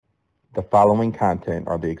The following content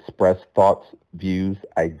are the expressed thoughts, views,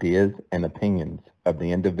 ideas, and opinions of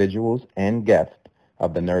the individuals and guests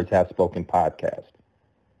of the Nerds Have Spoken podcast.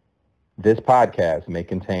 This podcast may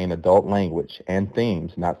contain adult language and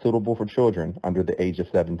themes not suitable for children under the age of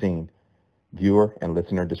 17. Viewer and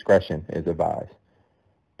listener discretion is advised.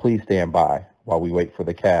 Please stand by while we wait for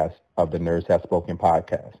the cast of the Nerds Have Spoken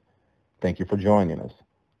podcast. Thank you for joining us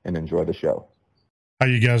and enjoy the show. How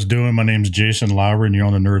you guys doing? My name's Jason Lowry, and you're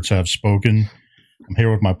on the Nerds Have Spoken. I'm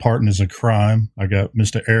here with my partners in crime. I got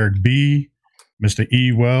Mr. Eric B., Mr.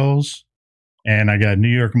 E. Wells, and I got New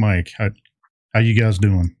York Mike. How you guys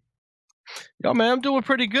doing? Yo, man, I'm doing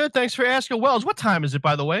pretty good. Thanks for asking. Wells, what time is it,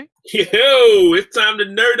 by the way? Yo, it's time to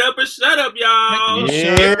nerd up and shut up, y'all.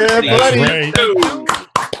 Yeah, buddy.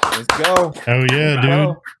 Let's go. Oh, yeah, dude.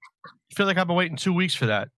 I feel like I've been waiting 2 weeks for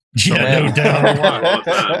that. Yeah, no doubt.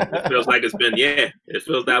 It feels like it's been, it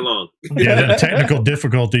feels that long. Yeah, the technical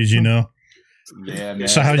difficulties, you know. Yeah, man.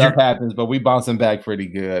 So Stuff happens, but we bouncing back pretty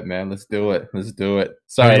good, man. Let's do it.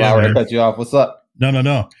 Sorry, Laura, I cut you off. What's up?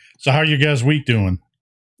 No. So how are you guys' week doing?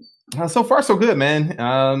 So far, so good,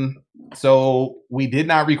 man. So we did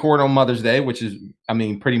not record on Mother's Day, which is,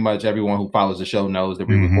 pretty much everyone who follows the show knows that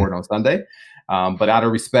we record on Sunday. But out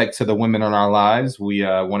of respect to the women in our lives, we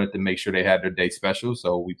wanted to make sure they had their day special.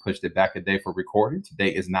 So we pushed it back a day for recording. Today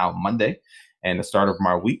is now Monday and the start of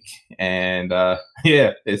my week. And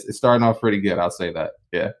it's starting off pretty good. I'll say that.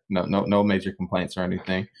 Yeah, no major complaints or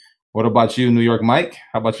anything. What about you, New York Mike?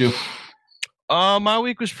 How about you? My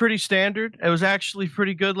week was pretty standard. It was actually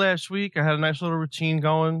pretty good last week. I had a nice little routine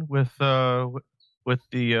going with the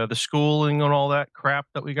schooling and all that crap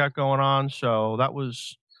that we got going on. So that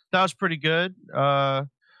was pretty good.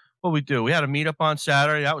 What we do? We had a meetup on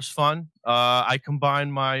Saturday. That was fun. I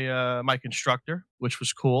combined my constructor, which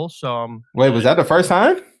was cool. So wait, was that the first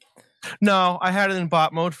time? No, I had it in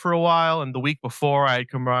bot mode for a while, and the week before I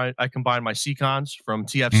combined my Seacons from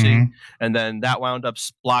TFC, and then that wound up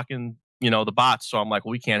blocking the bots. So I'm like,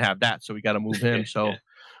 well, we can't have that, so we got to move him. So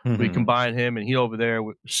we combined him, and he over there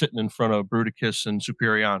sitting in front of Bruticus and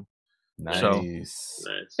Superion. Nice. So,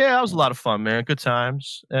 yeah, that was a lot of fun, man. Good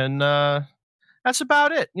times, and that's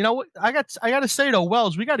about it. You know, I got to say though,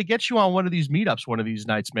 Wells, we got to get you on one of these meetups one of these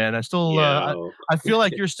nights, man. I still, I feel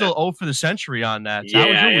like you're still 0 for the century on that. So yeah, how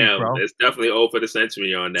was your I week, am. bro? It's definitely 0 for the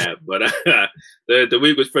century on that. But the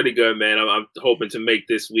week was pretty good, man. I'm hoping to make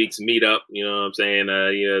this week's meetup. You know what I'm saying?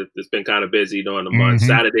 It's been kind of busy during the month.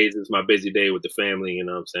 Saturdays is my busy day with the family. You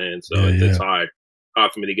know what I'm saying? So it's hard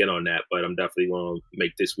for me to get on that. But I'm definitely going to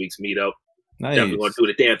make this week's meetup. Nice. Definitely want to do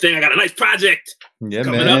the damn thing. I got a nice project coming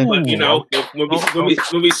man. up. But,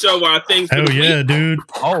 when we show our things. Hell yeah, dude.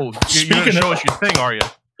 Oh, you're going to show us your thing, are you?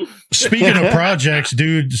 Speaking of projects,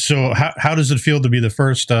 dude, so how does it feel to be the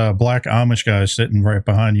first black Amish guy sitting right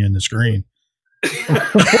behind you in the screen?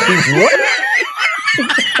 What?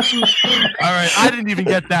 All right, I didn't even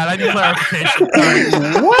get that. I need clarification.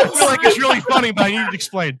 What? I feel like it's really funny, but I need to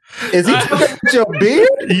explain. Is he talking about your beard?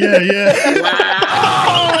 Yeah.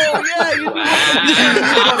 Oh, yeah.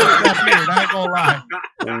 I ain't gonna lie.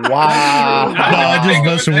 Wow. No, I'm just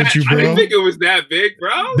messing with you, bro. I didn't think it was that big,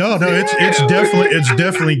 bro. No, it's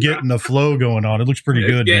definitely getting the flow going on. It looks pretty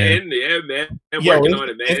good, man. Man. Working on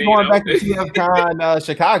it, man. It's going back to TFCon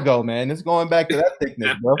Chicago, man. It's going back to that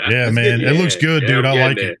thickness, bro. Yeah, man. It looks good, dude. I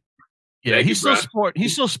like it. Yeah, he's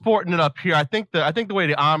still sporting it up here. I think the way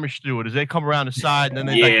the Amish do it is they come around the side and then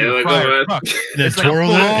they They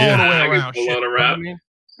twirl it. Yeah, around. Shit, around. You know what I mean?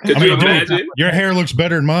 Could you imagine? Dude, your hair looks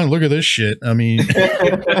better than mine. Look at this shit. I mean, I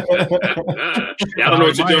don't know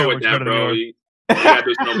what you're doing with that, bro. You gotta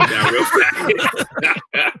do something with that real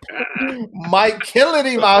fast. Mike killing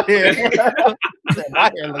him out here.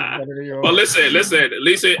 My hair looks better than yours. Well, listen. At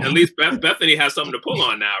least Bethany has something to pull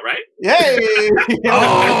on now, right? Yay!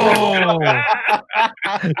 Oh,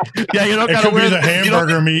 yeah. You don't it gotta could wear be the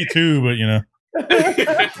hamburger meat too, but you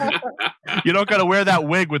don't gotta wear that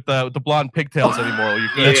wig with the blonde pigtails anymore.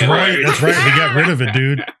 That's right. We got rid of it,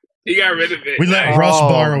 dude. He got rid of it. We let Russ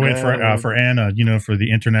borrow it for Anna, for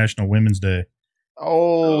the International Women's Day.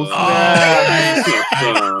 Oh, snap.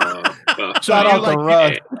 Shout out to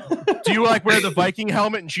Russ. Do you wear the Viking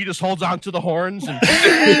helmet and she just holds on to the horns? And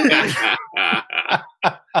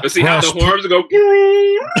let's see how the horns go.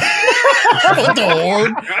 The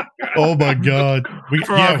horn? Oh my God!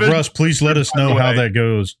 Russ, please let us know how that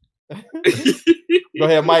goes. Go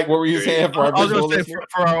ahead, Mike. What were you saying for our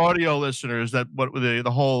for our audio listeners? That what the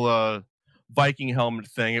whole Viking helmet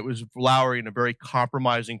thing. It was Lowry in a very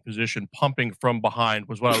compromising position, pumping from behind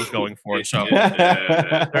was what I was going for. So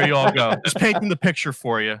there you all go. Just painting the picture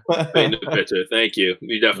for you. Painting the picture. Thank you.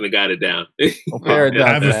 You definitely got it down. I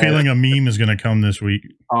have a feeling a meme is going to come this week.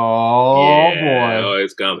 Oh, yeah. boy. Oh,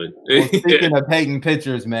 it's coming. Well, speaking of painting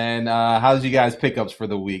pictures, man, how's you guys pickups for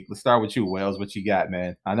the week? Let's start with you, Wells. What you got,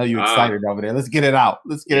 man? I know you're excited over there. Let's get it out.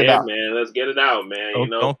 Let's get it out. Man. Let's get it out, man.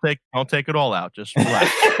 Don't take it all out. Just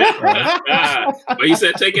relax. But you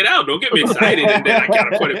said take it out. Don't get me excited, and then I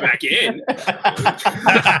gotta put it back in. What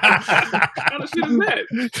kind of shit is that?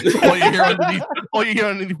 all you hear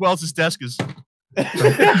underneath Wells' desk is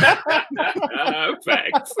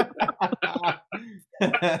facts.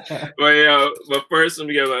 But first, let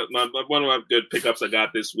me give one of my good pickups I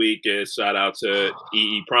got this week is shout out to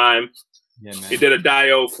EE Prime. Yeah, man. He did a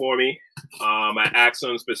dio for me. I asked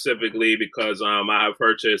him specifically because I have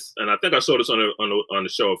purchased, and I think I saw this on the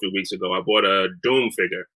show a few weeks ago. I bought a Doom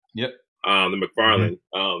figure. Yep. The McFarlane.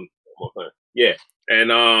 Yeah.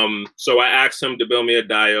 And so I asked him to build me a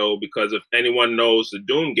dio because if anyone knows the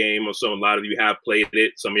Doom game, or so a lot of you have played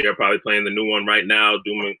it. Some of you are probably playing the new one right now,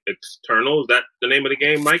 Doom Eternal. Is that the name of the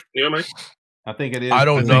game, Mike? You know, Mike? I think it is. I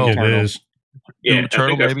don't know. It is. Yeah,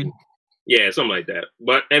 Eternal, maybe. Yeah, something like that.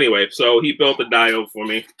 But anyway, so he built a dio for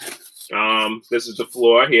me. This is the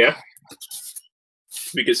floor here.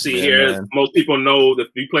 We can see here. Man. Most people know that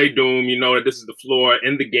if you play Doom, you know that this is the floor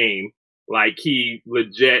in the game. Like he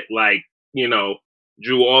legit,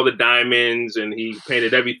 drew all the diamonds and he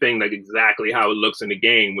painted everything like exactly how it looks in the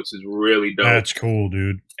game, which is really dope. That's cool,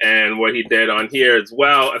 dude. And what he did on here as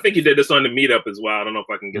well, I think he did this on the meetup as well. I don't know if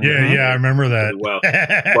I can get that. Yeah, I remember that. Well,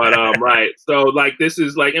 but right. So like this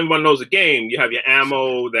is like everyone knows the game. You have your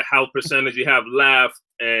ammo, the health percentage you have left,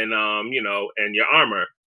 and and your armor.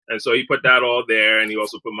 And so he put that all there, and he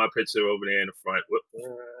also put my picture over there in the front.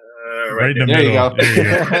 Right in the middle. There you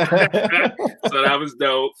go. So that was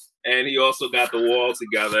dope. And he also got the wall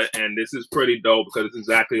together, and this is pretty dope because it's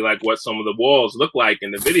exactly like what some of the walls look like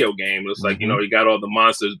in the video game. It's like, you got all the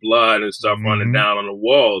monsters' blood and stuff running down on the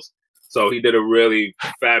walls. So he did a really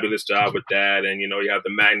fabulous job with that. And, you have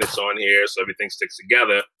the magnets on here, so everything sticks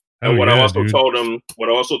together. And what I also told him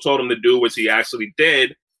to do, which he actually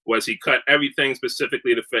did, was he cut everything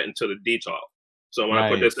specifically to fit into the detail. So when I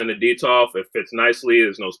put this in the detail, it fits nicely.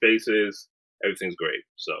 There's no spaces. Everything's great.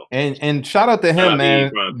 So and shout out to him,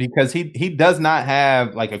 man, because he does not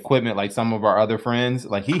have like equipment like some of our other friends.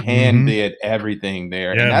 Like he hand did everything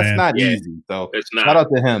there, and that's not easy. So it's not. Shout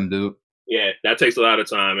out to him, dude. Yeah, that takes a lot of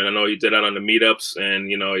time, and I know he did that on the meetups, and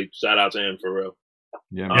shout out to him for real.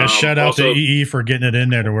 Yeah, shout out to EE for getting it in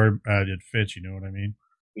there to where it fits. You know what I mean?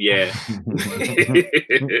 Yeah.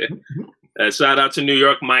 Shout out to New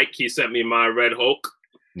York Mike. He sent me my Red Hulk.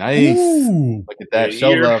 Nice. Ooh. Look at that.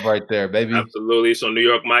 Show love right there, baby. Absolutely. So New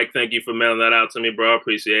York Mike, thank you for mailing that out to me, bro.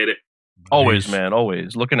 Appreciate it. Always, man.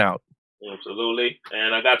 Always. Looking out. Absolutely.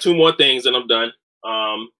 And I got two more things and I'm done.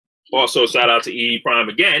 Also, shout out to EE Prime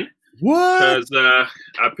again. What? Because I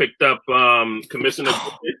picked up Commissioner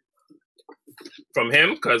from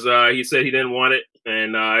him because he said he didn't want it.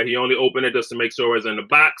 And he only opened it just to make sure it was in the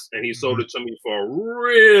box. And he sold it to me for a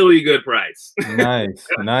really good price. Nice.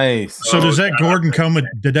 Nice. So does that Gordon come with,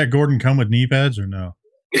 did that Gordon come with knee pads or no?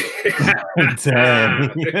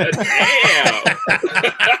 Damn.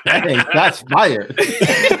 Dang, that's fired.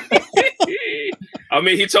 I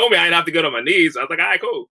mean, he told me I didn't have to go to my knees. I was like, all right,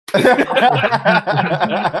 cool. I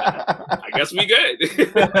guess we good.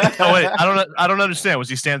 Oh wait, I don't understand. Was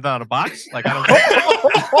he standing on a box? Like I don't.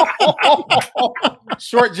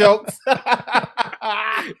 Short jokes.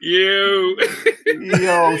 Yo,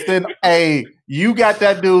 hey, you got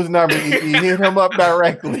that dude's number. You hit him up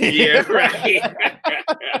directly. Yeah, right.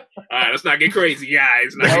 All right, let's not get crazy,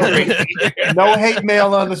 guys. No hate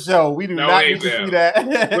mail on the show. We do not need to see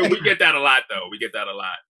that. We get that a lot, though. We get that a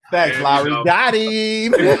lot. Thanks, Lowry. Got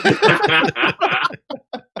him.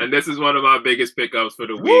 And this is one of my biggest pickups for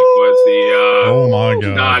the week was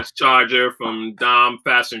the Dodge Charger from Dom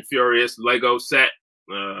Fast and Furious Lego set.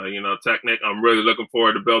 Technic. I'm really looking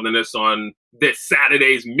forward to building this on this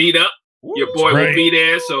Saturday's meetup. Your boy will be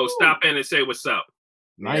there, so stop in and say what's up.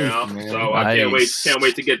 Nice, So I can't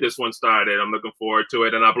wait to get this one started. I'm looking forward to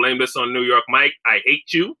it, and I blame this on New York Mike. I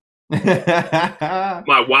hate you.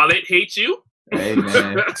 My wallet hates you. Hey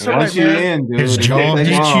man, once you're in, dude, his jaw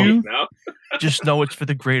hates you. No? Just know it's for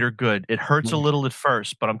the greater good. It hurts a little at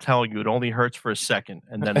first, but I'm telling you, it only hurts for a second,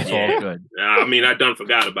 and then it's all good. I mean, I done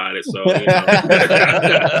forgot about it, so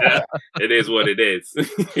it is what it is.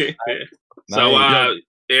 So,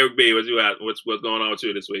 Eric B, what's going on with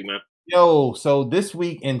you this week, man? Yo, so this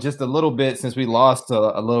week, in just a little bit, since we lost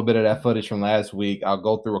a little bit of that footage from last week, I'll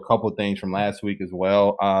go through a couple things from last week as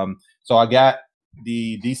well. So I got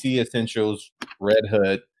the DC Essentials Red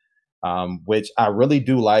Hood, which I really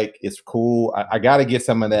do like. It's cool. I got to get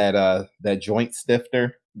some of that joint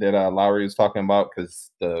stifter that Lowry was talking about,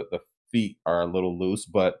 because the feet are a little loose.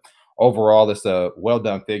 But overall, it's a well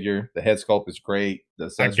done figure. The head sculpt is great. The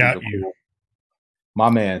accessories got are you. cool. My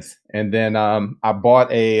man's. And then I bought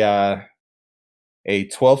a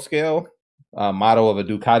 12 scale model of a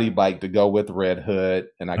Ducati bike to go with Red Hood,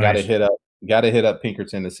 and I Nice. gotta hit up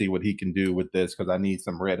Pinkerton to see what he can do with this, because I need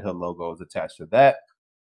some Red Hood logos attached to that.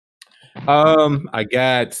 I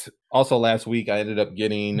got also last week I ended up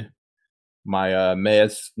getting my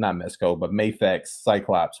not Mezco, but Mayfax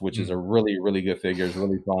Cyclops, which is a really, really good figure. It's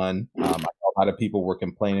really fun. I know a lot of people were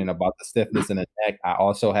complaining about the stiffness in the neck. I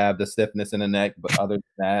also have the stiffness in the neck, but other than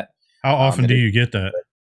that, How often do you get that?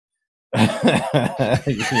 Yeah,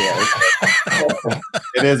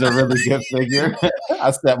 it is a really good figure.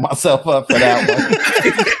 I set myself up for that one.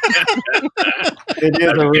 It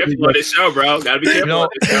is a really good this show, bro. Gotta be careful.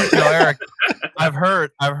 Eric, I've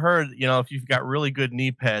heard, if you've got really good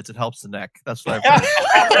knee pads, it helps the neck. That's what I've heard.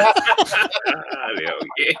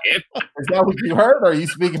 Is that what you heard, or are you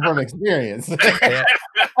speaking from experience? Yeah,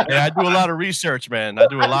 I do a lot of research, man. I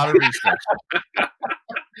do a lot of research.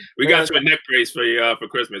 We got you a neck brace for you for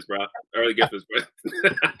Christmas, bro. Early gift is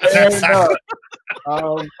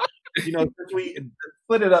since we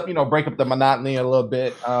split it up, break up the monotony a little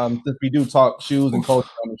bit. Since we do talk shoes and culture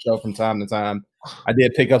on the show from time to time, I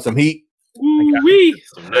did pick up some heat. Ooh-wee.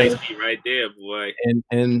 Some nice heat right there, boy.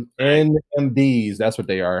 And NMDs, that's what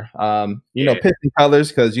they are. Piston colors,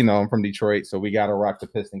 because I'm from Detroit, so we gotta rock the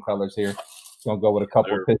piston colors here. It's gonna go with a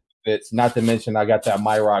couple of piston fits. Not to mention, I got that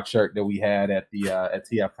My Rock shirt that we had at the at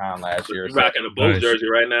TFCon last year. You're rocking a Bulls jersey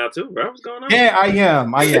right now too, bro. What's going on? Yeah, I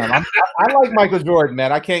am. I like Michael Jordan,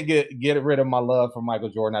 man. I can't get rid of my love for Michael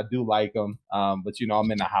Jordan. I do like him, but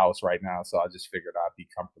I'm in the house right now, so I just figured I'd be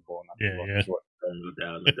comfortable. No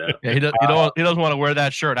doubt. Yeah, he doesn't want to wear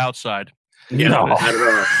that shirt outside. Yeah, no, not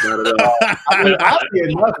at all. I mean,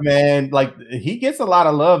 oddly enough, man, like he gets a lot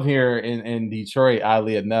of love here in Detroit.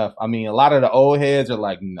 Oddly enough, I mean, a lot of the old heads are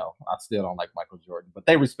like, no, I still don't like Michael Jordan, but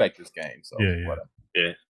they respect this game. So whatever.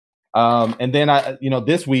 Yeah. And then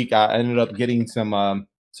this week I ended up getting some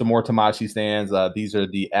more Tamashi stands. These are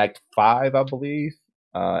the Act 5, I believe,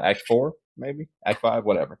 Act 4, maybe Act 5,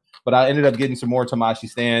 whatever. But I ended up getting some more Tamashi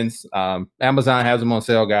stands. Amazon has them on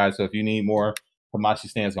sale, guys. So if you need more Tamashi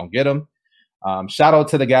stands, gonna get them. Shout out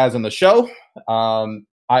to the guys on the show.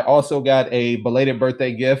 I also got a belated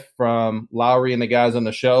birthday gift from Lowry and the guys on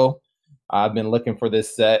the show. I've been looking for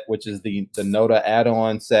this set, which is the Noda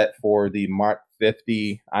add-on set for the Mark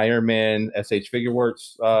 50 Iron Man SH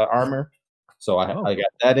Figureworks armor. So I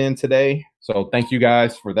got that in today. So thank you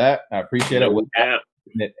guys for that. I appreciate it. Without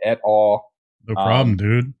it at all. No problem,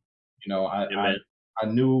 dude. I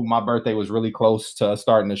knew my birthday was really close to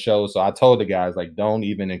starting the show, so I told the guys, like, don't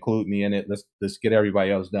even include me in it. Let's get everybody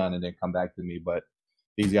else done and then come back to me. But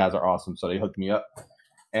these guys are awesome, so they hooked me up.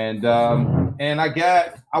 And I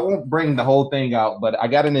won't bring the whole thing out, but I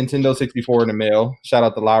got a Nintendo 64 in the mail. Shout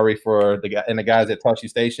out to Lowry and the guys at Toshi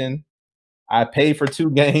Station. I paid for 2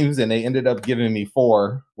 games, and they ended up giving me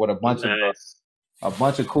 4 with a bunch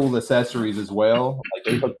of cool accessories as well. Like,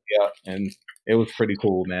 they hooked me up, and it was pretty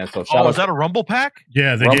cool, man. So was that a Rumble pack?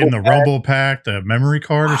 Yeah, they gave him the Rumble pack, the memory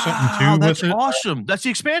card or something too. That's awesome. That's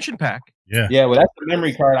the expansion pack. Yeah. Well, that's the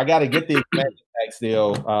memory card. I got to get the expansion pack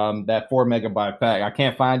still. That 4 megabyte pack. I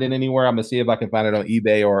can't find it anywhere. I'm gonna see if I can find it on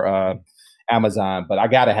eBay or Amazon. But I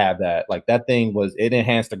got to have that. Like, that thing it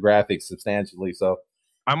enhanced the graphics substantially. So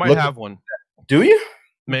I might have one. Do you?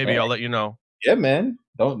 Maybe I'll let you know. Yeah, man.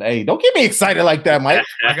 Don't get me excited like that, Mike.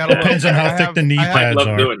 Depends on how thick the knee pads are.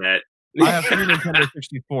 I love doing that. I have 3 Nintendo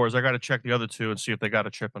 64s. I got to check the other 2 and see if they got a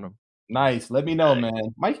chip in them. Nice. Let me know, man.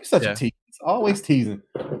 Mike, you're such a tease. Always teasing.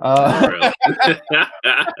 Oh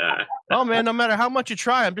man, no matter how much you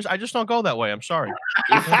try, I just don't go that way. I'm sorry.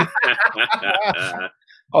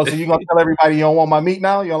 Oh, so you gonna tell everybody you don't want my meat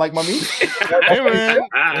now? You don't like my meat? Hey man,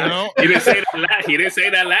 he didn't say that. He didn't say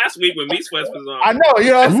that last week when Meat Sweats was on. I know.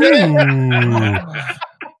 You know what I'm saying?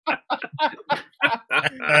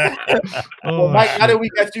 Well, Mike, now that we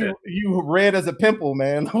got you red as a pimple,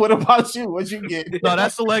 man. What about you? What'd you get? No,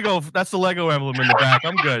 that's the Lego. That's the Lego emblem in the back.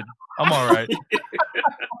 I'm good. I'm all right.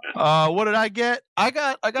 What did I get? I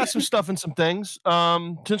got some stuff and some things.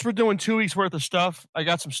 Since we're doing 2 weeks worth of stuff, I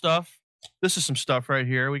got some stuff. This is some stuff right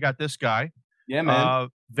here. We got this guy. Yeah, man.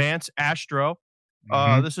 Vance Astro.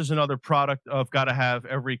 This is another product of gotta have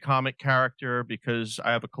every comic character because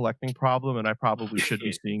I have a collecting problem and I probably should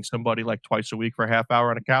be seeing somebody like twice a week for a half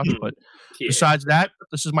hour on a couch. But besides that,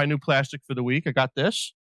 this is my new plastic for the week. I got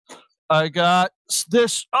this. I got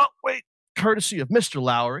this. Oh, wait. Courtesy of Mr.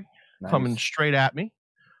 Lowry coming straight at me.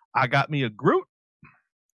 I got me a Groot.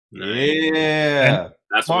 Yeah.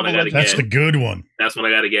 That's what I got to get. That's the good one. That's what I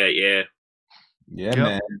got to get. Yeah. Yeah,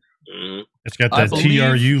 man. It's got that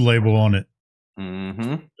TRU label on it.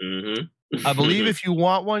 I believe if you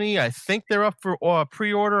want one, I think they're up for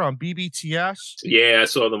pre-order on BBTS. Yeah, I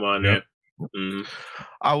saw them on there.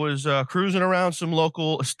 I was cruising around some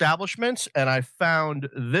local establishments and I found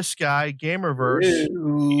this guy, Gamerverse,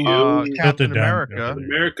 Captain America.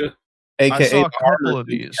 AKA I saw a couple of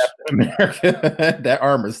these. Captain America. That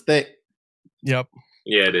armor's thick. Yep.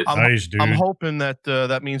 Yeah, it is. Nice, dude. I'm hoping that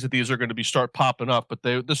that means that these are going to start popping up, but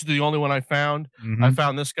this is the only one I found. I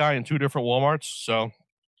found this guy in 2 different Walmarts, so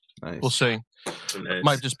we'll see. Nice.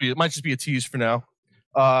 Might just be a tease for now.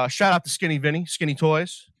 Shout out to Skinny Vinny, Skinny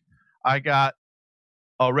Toys. I got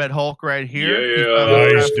a Red Hulk right here.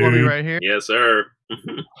 Yeah, nice, dude. Right here. Yes, sir.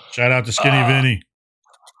 Shout out to Skinny Vinny.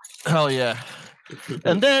 Hell yeah.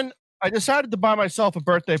 And then I decided to buy myself a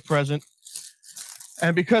birthday present.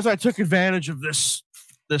 And because I took advantage of this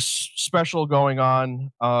special going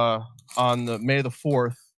on the May the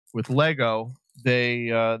 4th with Lego,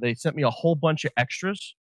 they sent me a whole bunch of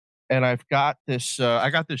extras. And I've got this I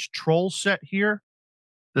got this troll set here.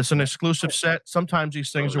 This is an exclusive set. Sometimes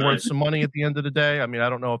these things are worth some money at the end of the day. I mean, I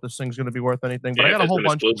don't know if this thing's going to be worth anything, but I got a whole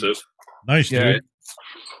bunch of them. Nice, dude.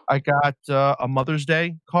 I got a Mother's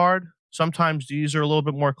Day card. Sometimes these are a little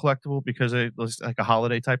bit more collectible because it's like a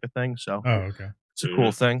holiday type of thing. So it's a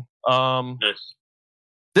cool thing.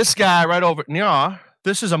 This guy right over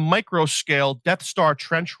this is a micro scale Death Star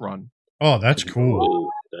trench run. Oh, that's cool.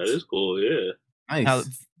 That is cool, yeah. Nice. Now,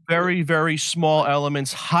 very, very small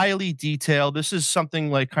elements, highly detailed. This is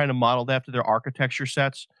something like kind of modeled after their architecture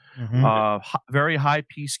sets. Very high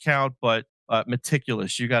piece count, but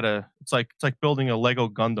meticulous. It's like building a Lego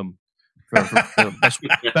Gundam. For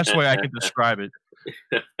the best way I can describe it.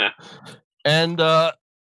 And the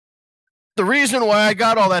reason why I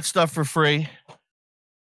got all that stuff for free,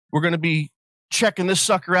 we're going to be checking this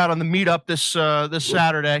sucker out on the meetup this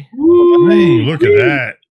Saturday. Ooh, look at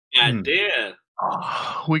that. God damn.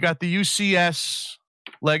 We got the UCS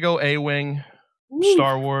Lego A-Wing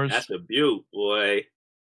Star Wars. That's a beaut, boy.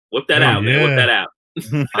 Whip that out, man. Whip that out.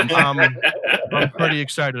 I'm pretty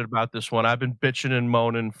excited about this one. I've been bitching and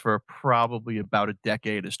moaning for probably about a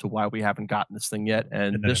decade as to why we haven't gotten this thing yet,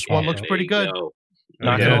 and this one looks pretty good.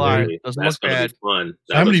 Not gonna lie, it doesn't look bad. Fun.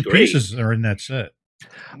 How many pieces are in that set?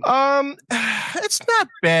 It's not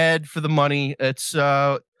bad for the money. It's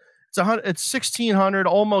 1,600,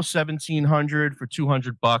 almost 1,700 for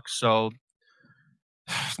 $200. So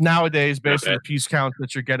nowadays, based on the piece count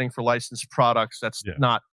that you're getting for licensed products, that's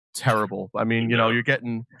not terrible. I mean, you're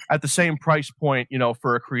getting at the same price point,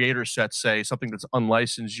 for a creator set, say something that's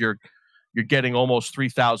unlicensed, you're getting almost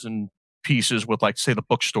 3,000 pieces with, like, say, the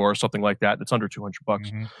bookstore or something like that. That's under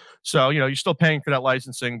 $200. So, you're still paying for that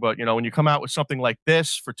licensing, but when you come out with something like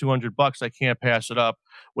this for $200, I can't pass it up.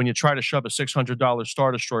 When you try to shove a $600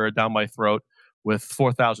 Star Destroyer down my throat with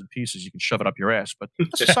 4,000 pieces, you can shove it up your ass. But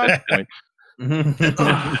that's a side point.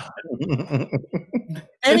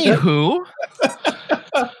 Anywho,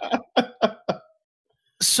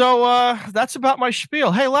 so that's about my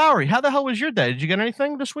spiel. Hey, Lowry, how the hell was your day? Did you get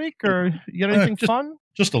anything this week, or you get anything fun?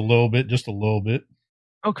 Just a little bit.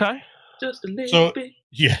 Okay. Just a little bit.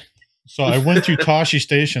 Yeah. So I went to Toshi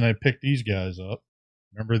Station. I picked these guys up.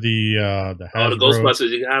 Remember the Hasbro? The Ghostbusters.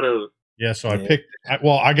 You gotta. Yeah. So I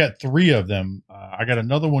got 3 of them. I got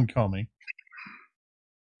another one coming.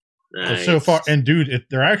 Nice. So far, and dude,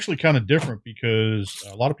 they're actually kind of different because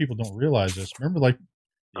a lot of people don't realize this. Remember, like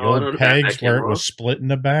the old pegs where it was split in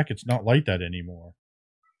the back? It's not like that anymore.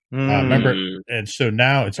 Remember, and so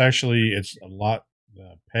now it's a lot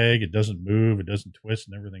peg. It doesn't move, it doesn't twist,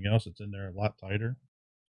 and everything else. It's in there a lot tighter.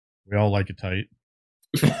 We all like it tight.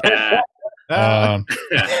 Amen.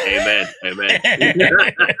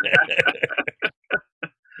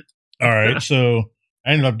 All right, so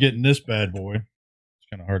I ended up getting this bad boy.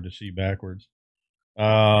 Kind of hard to see backwards.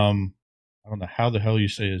 I don't know how the hell you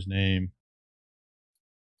say his name.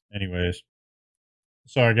 Anyways,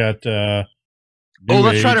 so I got.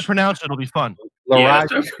 Let's try to pronounce it. It'll be fun.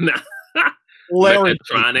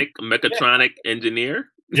 Mechatronic engineer.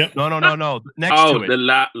 Yep. No. Next to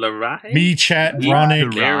it. Me chat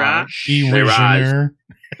Ronic Erasure.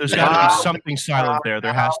 There's got to be something silent there.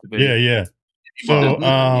 There has to be. Yeah. So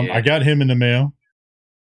I got him in the mail.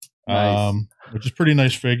 Nice. which is pretty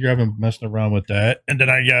nice figure. I've been messing around with that. And then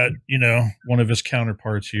I got, one of his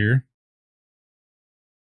counterparts here.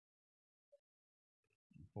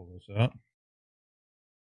 Pull this up.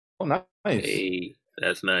 Oh, nice. Hey,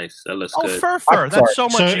 that's nice. That looks good. Fur. That's so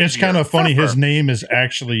much So easier. it's kind of funny. Fur. His name is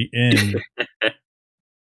actually in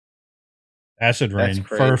Acid Rain.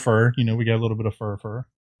 Fur. We got a little bit of fur.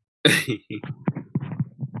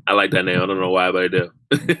 I like that name. I don't know why, but I do.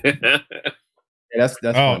 That's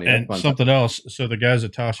funny. And that's something else. So the guys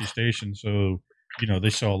at Tashi Station, so they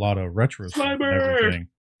sell a lot of retro stuff and everything.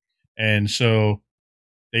 And so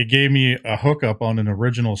they gave me a hookup on an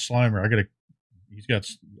original Slimer.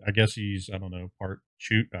 I guess he's I don't know, part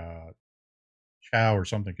chow or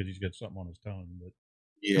something because he's got something on his tongue. But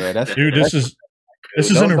yeah, that's dude. This is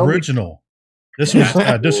an original. This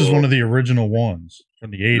was one of the original ones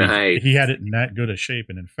from the 80s. Nice. He had it in that good a shape,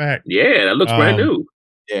 and in fact, yeah, that looks brand new.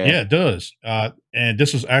 Yeah, it does. And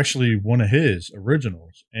this was actually one of his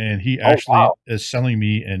originals, and he actually is selling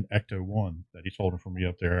me an Ecto 1 that he's holding for me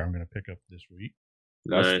up there. I'm going to pick up this week.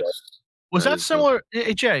 Nice. Was that similar,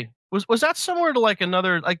 Jay? Was that similar to like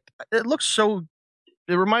another? Like it looks so.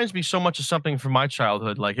 It reminds me so much of something from my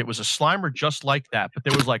childhood. Like it was a Slimer just like that, but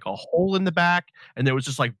there was like a hole in the back, and there was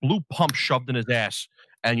just like blue pump shoved in his ass,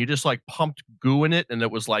 and you just like pumped goo in it, and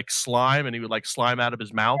it was like slime, and he would like slime out of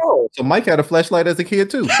his mouth. Oh, so Mike had a fleshlight as a kid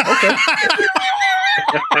too. Okay.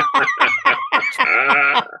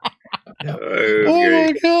 Oh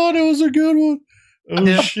my god, it was a good one.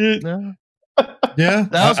 Oh shit. Yeah,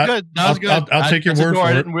 that was good. That was good. I'll take your word for it.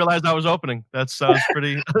 I didn't realize I was opening. That's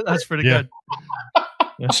pretty. That's pretty good.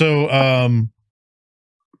 Yeah. So, I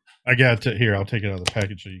got here. I'll take it out of the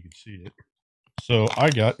package so you can see it. So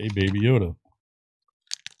I got a Baby Yoda.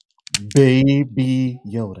 Baby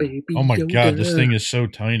Yoda. Oh my god, this thing is so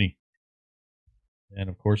tiny. And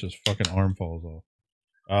of course, his fucking arm falls off.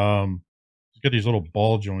 He's got these little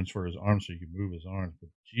ball joints for his arms so you can move his arms.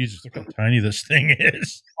 But Jesus, look how tiny this thing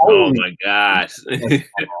is. Oh my gosh.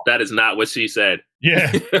 That is not what she said.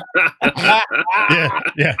 Yeah.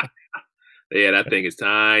 Yeah. Yeah, that thing is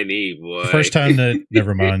tiny, boy. First time that,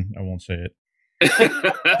 never mind, I won't say it.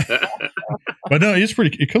 But no, it's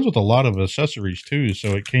pretty. It comes with a lot of accessories too.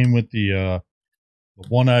 So it came with the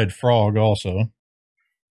one-eyed frog also,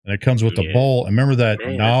 and it comes with the bowl. And remember that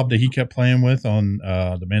knob that he kept playing with on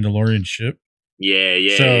the Mandalorian ship?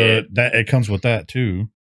 Yeah. So that it comes with that too.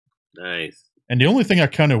 Nice. And the only thing I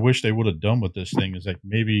kind of wish they would have done with this thing is like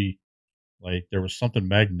maybe like there was something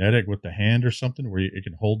magnetic with the hand or something where it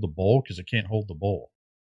can hold the bowl because it can't hold the bowl.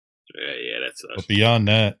 Yeah, that's. But beyond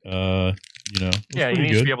that, he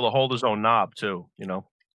needs to be able to hold his own knob too. Yeah,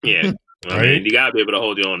 right. I mean, you gotta be able to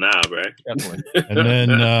hold your own knob, right? Definitely. And then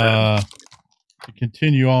to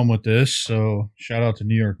continue on with this, so shout out to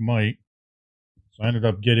New York Mike. So I ended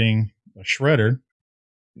up getting a shredder.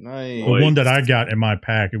 Nice. The one that I got in my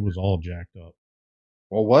pack, it was all jacked up.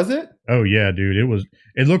 Well, was it? Oh yeah, dude.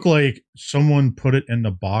 It looked like someone put it in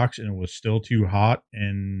the box and it was still too hot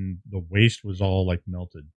and the waste was all like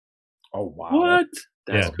melted. Oh wow. What?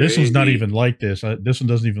 That's crazy. This one's not even like this. This one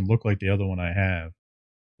doesn't even look like the other one I have.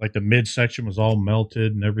 Like the midsection was all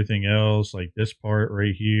melted and everything else. Like this part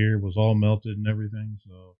right here was all melted and everything.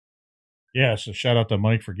 So yeah, so shout out to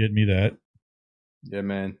Mike for getting me that. Yeah,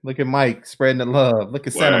 man. Look at Mike spreading the love. Look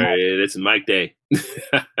at Santa. It's Mike Day.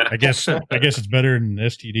 I guess it's better than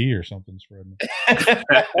STD or something spreading.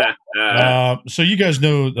 So you guys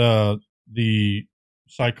know the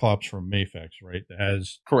Cyclops from Mafex, right? That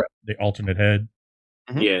has the alternate head.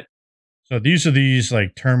 Mm-hmm. Yeah. So these are these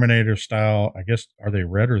like Terminator style. I guess are they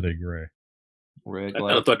red or are they gray? Red.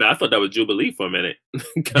 I thought that was Jubilee for a minute.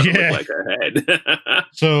 Kind of looked like her head.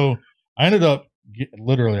 So I ended up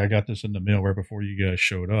literally I got this in the mail right before you guys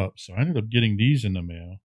showed up. So I ended up getting these in the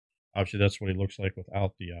mail. Obviously, that's what he looks like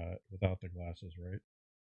without the glasses, right?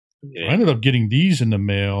 Yeah. So I ended up getting these in the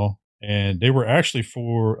mail, and they were actually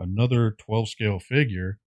for another 12 scale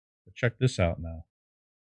figure. But check this out now.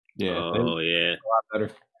 Yeah. Oh yeah. A lot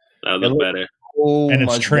better. That look better. And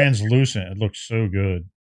it's translucent. It looks so good.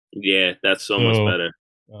 Yeah, that's so much better.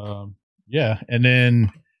 Yeah, and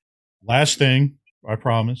then last thing, I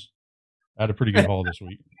promise. I had a pretty good haul this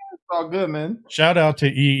week. It's all good, man. Shout out to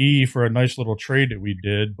EE for a nice little trade that we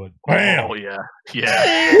did, but bam! Oh yeah.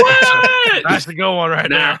 What? That's the good one right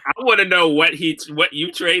now. I want to know what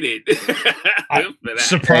you traded.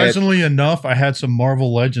 Surprisingly enough, I had some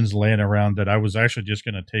Marvel Legends laying around that I was actually just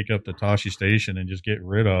going to take up to Tashi Station and just get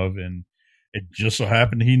rid of, and it just so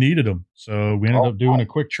happened he needed them, so we ended up doing a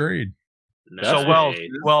quick trade. Nice. So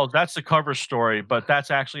well, that's the cover story, but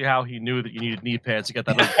that's actually how he knew that you needed knee pads to get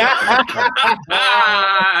that.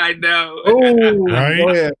 I know. Ooh,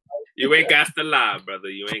 right? You ain't got to lie, brother.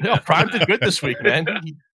 You ain't got Prime to lie. did good this week, man.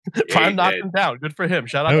 Prime knocked him down. Good for him.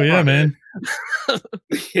 Shout out to yeah, Prime. man.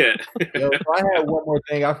 Yeah. Yo, I had one more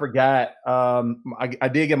thing I forgot. I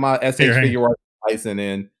did get my SH figure art license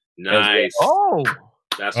in. Nice. Oh,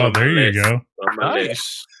 that's there you go.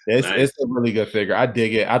 Nice. It's a really good figure. I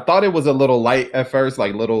dig it. I thought it was a little light at first,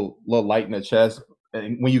 like little light in the chest.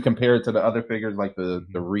 And when you compare it to the other figures, like the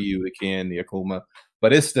Ryu, the Ken, the Akuma,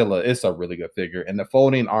 but it's a really good figure. And the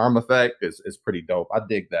folding arm effect is pretty dope. I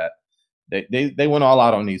dig that. They went all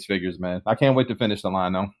out on these figures, man. I can't wait to finish the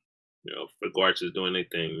line though. Figuarts is doing their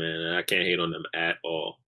thing, man. And I can't hate on them at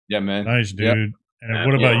all. Yeah, man. Nice, dude. Yep. And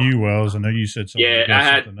what about you, Wells? I know you said something. Yeah, I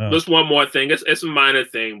had just one more thing. It's a minor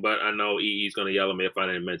thing, but I know EE's going to yell at me if I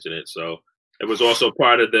didn't mention it. So it was also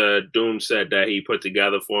part of the Doom set that he put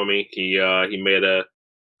together for me. He made a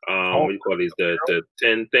what do you call these, the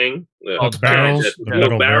tin thing, the barrels, the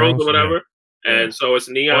little barrels or whatever. Yeah. And so it's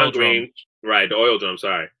neon oil green, drum. right? The oil drum,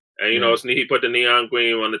 sorry. And it's he put the neon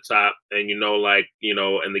green on the top, and in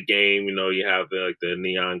the game, you have the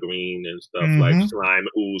neon green and stuff like slime,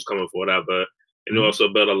 ooze coming for whatever. And you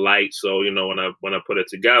also build a light, so when I put it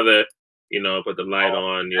together, put the light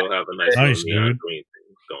on, you'll have a nice little neon green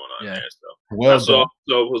thing going on there. So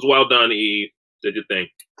it was well done, E. Did your thing.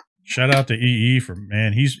 Shout out to EE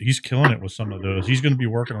man. He's killing it with some of those. He's going to be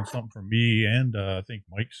working on something for me and I think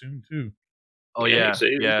Mike soon too. Oh yeah, so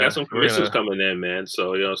he's got some commissions coming in, man.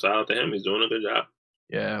 So shout out to him. He's doing a good job.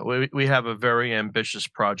 Yeah, we have a very ambitious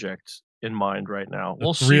project in mind right now.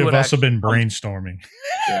 We'll see. Three of us have been brainstorming.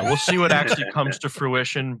 Yeah, we'll see what actually comes to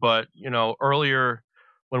fruition. But earlier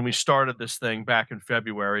when we started this thing back in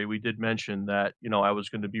February, we did mention that I was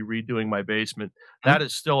going to be redoing my basement. That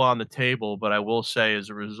is still on the table. But I will say, as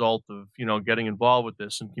a result of getting involved with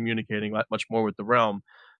this and communicating much more with the realm,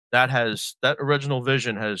 that original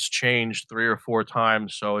vision has changed 3 or 4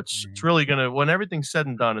 times. So it's really gonna, when everything's said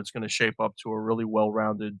and done, it's gonna shape up to a really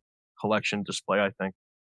well-rounded collection display, I think.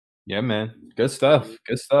 Yeah, man. Good stuff.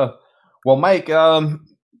 Good stuff. Well, Mike,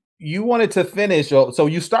 you wanted to finish, so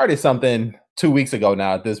you started something 2 weeks ago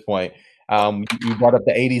now at this point. You brought up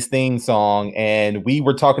the 80s theme song, and we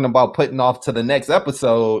were talking about putting off to the next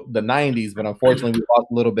episode, the 90s, but unfortunately we lost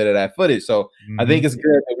a little bit of that footage. So I think it's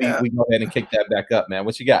good that we go ahead and kick that back up, man.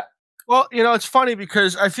 What you got? Well, it's funny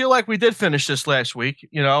because I feel like we did finish this last week,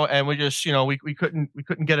 and we just, we couldn't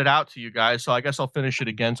get it out to you guys. So I guess I'll finish it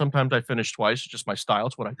again. Sometimes I finish twice. It's just my style.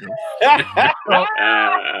 It's what I do.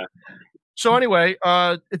 So anyway,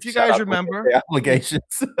 if you guys remember, the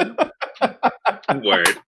obligations. Word.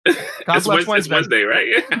 It's Wednesday,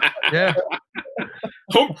 right? Yeah.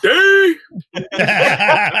 Hump day.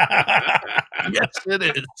 Yes, it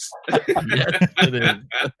is. Yes, it is.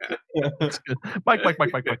 That's good. Mike.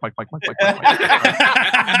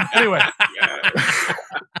 Anyway.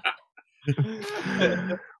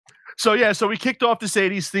 So we kicked off this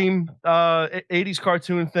 80s theme, 80s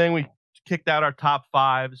cartoon thing. We kicked out our top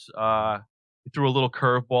 5s. Threw a little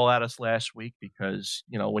curveball at us last week because,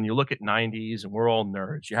 when you look at 90s and we're all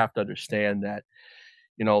nerds, you have to understand that,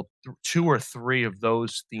 2 or 3 of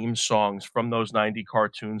those theme songs from those 90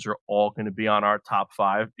 cartoons are all going to be on our top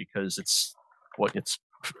 5 because it's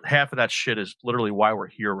half of that shit is literally why we're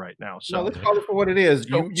here right now. So let's call it for what it is.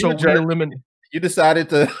 You decided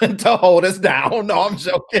to hold us down. No, I'm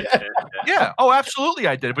joking. Yeah. Oh, absolutely,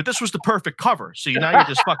 I did. But this was the perfect cover. So now you're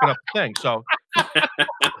just fucking up the thing. So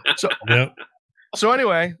yep. So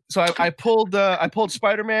anyway, I pulled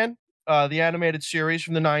Spider-Man, the animated series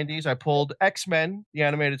from the 90s. I pulled X-Men, the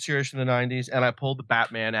animated series from the 90s, and I pulled the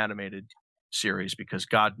Batman animated series because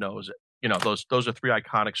God knows it. Those are 3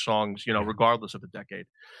 iconic songs, regardless of the decade.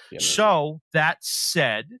 Yeah, so that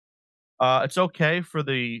said, it's okay for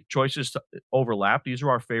the choices to overlap. These are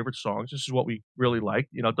our favorite songs. This is what we really like.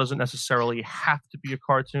 It doesn't necessarily have to be a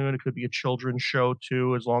cartoon. It could be a children's show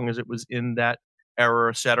too, as long as it was in that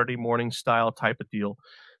era, Saturday morning style type of deal.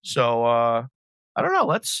 So I don't know.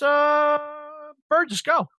 Let's Bird, just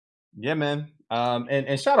go. Yeah, man.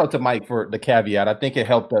 And shout out to Mike for the caveat. I think it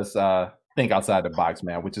helped us think outside the box,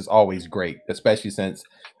 man, which is always great, especially since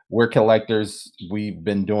we're collectors. We've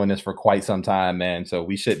been doing this for quite some time, man. So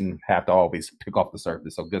we shouldn't have to always pick off the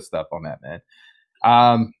surface. So good stuff on that, man.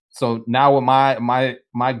 So now with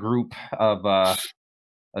my group of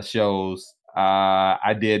shows,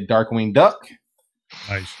 I did Darkwing Duck.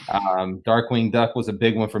 Nice. Darkwing Duck was a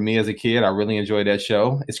big one for me as a kid. I really enjoyed that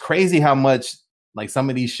show. It's crazy how much like some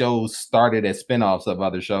of these shows started as spinoffs of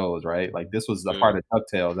other shows, right? Like this was a part of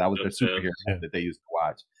DuckTales. That was their superhero that they used to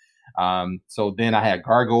watch. So then I had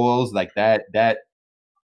Gargoyles, like that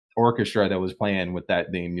orchestra that was playing with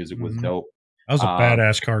that theme music was dope. That was a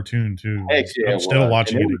badass cartoon too. Yeah, I'm still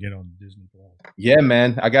watching it again on Disney Plus. Yeah,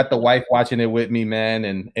 man. I got the wife watching it with me, man,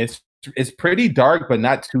 and it's pretty dark, but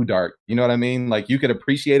not too dark. You know what I mean? Like you could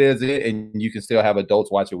appreciate it as it, and you can still have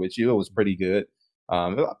adults watch it with you. It was pretty good.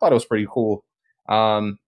 I thought it was pretty cool.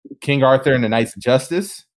 King Arthur and the Knights of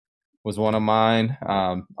Justice was one of mine.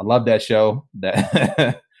 I love that show.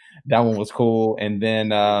 That that one was cool. And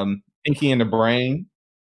then Pinky and the Brain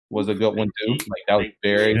was a good one too. Like that was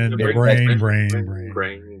very brain.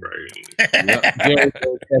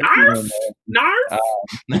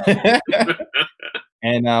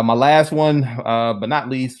 And my last one, but not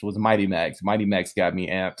least, was Mighty Max. Mighty Max got me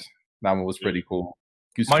amped. That one was pretty cool.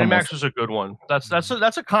 Mighty Max was a good one. That's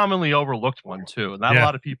a commonly overlooked one too. Not a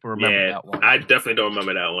lot of people remember that one. I definitely don't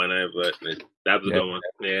remember that one, but that was a good one.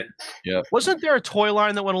 Yeah. Wasn't there a toy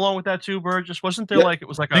line that went along with that too, Burgess? Wasn't there like it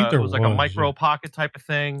was like a micro pocket type of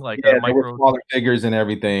thing? Like there were smaller figures and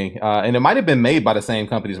everything. And it might have been made by the same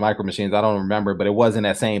company as Micro Machines. I don't remember, but it was in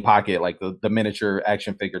that same pocket, like the miniature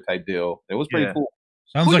action figure type deal. It was pretty cool.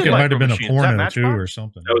 Sounds like it might have been a porno too or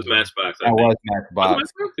something. That was Matchbox. That was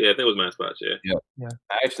Matchbox. Yeah, I think it was Matchbox. Yeah.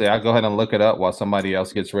 Actually, I'll go ahead and look it up while somebody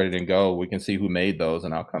else gets ready to go. We can see who made those,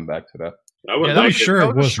 and I'll come back to that. I'm sure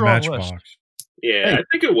it was Matchbox. Yeah, I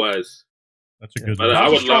think it was. That's a good list. I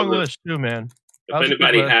would love list too, man. If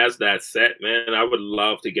anybody has that set, man, I would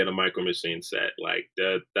love to get a Micro Machine set. Like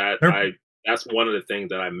that's one of the things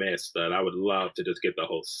that I missed. That I would love to just get the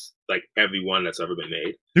whole, like every one that's ever been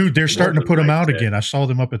made. Dude, they're starting to put them out again. I saw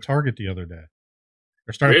them up at Target the other day.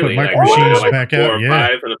 They're starting to put Micro Machines back out.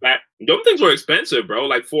 Those things were expensive, bro.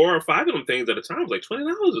 Like 4 or 5 of them things at a time was like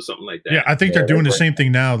 $20 or something like that. Yeah, I think they're doing the same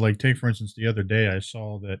thing now. Like, take for instance, the other day I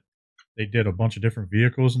saw that they did a bunch of different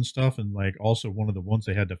vehicles and stuff, and like also one of the ones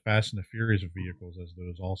they had the Fast and the Furious vehicles as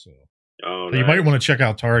those also. Oh, so you might want to check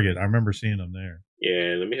out Target. I remember seeing them there.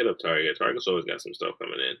 Yeah, let me hit up Target. Target's always got some stuff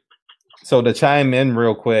coming in. So to chime in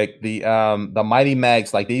real quick, the Mighty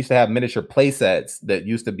Max, like they used to have miniature play sets that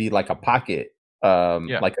used to be like a pocket,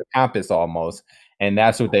 like a compass almost, and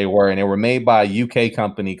that's what they were. And they were made by a UK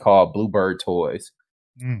company called Bluebird Toys.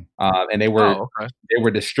 And they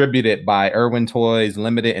were distributed by Irwin Toys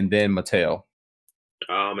Limited and then Mattel.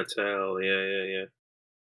 Oh, Mattel,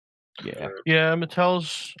 yeah.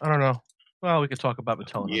 Mattel's, I don't know. Well, we could talk about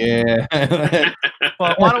Mattel. Yeah.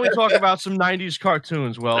 But why don't we talk about some 90s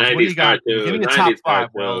cartoons, Wells? What do you got? Give me the top 5,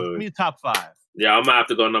 Wells. Give me the top 5. Yeah, I'm gonna have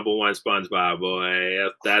to go number 1, SpongeBob, boy.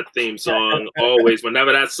 That theme song always,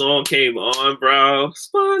 whenever that song came on, bro.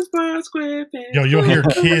 SpongeBob SquarePants. Yo, you'll hear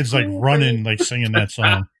kids like running, like singing that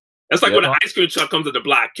song. That's like when the ice cream truck comes to the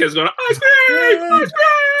block. Kids going, ice cream, ice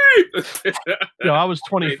cream. Yo, I was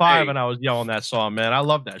 25 and I was yelling that song, man. I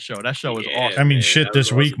love that show. That show was awesome. I mean, shit,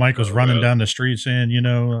 this week Mike was running down the street saying,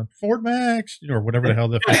 Fort Max, or whatever the hell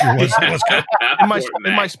that figure was.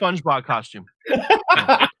 in my SpongeBob costume.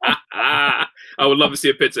 I would love to see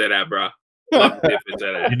a picture of that, bro. Love to see a picture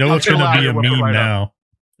of that. You know it's going to be a meme now.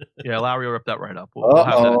 Yeah, Lowry will rip that right up. We'll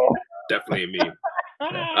have that. Definitely a meme.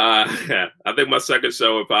 I think my second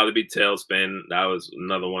show would probably be Tailspin. That was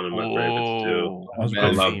another one of my favorites too. I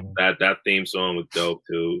love that theme song was dope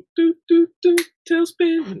too. Do do do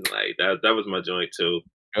Tailspin, like that was my joint too.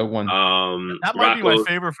 Good one. That might be my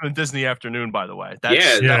favorite from the Disney Afternoon, by the way. That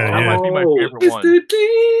might be my favorite one. It's the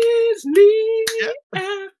Disney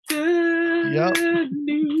Afternoon.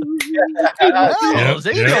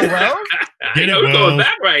 There you go, Well. We're going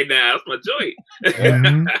back right now. That's my joint.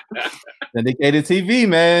 Syndicated TV,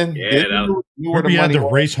 man. Yeah, remember you had to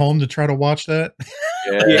race home to try to watch that?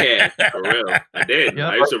 Yeah, for real. I did.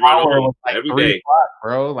 I used to run home every day,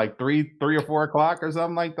 bro. Like 3 or 4 o'clock or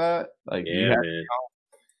something like that. Like man.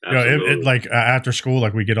 It like after school,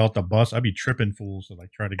 like we get off the bus, I'd be tripping fools to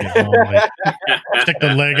like try to get home, like stick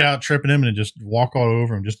the leg out, tripping him, and just walk all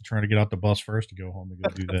over him just to try to get out the bus first to go home and go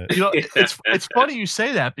do that. It's funny you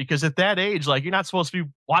say that because at that age, like you're not supposed to be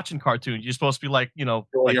watching cartoons. You're supposed to be like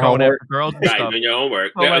like going after girls and stuff. Doing your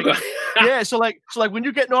homework. So when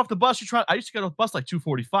you're getting off the bus, I used to get off the bus like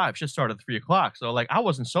 2:45. Shit started at 3 o'clock. So like I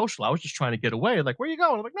wasn't social. I was just trying to get away. Like, where you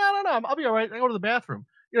going? I'm like, no, I'll be all right. I go to the bathroom.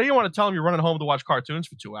 You don't want to tell them you're running home to watch cartoons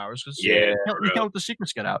for 2 hours because you can't let the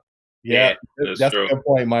secrets get out. Yeah, that's a good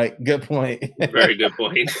point, Mike. Good point. Very good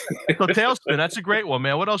point. So Tailspin, that's a great one,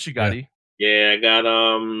 man. What else you got? Yeah, I got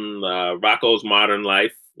Rocco's Modern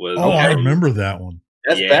Life. I remember that one.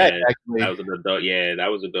 That's bad, actually. That was a good. Yeah, that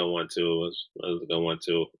was a good one too. That was a good one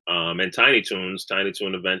too. And Tiny Toon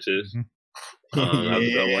Adventures. That was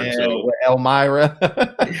a good one too. With Elmira.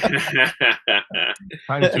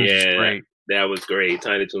 Tiny Toons is great. That was great.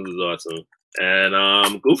 Tiny Toons was awesome.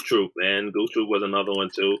 And Goof Troop, man. Goof Troop was another one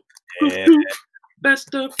too.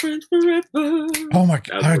 Best of friends forever. Oh my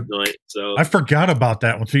God! I forgot about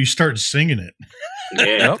that one until you started singing it.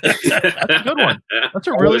 Yeah, that's a good one. That's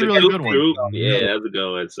a really good one. Yeah, that's a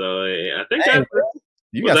good one. So I think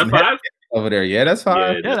you got some 5 over there. Yeah, that's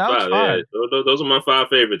 5. Yeah, that was 5. Yeah. Those are my 5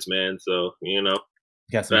 favorites, man. So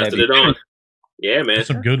got some passing it on. Yeah, man. That's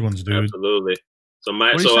some good ones, dude. Absolutely. So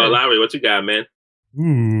Lowry, what you got, man?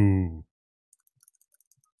 Ooh.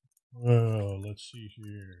 Well, let's see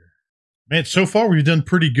here. Man, so far we've done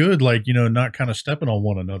pretty good, like, not kind of stepping on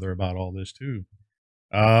one another about all this too.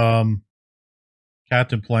 Captain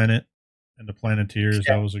Planet and the Planeteers,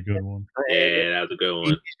 that was a good one. Yeah, that was a good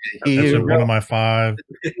one. That's one of my 5.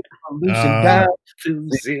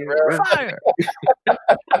 Fire.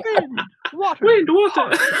 Wind,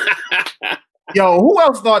 water. Yo, who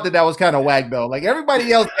else thought that was kind of whack though? Like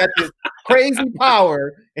everybody else got this crazy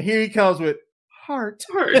power, and here he comes with heart.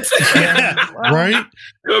 Yeah, right?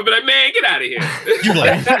 But like, man, get out of here. You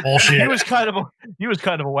like bullshit. He was kind of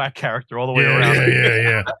a whack character all the way around.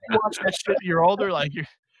 Yeah. You watch that shit, you're older, like you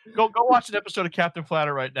go watch an episode of Captain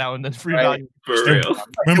Planet right now, and then free value. For real.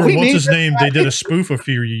 Remember what's his name? They did a spoof a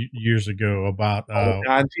few years ago about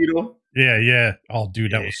Don Cheadle. Yeah. Oh,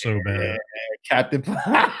 dude, that was so bad. Captain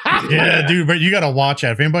Planet. Yeah, dude, but you got to watch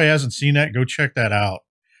that. If anybody hasn't seen that, go check that out.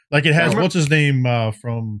 Like it has what's his name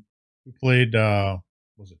from who played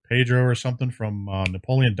was it Pedro or something from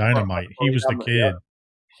Napoleon Dynamite? He was the kid. Yeah.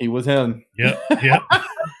 He was him. Yep. That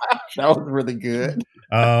was really good.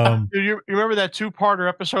 Dude, you remember that 2-parter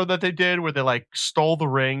episode that they did where they like stole the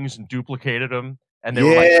rings and duplicated them, and they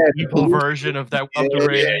were like an evil version of that of the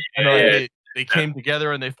ring. And they came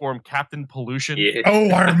together and they formed Captain Pollution. Yeah. Oh,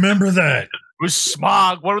 I remember that. It was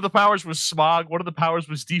smog. One of the powers was smog. One of the powers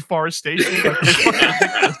was deforestation.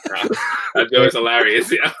 That was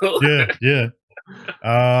hilarious. Yeah.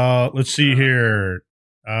 Let's see here.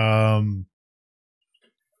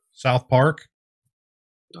 South Park.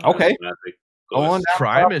 Okay. On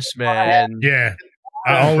Primus, man. Yeah.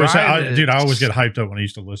 I always get hyped up when I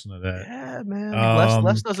used to listen to that. Yeah, man.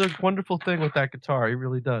 Les does a wonderful thing with that guitar. He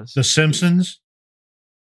really does. The Simpsons.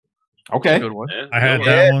 Okay. Good one. I had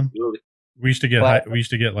that one. We used to get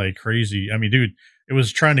like crazy. I mean, dude, it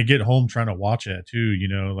was trying to get home, trying to watch that too.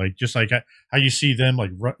 Like just like how you see them like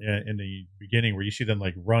run in the beginning, where you see them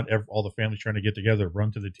like run all the families trying to get together,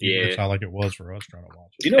 run to the TV. That's how like it was for us trying to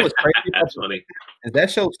watch it. You know what's crazy? That's funny. That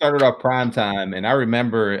show started off prime time, and I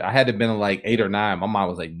remember I had to been like 8 or 9. My mom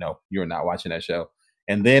was like, "No, you're not watching that show."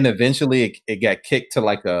 And then eventually it got kicked to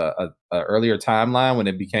like a earlier timeline when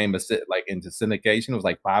it became into syndication. It was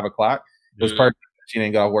like 5 o'clock. It was perfect. She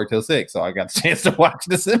didn't go to work till 6, so I got the chance to watch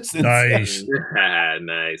The Simpsons. Nice.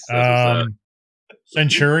 Nice.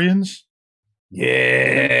 Centurions.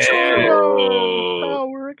 Yeah.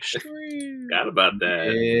 Power extreme. Forgot about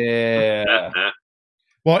that. Yeah.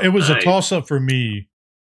 Well, it was a toss-up for me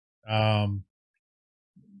between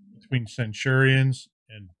Centurions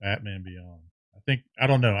and Batman Beyond. I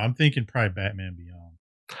don't know. I'm thinking probably Batman Beyond.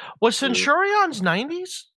 Was Centurions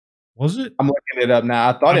 90s? Was it? I'm looking it up now.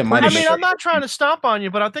 I thought it might. I mean, I'm not trying to stomp on you,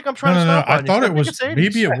 but I think I'm trying to stomp on you. I thought it was.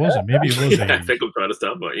 Maybe it wasn't. Maybe it was. I think I'm trying to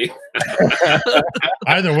stomp on you.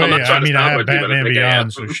 Either way, I mean, I have Batman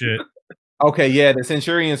Beyond, so shit. Okay, yeah, the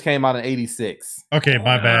Centurions came out in '86. Okay,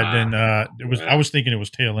 my bad. Then it was. I was thinking it was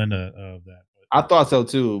tail end of that. I thought so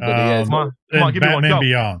too. But come on, give me one. Batman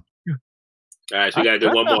Beyond. All right, so you gotta do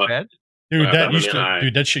one more. Dude,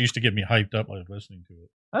 that shit used to get me hyped up like listening to it.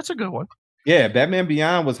 That's a good one. Yeah, Batman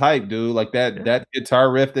Beyond was hype, dude. Like that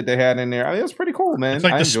guitar riff that they had in there. I mean, it was pretty cool, man. It's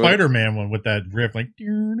like the Spider-Man one with that riff, like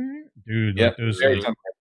dude. Yeah, like those 90s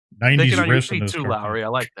riffs on your feet too, Lowry. I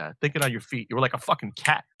like that. Thinking on your feet. You were like a fucking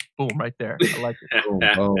cat. Boom, right there. I like it. Boom,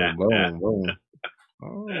 boom, boom,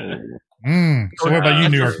 boom. So what about you,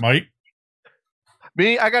 New York Mike?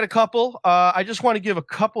 Me, I got a couple. I just want to give a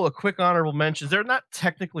couple of quick honorable mentions. They're not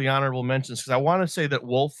technically honorable mentions because I want to say that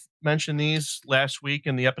Wolf mentioned these last week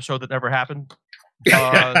in the episode that never happened.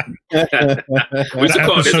 Episode that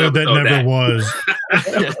never was.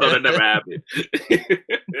 Episode that never happened.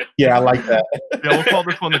 Yeah, I like that. Yeah, we'll call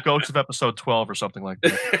this one the Ghost of Episode 12 or something like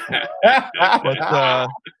that. But,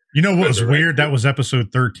 you know what was weird? That was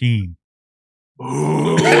episode 13.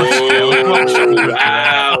 Ooh,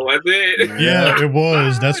 wow, was it? Yeah, it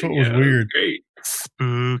was. That's what was weird. Great.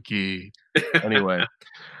 Spooky. Anyway,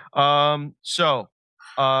 so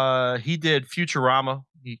he did Futurama.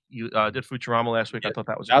 He did Futurama last week. I thought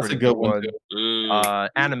that was a good one.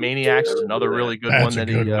 Animaniacs is another really good one that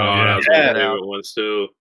he. That's one of my favorite ones too.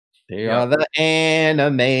 They are the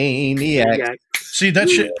Animaniacs. See, that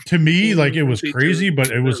shit to me, like it was crazy, but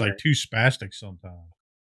it was like too spastic sometimes.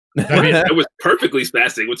 It was perfectly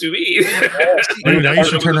spastic. What you mean? Dude, I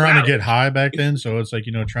used to turn around and get high back then, so it's like,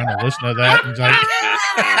 trying to listen to that. And like,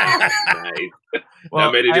 nice.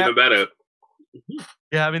 That made it even better.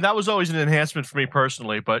 Yeah, I mean, that was always an enhancement for me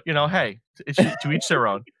personally, but hey, it's to each their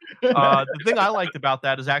own. The thing I liked about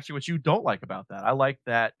that is actually what you don't like about that. I like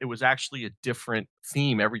that it was actually a different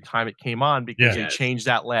theme every time it came on because they changed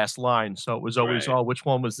that last line. So it was always, which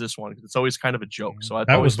one was this one? It's always kind of a joke. So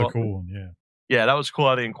that was the cool one, yeah. Yeah, that was cool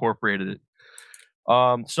how they incorporated it.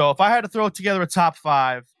 So if I had to throw together a top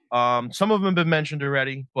 5, some of them have been mentioned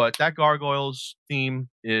already, but that Gargoyles theme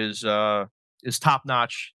is top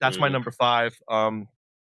notch. That's my number 5.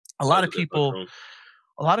 A lot of people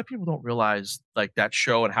don't realize like that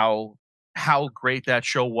show and how great that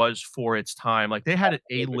show was for its time. Like they had an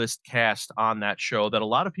A-list cast on that show that a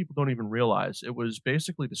lot of people don't even realize. It was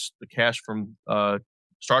basically the cast from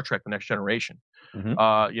Star Trek: The Next Generation.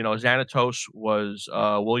 Xanatos was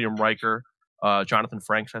William Riker, Jonathan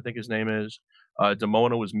Frakes, I think his name is.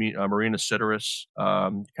 Damona was Marina Sideris,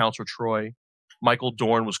 Counselor Troy. Michael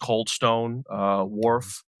Dorn was Cold Stone.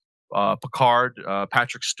 Worf. Picard,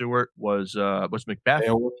 Patrick Stewart was Macbeth.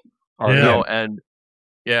 I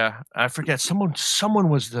forget someone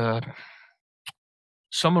was the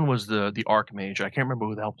Archmage. I can't remember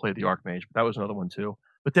who the hell played the Archmage, but that was another one too.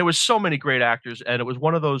 But there was so many great actors, and it was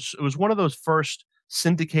one of those first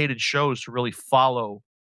syndicated shows to really follow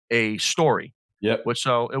a story. Yep.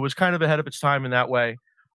 So it was kind of ahead of its time in that way.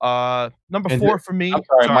 Number 4 for me. I'm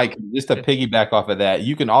sorry, Mike. Just to piggyback off of that,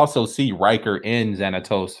 you can also see Riker and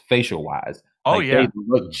Xanatos facial wise. They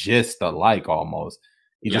look just alike almost.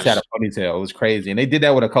 He just had a ponytail. It was crazy, and they did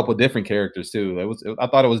that with a couple different characters too. I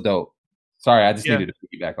thought it was dope. Sorry, I just needed to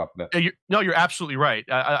piggyback off of that. You're absolutely right.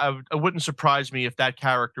 It wouldn't surprise me if that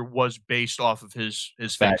character was based off of his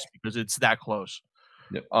face because it's that close.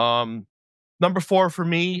 Yep. Number 4 for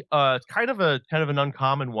me, kind of an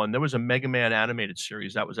uncommon one. There was a Mega Man animated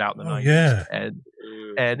series that was out in the 90s,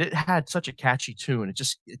 and it had such a catchy tune. It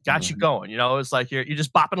got you going. It's like you're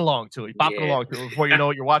just bopping along to it, before you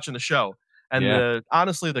know it, you're watching the show. And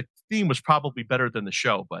honestly, the theme was probably better than the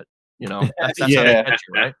show, but that's how they catch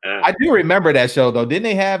you, right? I do remember that show though. Didn't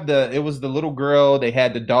they have it was the little girl, they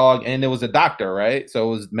had the dog, and there was a doctor, right? So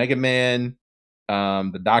it was Mega Man.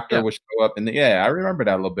 The doctor would show up, and I remember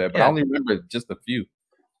that a little bit, but I only remember just a few.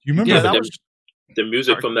 You remember the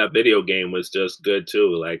music from that video game was just good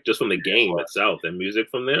too. Like just from the game itself, the music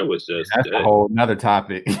from there was just that's good. a whole another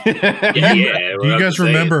topic. Do you guys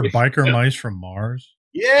remember Biker Mice from Mars?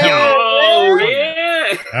 Yeah.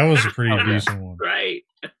 That was a pretty decent one. Right.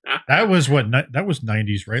 That was that was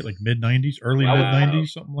 90s, right? Like mid 90s, early mid 90s,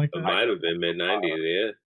 something like that. It might have been mid 90s,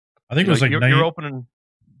 yeah. I think it was like you're opening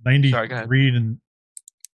 93 to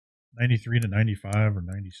 95 or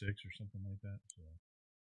 96 or something like that. So.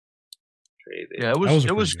 Crazy. Yeah, it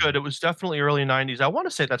was good. It was definitely early 90s. I want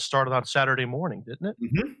to say that started on Saturday morning, didn't it?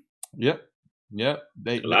 Mm-hmm. Yep.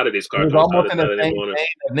 A lot of these cartoons. It was almost in the same vein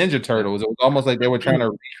of Ninja Turtles. It was almost like they were trying to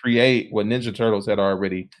recreate what Ninja Turtles had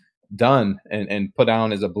already done and put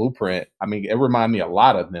down as a blueprint. I mean, it reminded me a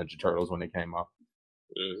lot of Ninja Turtles when it came out.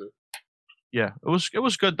 Mm-hmm. Yeah, it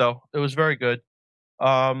was good though. It was very good.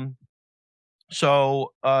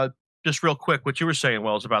 So just real quick, what you were saying,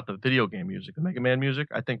 Wells, about the video game music, the Mega Man music.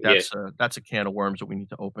 I think that's a can of worms that we need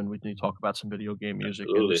to open. We need to talk about some video game music,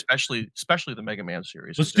 and especially the Mega Man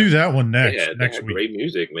series. Let's do that one next week. Great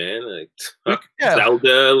music, man. Like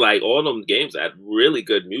Zelda, like all them games had really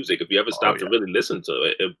good music. If you ever stop to really listen to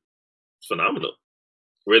it, it's phenomenal.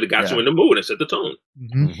 Really got you in the mood and set the tone.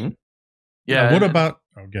 Mm-hmm. Mm-hmm. Yeah. What about?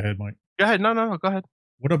 Oh, go ahead, Mike. Go ahead. No, go ahead.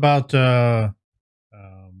 What about? What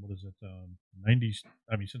is it? 90s.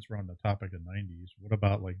 I mean, since we're on the topic of 90s, what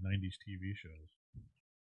about like 90s TV shows?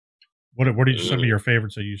 What are some of your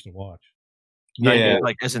favorites that you used to watch? Yeah,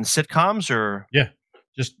 like as in sitcoms or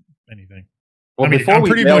just anything. Well, I mean, I'm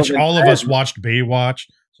pretty much all of us watched Baywatch,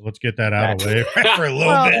 so let's get that out of the way for a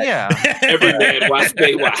little bit. Yeah, every man watched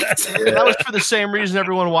Baywatch. That was for the same reason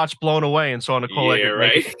everyone watched Blown Away and saw Nicole.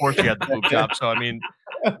 Of course, she had the boob job. So I mean,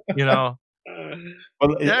 you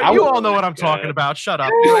all know what I'm talking about. Shut up.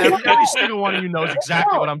 Every single one of you knows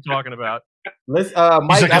exactly what I'm talking about. Let's,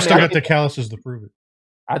 Mike, I still got the calluses to prove it.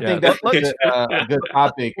 I think that's a good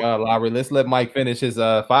topic, Lowry. Let's let Mike finish his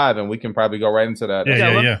 5, and we can probably go right into that.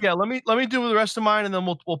 Yeah. Let me do the rest of mine, and then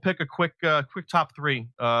we'll pick a quick top 3.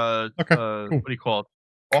 Okay. Cool. What do you call it?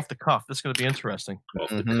 Off the cuff. This is going to be interesting. Off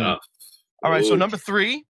the cuff. All right. So number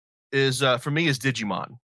 3 is for me is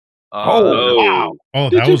Digimon. Wow. Oh,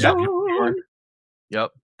 that was.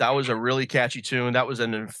 Yep. That was a really catchy tune. That was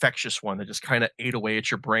an infectious one that just kind of ate away at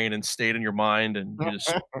your brain and stayed in your mind, and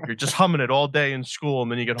you're just humming it all day in school,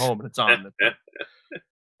 and then you get home and it's on.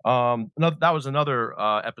 That was another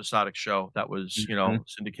episodic show that was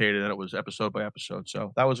syndicated, and it was episode by episode.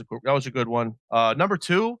 So that was a good one. Number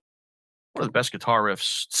 2. One of the best guitar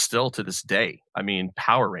riffs still to this day. I mean,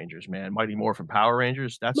 Power Rangers, man. Mighty Morphin Power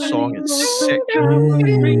Rangers. That song is sick. Yeah.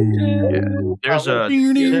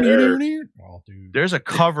 There's a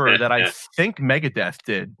cover that I think Megadeth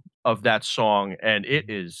did of that song, and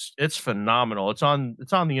it's phenomenal. It's on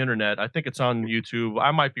the internet. I think it's on YouTube.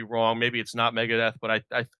 I might be wrong. Maybe it's not Megadeth, but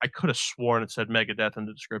I could have sworn it said Megadeth in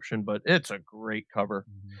the description, but it's a great cover.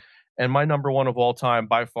 And my number 1 of all time,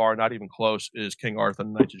 by far, not even close, is King Arthur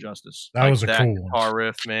and the Knights of Justice. That was a cool guitar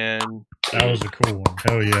riff, man. That was a cool one.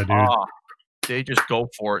 Hell yeah, dude. They just go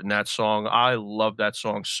for it in that song. I love that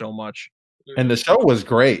song so much. And the show was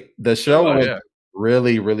great. The show was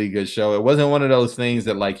really, really good show. It wasn't one of those things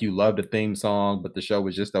that like you loved the theme song, but the show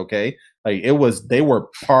was just okay. Like they were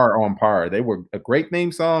par on par. They were a great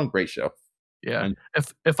theme song, great show. Yeah. And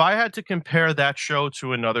if I had to compare that show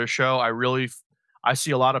to another show, I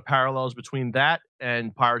see a lot of parallels between that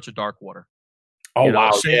and Pirates of Dark Water. Oh,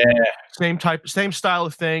 wow. Same style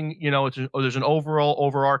of thing. There's an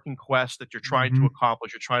overarching quest that you're trying to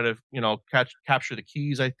accomplish. You're trying to, capture the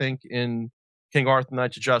keys, I think, in King Arthur and the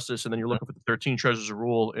Knights of Justice, and then you're looking for the 13 Treasures of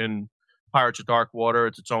Rule in Pirates of Dark Water.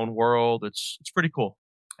 It's its own world. It's pretty cool.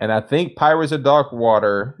 And I think Pirates of Dark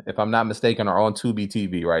Water, if I'm not mistaken, are on Tubi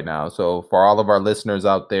TV right now. So for all of our listeners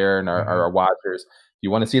out there and our watchers, if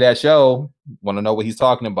you want to see that show, want to know what he's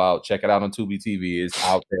talking about, check it out on Tubi TV. It's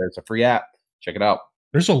out there. It's a free app. Check it out.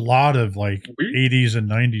 There's a lot of like 80s and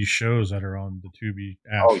 90s shows that are on the Tubi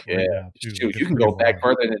app. Oh yeah, right now, too. Shoot, you can go back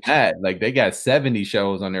further than that. Like they got 70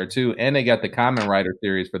 shows on there too, and they got the Kamen Rider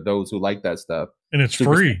series for those who like that stuff. And it's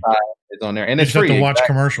free. It's on there, and it's free. You just have to watch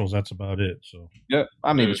commercials. That's about it. So yeah,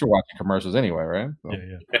 I mean, but you're watching commercials anyway, right? So.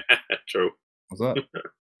 Yeah. True. What's up?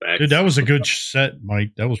 Dude, that was a good set,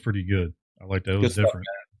 Mike. That was pretty good. I like that. It was different.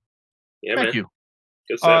 Yeah, Thank you.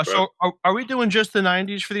 Set, so are we doing just the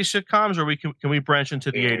 90s for these sitcoms, or can we branch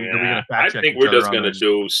into the 80s? Are we gonna I think we're just going to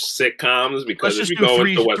do sitcoms because let's if just you do go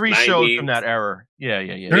into three 90s, shows from that era. Yeah.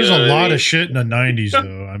 There's a lot of shit in the 90s,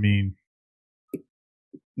 though. I mean,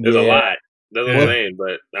 there's a lot. That's what I'm saying.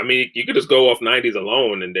 But I mean, you could just go off 90s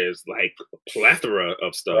alone, and there's like a plethora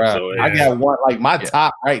of stuff. Right. So I got one, like my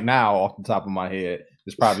top right now off the top of my head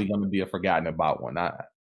is probably going to be a forgotten about one.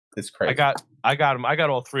 It's crazy. I got them. I got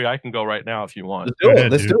all 3. I can go right now if you want.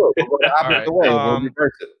 Let's do it. We'll go the opposite way. We'll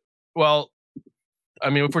reverse it. Well, I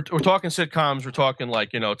mean, if we're talking sitcoms, we're talking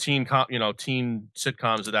like teen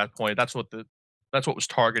sitcoms at that point. That's what was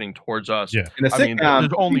targeting towards us. Yeah. And I mean,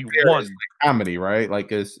 there's only one comedy, right?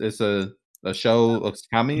 Like it's a show of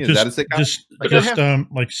comedy. Is that a sitcom? Just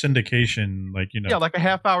like syndication, like like a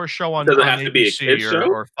half-hour show on ABC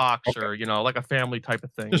or Fox, or like a family type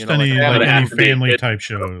of thing. Just any family type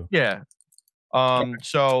show. Yeah.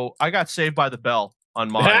 So I got Saved by the Bell on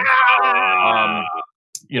mine.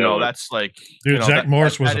 That's like dude. Zach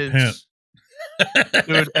Morris was a pimp.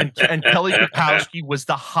 Dude, and Kelly Kapowski was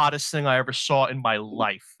the hottest thing I ever saw in my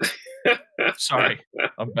life. Sorry,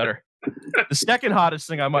 I'm better. The second hottest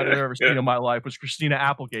thing I might have ever seen in my life was Christina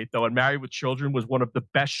Applegate, though, and Married with Children was one of the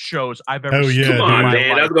best shows I've ever seen. Come on,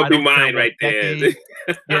 man, that's gonna be mine right there.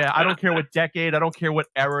 Yeah, I don't care what decade, I don't care what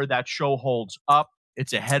era that show holds up.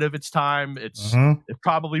 It's ahead of its time. It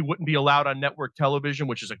probably wouldn't be allowed on network television,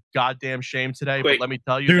 which is a goddamn shame today. But let me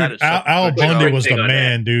tell you, dude, that is Al Bundy was the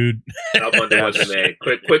man, dude. Al Bundy was the man.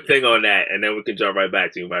 Quick thing on that, and then we can jump right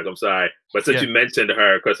back to you, Mike. I'm sorry, but since you mentioned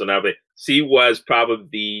her, Crystal Nave, she was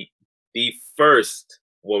probably the first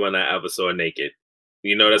woman I ever saw naked.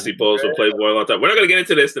 You know that she posed for Playboy a long time. We're not going to get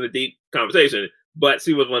into this in a deep conversation, but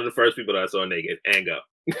she was one of the first people that I saw naked and go.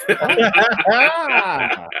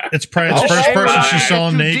 It's probably the first person she saw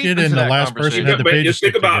naked and the last person had the pages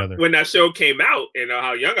stick together. When that show came out,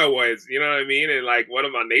 how young I was, you know what I mean? And like one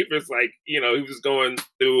of my neighbors, like, he was going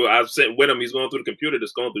through, I was sitting with him, he's going through the computer,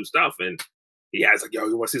 just going through stuff. And yeah, I was like, yo,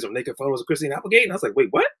 you want to see some naked photos of Christine Applegate? And I was like, wait,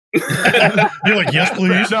 what? You're like, yes,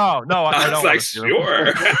 please. No, I don't. I was like,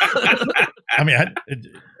 sure. I mean,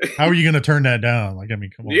 how are you going to turn that down? Like, I mean,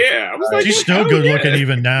 come on. Yeah, I was like, she's still good looking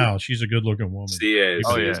even now. She's a good looking woman. She is.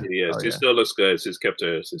 She is. She still looks good. She's kept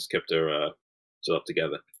her self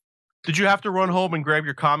together. Did you have to run home and grab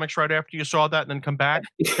your comics right after you saw that and then come back?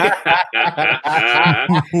 Yeah,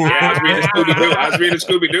 I was reading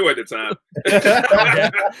Scooby-Doo at the time.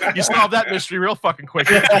 You solved that mystery real fucking quick.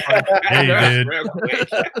 Hey, dude. Real quick.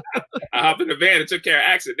 I hopped in the van and took care of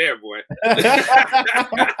accident there, boy.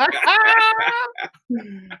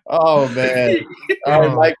 Oh man! All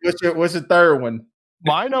right, Mike, what's your third one?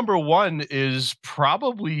 My number one is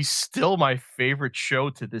probably still my favorite show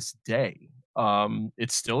to this day.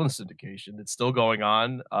 It's still in syndication. It's still going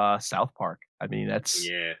on. South Park. I mean, that's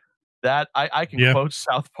that I can quote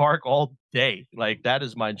South Park all day. Like that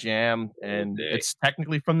is my jam, and it's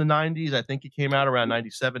technically from the 90s. I think it came out around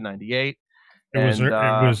 97, 98.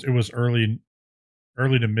 It was early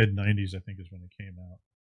to mid 90s. I think is when it came out.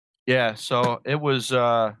 Yeah, so it was.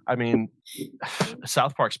 I mean,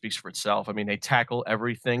 South Park speaks for itself. I mean, they tackle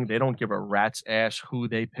everything. They don't give a rat's ass who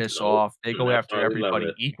they piss off. They go after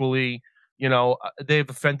everybody equally. You know, they've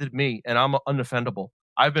offended me, and I'm unoffendable.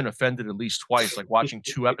 I've been offended at least twice, like watching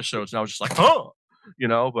 2 episodes, and I was just like, "Huh," you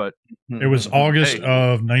know. But it was August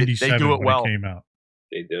of 97 they do it when well. it came out.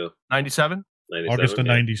 They do 97. August of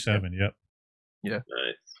 97. Yep. Yeah. Nice.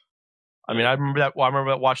 I mean, I remember that. Well, I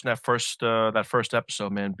remember watching that first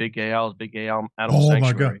episode, man. Big Gay Animal Sanctuary.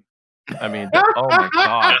 My God. I mean, oh my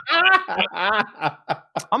God.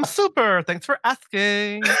 I'm super. Thanks for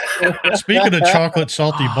asking. Speaking of chocolate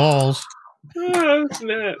salty balls. Oh,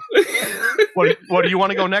 snap. What do you want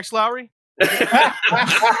to go next, Lowry?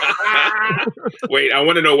 Wait, I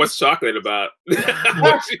want to know what's chocolate about.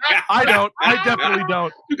 I don't. I definitely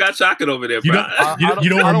don't. You got chocolate over there, bro. You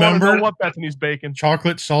don't I remember don't know what Bethany's baking?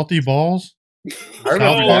 Chocolate salty balls? I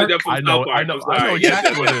know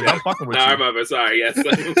exactly what it is. I'm fucking with you. I remember. Sorry, yes.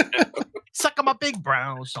 Suck on my big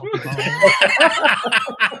brown salty balls.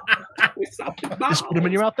 Just put them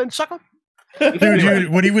in your mouth, then suck them. Dude,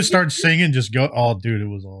 when he would start singing, just go. Oh, dude,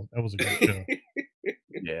 that was a good show.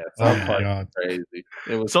 Yeah. Oh my God. Crazy.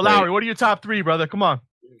 It was so, Lowry, what are your top 3, brother? Come on.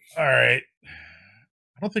 All right.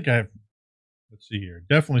 I don't think I have. Let's see here.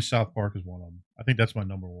 Definitely South Park is one of them. I think that's my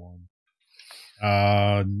number 1.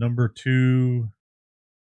 Number 2,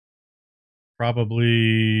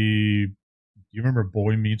 probably. Do you remember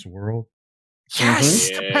Boy Meets World? Yes,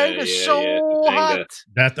 Topanga's so hot.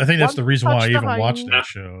 I think that's the reason why I even watched that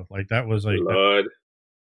show. Like that was like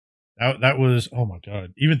that was, oh my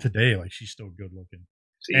God. Even today, like she's still good looking.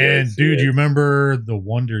 Dude, you remember the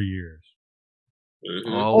Wonder Years?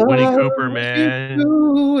 Oh, Winnie Cooper, man.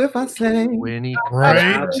 If I say Winnie,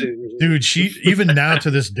 right? Dude, she even now to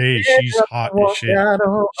this day, she's hot as shit.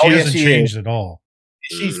 She hasn't changed at all.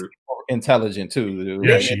 She's intelligent too, dude.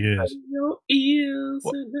 Yeah, she is.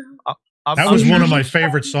 That was one of my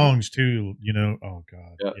favorite songs too. You know, oh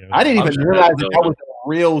God, I didn't even realize that was a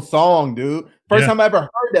real song, dude. First time I ever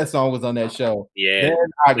heard that song was on that show. Yeah. Then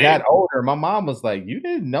I got older. My mom was like, "You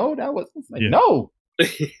didn't know that was?" Like, no,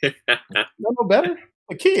 no better.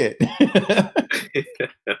 A kid.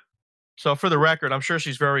 So for the record, I'm sure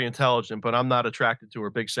she's very intelligent, but I'm not attracted to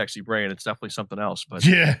her big sexy brain. It's definitely something else. But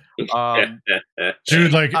dude,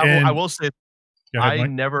 like I will say, ahead, I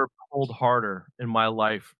never pulled harder in my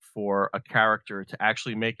life for a character to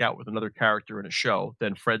actually make out with another character in a show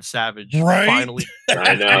than Fred Savage. Right? Finally,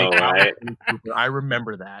 I know, right? I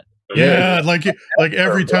remember that. Yeah, like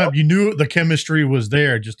every time you knew the chemistry was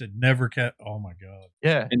there, just it never kept. Oh my God.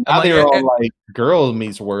 Yeah, and now they're all like Girl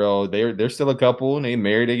Meets World. They're still a couple, and they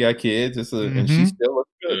married, they got kids. And she still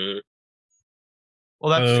looks good.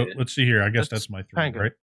 Well, that's let's see here. I guess that's my 3,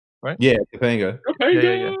 right? Right? Yeah, Topanga.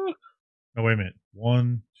 Yeah. Oh wait a minute.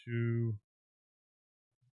 1, 2.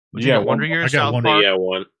 Would you got Wonder Years? I got South Wonder. Park? Yeah,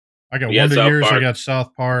 1. I got Wonder Years. I got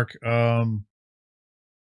South Park.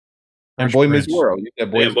 And Boy Meets World. You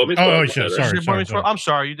got Boy Meets World. Sorry. I'm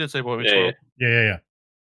sorry. You did say Boy Meets World. Yeah.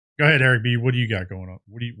 Go ahead, Eric B. What do you got going on?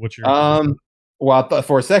 What's your? Well,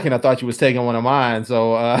 for a second, I thought you was taking one of mine,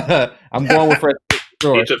 so I'm going with Fresh Prince for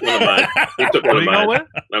sure. He took one of mine.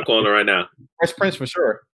 I'm calling it right now. Fresh Prince for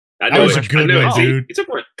sure. I know that was a good one, dude. He took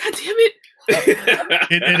one. God damn it.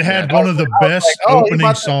 It had one of the best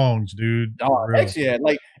opening songs, dude. Actually,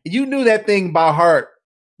 like you knew that thing by heart.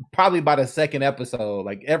 Probably by the second episode,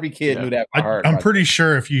 like every kid knew that by heart. I'm pretty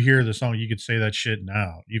sure if you hear the song, you could say that shit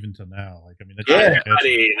now, even to now. Like, I mean,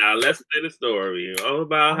 now let's say the story all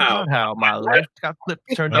about how my life got flipped,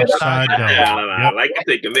 turned upside down. I like to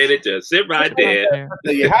take a minute, just sit right there.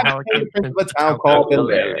 How a town called Bel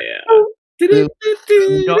Air. Let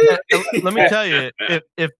me tell you,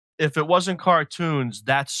 if it wasn't cartoons,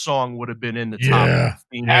 that song would have been in the top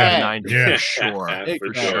 15 of the 90s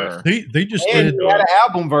for sure. They just did. He had an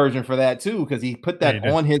album version for that too, because he put that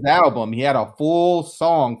on his album. He had a full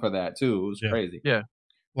song for that too. It was crazy. Yeah.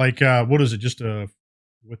 like what is it? Just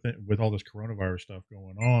with all this coronavirus stuff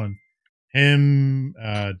going on, him,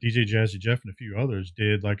 DJ Jazzy Jeff, and a few others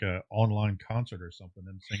did like a online concert or something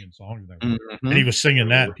and singing songs and everything. And he was singing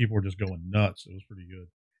that, and people were just going nuts. It was pretty good.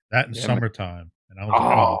 That in summertime, and I was like,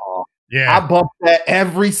 oh, yeah, I bump that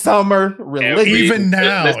every summer. Even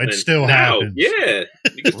now, it still happens. Yeah,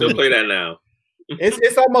 you can still play that now.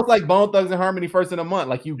 It's almost like Bone Thugs and Harmony first of the month.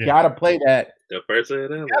 Like you gotta play that. The first of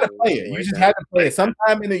the month. You gotta play it. You just have to play it.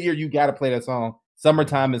 Sometime in the year, you gotta play that song.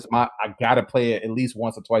 Summertime is I gotta play it at least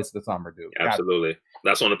once or twice the summer, dude. Absolutely.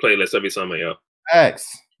 That's on the playlist every summer, yo. Facts.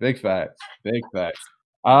 Big facts. Big facts.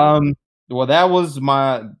 Well, that was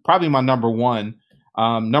probably my number one.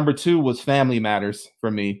 Number two was Family Matters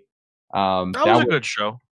for me. That was a good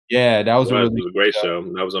show. Yeah, that was a great show.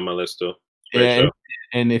 That was on my list too. Great show.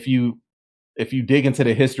 And if you dig into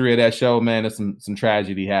the history of that show, man, there's some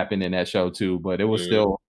tragedy happened in that show too. But it was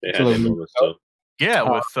still yeah,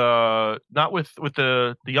 with not with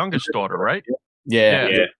the youngest daughter, right?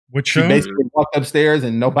 Yeah. What show? She basically walked upstairs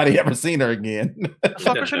and nobody ever seen her again. What the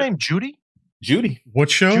fuck was her name? Judy. What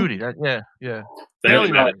show? Judy. Yeah.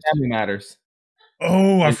 Family Matters.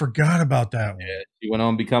 Oh, I forgot about that one. Yeah, she went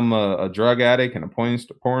on to become a drug addict and a porn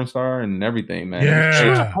star and everything, man. Yeah. She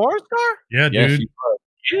was a porn star? Yeah, dude.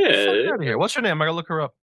 Yeah. What's her name? I gotta look her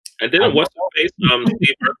up. And then what's the face?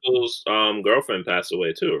 Steve Urkel's girlfriend passed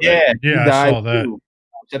away too, right? Yeah, I saw that.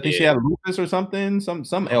 I think she had lupus or something, some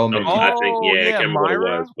ailment. I think, I can't remember what it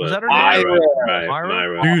was. But was that her name?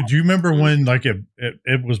 Myra. Dude, do you remember when like it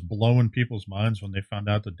was blowing people's minds when they found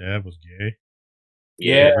out the dad was gay?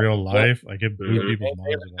 Yeah, in real life, like it blew people's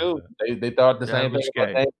minds about that. They thought the same thing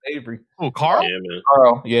about Dave Avery. Oh, Carl? Yeah, man.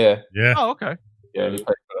 Carl, yeah. Oh, okay. Yeah,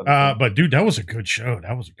 but dude, that was a good show.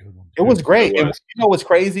 That was a good one. It was great. And you know what's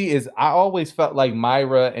crazy is I always felt like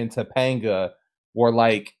Myra and Topanga were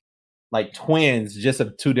like twins, just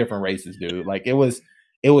of two different races, dude. Like it was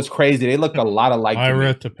crazy. They look a lot alike.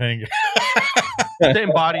 Myra, Topanga. Same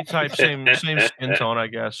body type, same skin tone, I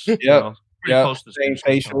guess. Yep. Pretty close to same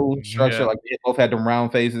facial structure. Like they both had them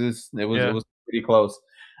round faces. It was pretty close.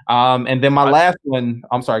 And then my last one.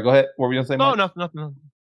 I'm sorry. Go ahead. What were you gonna say? No, nothing.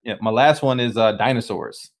 Yeah, my last one is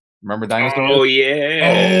dinosaurs. Remember dinosaurs? Oh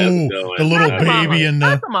yeah. Oh, the little baby and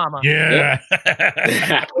the mama. Yeah.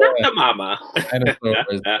 Not the mama.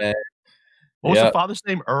 Dinosaurs, man. What was the father's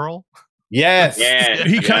name? Earl. Yes. Yeah.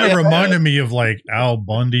 He kind of reminded me of like Al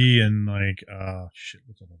Bundy and like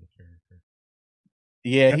what's another character?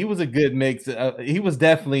 Yeah, he was a good mix. He was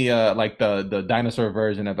definitely like the dinosaur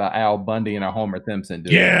version of Al Bundy and a Homer Simpson,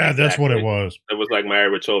 dude. Yeah, that's what it was. It was like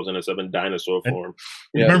Myra Chosen except in dinosaur form.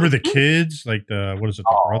 Remember the kids? Like the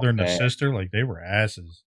brother and the sister? Like they were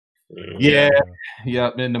asses. Yeah.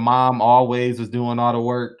 Yep. And the mom always was doing all the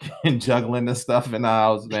work and juggling the stuff in the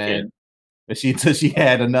house, man. But she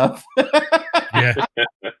had enough. Yeah.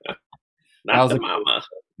 Not the mama.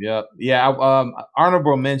 Yep. Yeah.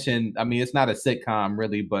 Honorable mention. I mean, it's not a sitcom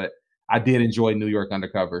really, but I did enjoy New York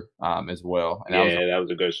Undercover as well. And that was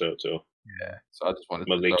a good show too. Yeah. So I just wanted to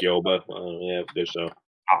Malik Yoba. Yeah, good show.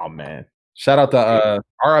 Oh man. Shout out to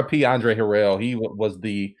RIP Andre Harrell. He was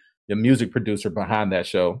the music producer behind that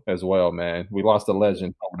show as well, man. We lost a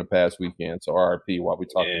legend over the past weekend. So RIP while we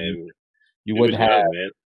talking. You wouldn't have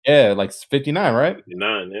like 59, right?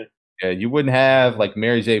 59, yeah. Yeah, you wouldn't have like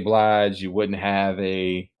Mary J. Blige. You wouldn't have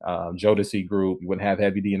a Jodeci group. You wouldn't have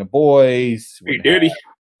Heavy D and the Boys. P. Diddy.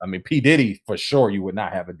 P. Diddy for sure. You would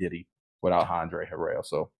not have a Diddy without Andre Harrell.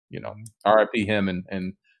 So R.I.P. him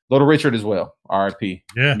and Little Richard as well. R.I.P.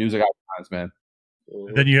 Yeah, music icons, man.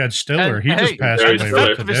 And then you had Stiller. He just passed away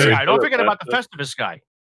today. Guy. Don't forget about the Festivus guy.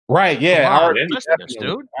 Right, yeah. Festivus,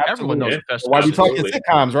 dude. Everyone knows Festivus. Why we talking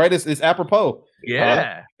sitcoms, right? It's apropos.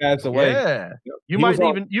 Yeah. Passed away. Yeah. You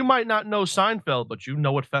might not know Seinfeld, but you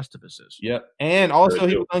know what Festivus is. Yep. And also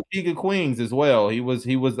he was on King of Queens as well. He was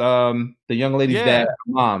the young lady's dad,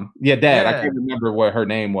 mom. Yeah, dad. I can't remember what her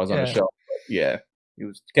name was on the show. But yeah. He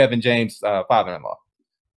was Kevin James' father-in-law.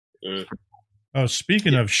 Oh,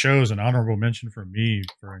 speaking of shows, an honorable mention for me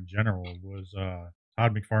in general was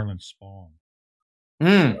Todd McFarlane's Spawn.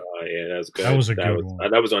 Oh yeah, that's good. That was a good one.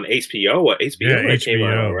 That was on HBO. What HBO? That came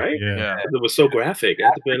out, right? Yeah. It was so graphic. It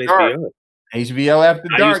had to be on HBO. HBO After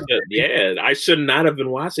Dark. I should not have been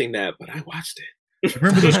watching that, but I watched it.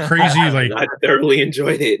 Remember those crazy I thoroughly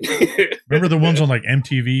enjoyed it. Remember the ones on like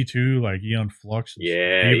MTV too, like Eon Flux.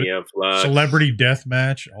 Eon Flux. Celebrity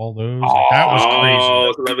Deathmatch, all those. That was crazy.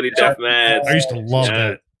 Oh, Celebrity Deathmatch. I used to love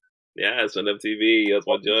that. Yeah, it's on MTV. That's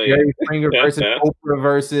my joint. Jerry Springer versus Oprah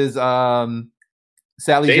versus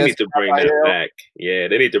Sally. They need to bring that back. Yeah,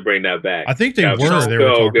 they need to bring that back. I think they were. They were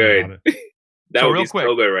so good. About it. That would be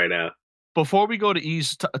so good right now. before we go to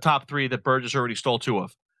E's top 3 that Burgess already stole 2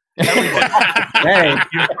 of. Everybody,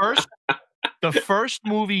 the first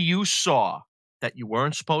movie you saw that you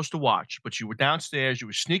weren't supposed to watch, but you were downstairs, you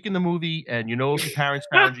were sneaking the movie, and if your parents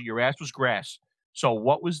found you, your ass was grass. So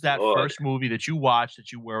what was that first movie that you watched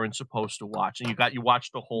that you weren't supposed to watch, and you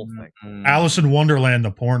watched the whole thing? Alice in Wonderland,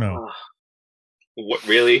 the porno. What,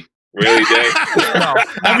 really? Really, Jay? No,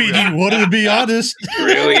 I mean, you wanted to be honest.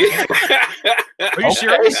 Really? Are you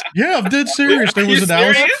serious? Yeah, I'm dead serious. There was an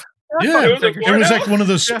Alice. Yeah, it was like one of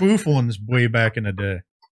those spoof ones way back in the day.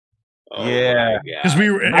 Oh, yeah, because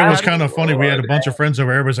it was kind of funny. We had a bunch of friends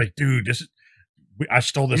over. Everybody's like, "Dude, I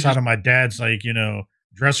stole this out of my dad's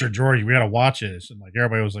dresser drawer. We got to watch this." And like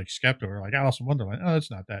everybody was like skeptical. Like Alice in Wonderland. Oh,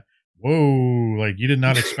 it's not that. Whoa! Like you did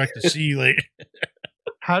not expect to see like.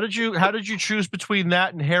 How did you choose between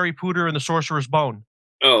that and Harry Potter and the Sorcerer's Bone?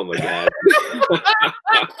 Oh my God!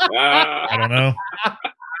 I don't know.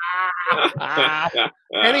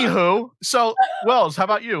 Anywho, so Wells, how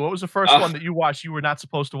about you? What was the first one that you watched you were not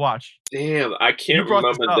supposed to watch? Damn, I can't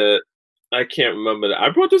remember that. I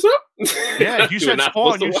brought this up. Yeah, you said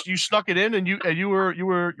Spawn. You snuck it in, and you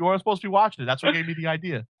weren't supposed to be watching it. That's what gave me the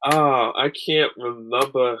idea. Oh, I can't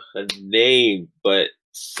remember her name, but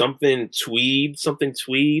something Tweed.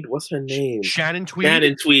 What's her name? Shannon Tweed.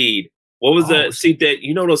 Shannon Tweed. What was that? See that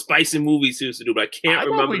those spicy movies she used to do, but I can't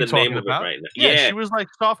remember the name of it right now. Yeah, she was like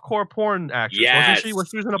softcore porn actress, wasn't she? She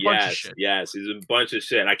was in a bunch of shit. Yes, she's in a bunch of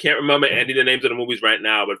shit. I can't remember any of the names of the movies right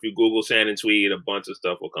now, but if you Google Shannon Tweed, a bunch of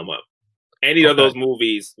stuff will come up. Any of those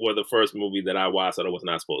movies were the first movie that I watched that I was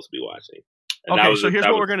not supposed to be watching. And so here's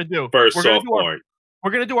what we're gonna do. First soft porn. We're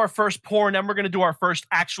going to do our first porn, then we're going to do our first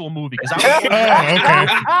actual movie. Because okay. With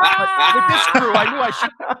this crew, I knew I should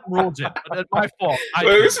have ruled it. But that's my fault.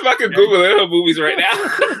 Let me see if I can Google her movies right now.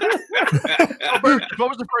 What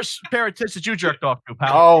was the first pair of tits that you jerked off to, pal?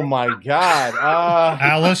 Oh, my God.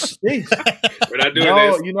 Alice? We're not doing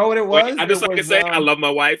this. You know what it was? Wait, I just like to say, I love my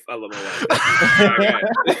wife. I love my wife.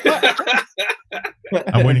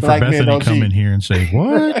 I'm waiting for Bethany to come in here and say,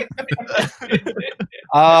 what?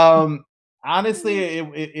 Honestly,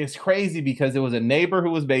 it's crazy because it was a neighbor who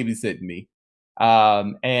was babysitting me.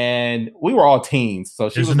 And we were all teens. So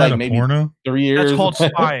she was like maybe porno? 3 years. That's called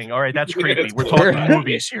spying. All right, that's creepy. We're talking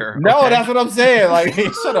movies here. No, okay? That's what I'm saying. Like,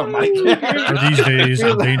 shut up, Mike. For these days,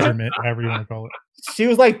 endangerment, however you want to call it. She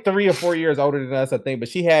was like 3 or 4 years older than us, I think, but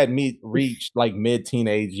she had me reached like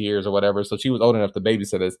mid-teenage years or whatever. So she was old enough to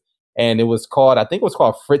babysit us. And it was called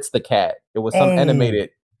Fritz the Cat. It was some animated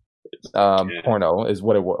porno is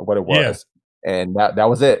what it was. Yeah. And that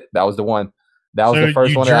was it. That was the one. That was the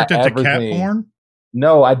first one that I ever seen. Porn?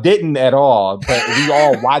 No, I didn't at all. But we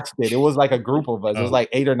all watched it. It was like a group of us. It was like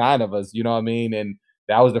 8 or 9 of us. You know what I mean? And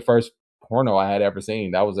that was the first porno I had ever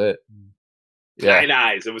seen. That was it. Yeah. Night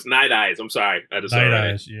Eyes. It was Night Eyes. I'm sorry. I just Night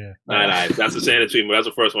Eyes. Yeah. Night Eyes. That's the Shannon Tweed. That's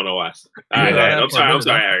the first one I watched. All right. I'm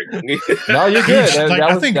sorry, Eric. No, you're good.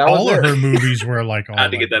 I think all of her movies were like. I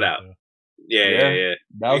had to get that out. Yeah.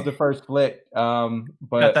 That was the first flick. But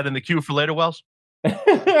got that in the queue for later, Wells?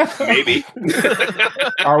 Maybe.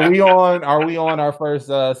 Are we on our first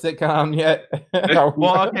sitcom yet?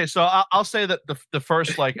 Well, okay, so I'll say that the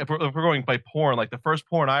first, like, if we're going by porn, like the first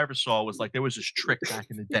porn I ever saw was like there was this trick back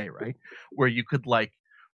in the day, right, where you could like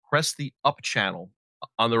press the up channel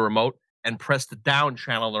on the remote and press the down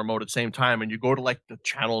channel on the remote at the same time, and you go to like the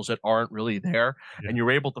channels that aren't really there, and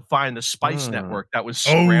you're able to find the Spice Network that was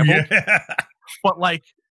scrambled, but like.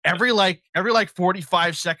 Every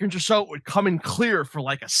 45 seconds or so, it would come in clear for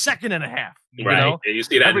like a second and a half. You know? And you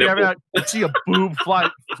see that you'd see a boob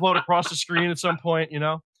float across the screen at some point,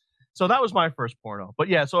 So that was my first porno. But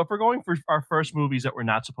yeah, so if we're going for our first movies that we're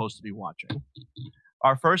not supposed to be watching,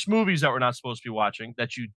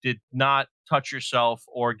 that you did not touch yourself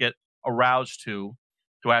or get aroused to,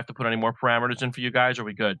 do I have to put any more parameters in for you guys? Or are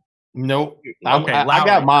we good? Nope. Okay, I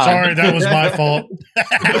got mine. Sorry, that was my fault.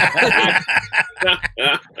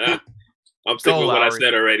 I'm sticking with what I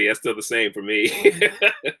said already. That's still the same for me.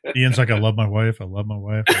 Ian's like, I love my wife. I love my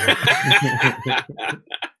wife.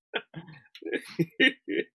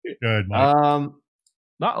 Good, Mike.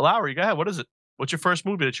 Not Lowry. Go ahead. What is it? What's your first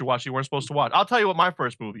movie that you watched you weren't supposed to watch? I'll tell you what my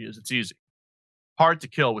first movie is. It's easy. Hard to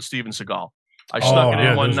Kill with Steven Seagal. I snuck it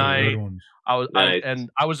in one night. I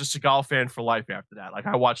was a Seagal fan for life after that. Like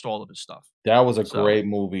I watched all of his stuff. That was a great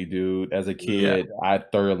movie, dude. As a kid, I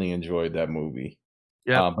thoroughly enjoyed that movie.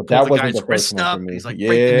 Yeah, but that wasn't the first one for me. He's like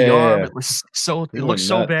breaking the arm. It was it looked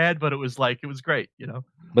so bad, but it was great,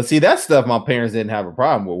 But see, that stuff my parents didn't have a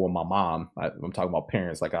problem with my mom. I'm talking about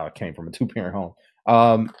parents, like I came from a 2-parent home.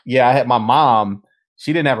 I had my mom.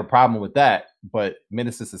 she didn't have a problem with that. But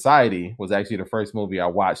Menace to Society was actually the first movie I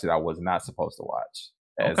watched that I was not supposed to watch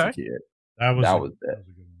as a kid. That was that a was good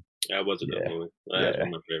one. That was a good movie. That's one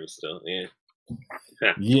of my favorites still. Yeah.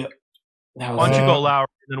 Yeah. Why don't you go, Lowry?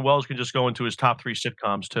 And then Wells can just go into his top 3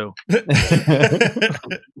 sitcoms too.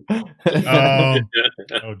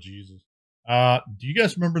 Oh Jesus! Do you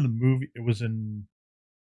guys remember the movie? It was in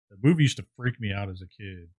the movie used to freak me out as a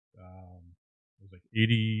kid. It was like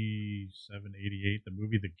 87, 88. The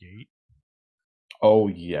movie The Gate. Oh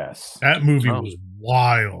yes, that movie was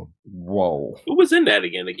wild. Whoa, who was in that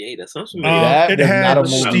again? The Gate. That sounds familiar. It had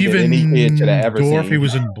Stephen Dorff. He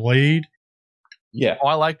was in Blade. Yeah,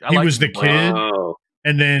 he was the kid. Wow.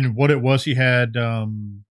 And then what it was, he had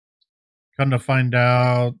come to find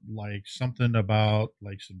out like something about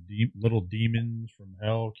like some little demons from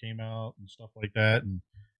hell came out and stuff like that, and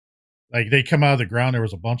like they come out of the ground. There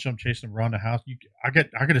was a bunch of them chasing them around the house. I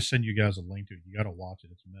got to send you guys a link to it. You got to watch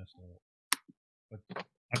it. It's messed up. But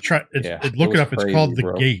I try. Look it up. It's called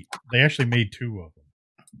The Gate. They actually made 2 of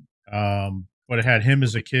them. But it had him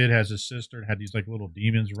as a kid, has his sister, and had these like little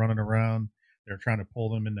demons running around. They're trying to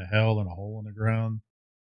pull them into hell in a hole in the ground.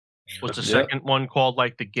 Was the second one called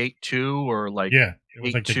like The Gate 2 or like it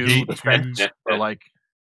was like The Gate 2 or like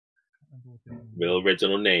real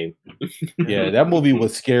original name? Yeah, that movie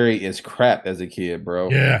was scary as crap as a kid,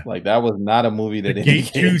 bro. Yeah, like that was not a movie that The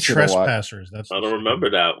Gate 2 Trespassers. I don't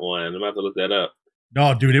remember that one. I'm gonna have to look that up.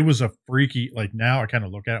 No, dude, it was a freaky. Like now, I kind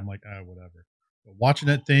of look at it, I'm like, whatever. But watching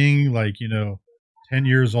that thing, like 10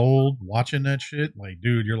 years old, watching that shit, like,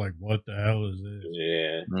 dude, you're like, what the hell is this?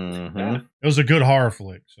 Yeah. Mm-hmm. It was a good horror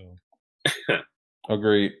flick, so.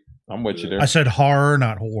 Agreed. I'm with you there. I said horror,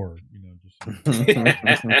 not horror.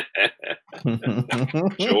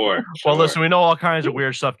 Sure. Well, listen, we know all kinds of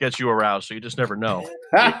weird stuff gets you aroused, so you just never know.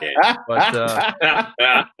 But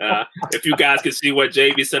if you guys could see what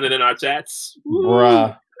JB sending in our chats,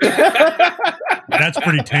 bruh, that's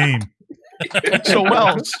pretty tame. So,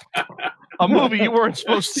 Wells, a movie you weren't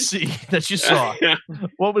supposed to see that you saw.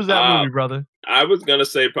 What was that movie, brother? I was gonna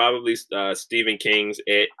say probably Stephen King's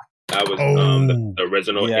It. That was the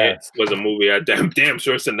original. Yes. It was a movie I damn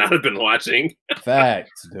sure should not have been watching.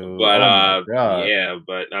 Facts, dude. But yeah,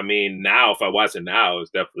 but I mean, now if I watch it now, it's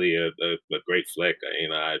definitely a great flick.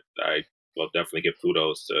 I will definitely give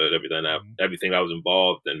kudos to everything that was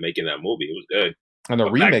involved in making that movie. It was good. And the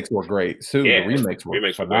remakes were great too. Yeah, the remakes were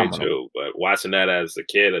great too. But watching that as a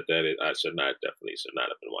kid, I should not have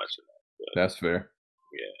been watching that. But, that's fair.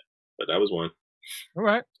 Yeah, but that was one. All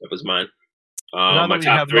right, that was mine. My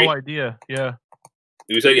top 3. No idea. Yeah.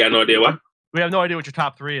 You said you had no idea what? We have no idea what your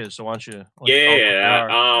top 3 is, so why don't you?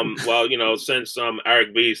 Well, since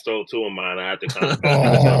Eric B stole 2 of mine, I had to kind of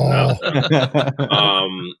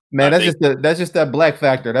man, that's just that black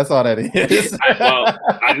factor. That's all that is.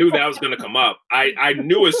 I knew that was going to come up. I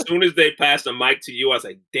knew as soon as they passed the mic to you, I was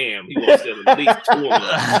like, damn, he wants to at least 2 of mine.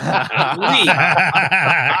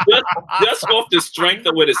 At least. Just off the strength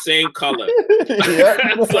of with the same color.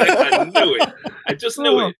 It's like I knew it. I just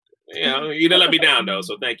knew it. You didn't let me down though,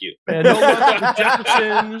 so thank you. Man, no love for the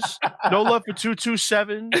Jeffersons, no love for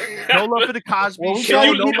 227, no love for the Cosby Show.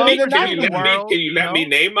 Can you let me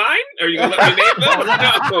name mine? Or are you gonna let me name them?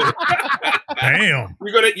 No. Damn.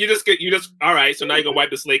 You just all right. So now you're gonna wipe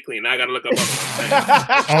the slate clean. Now I gotta look up.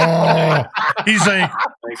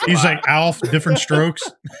 He's like Alf, different strokes.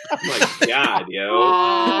 Oh my God, yo.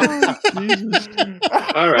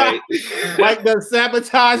 All right. Like the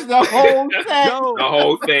sabotage the whole thing. The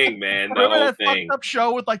whole thing, man. The Remember whole that thing. fucked up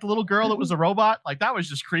show with like the little girl that was a robot? Like that was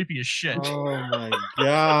just creepy as shit. Oh my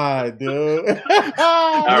God, dude.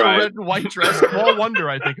 All right. Red and white dress. Small Wonder,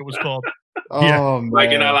 I think it was called. Oh, man. Mike,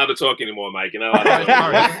 you're not allowed to talk anymore, Mike. You're not allowed to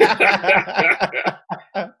talk.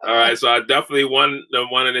 All right, so I definitely won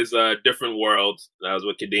in his different worlds. That was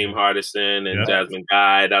with Kadeem Hardison and Jasmine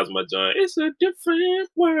Guy. That was my joint. It's a different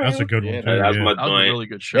world. That's a good one. That was my joint. That was a really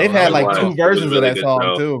good show. They've had like 2 versions of that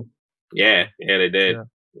song too. Yeah, they did. Yeah.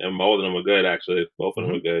 And both of them were good, actually. Both of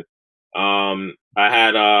them were good. I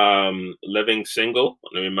had Living Single.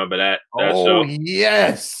 I remember that show.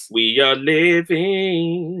 Yes. We Are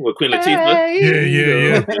Living with Queen Latifah.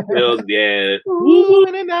 Yeah. Ooh,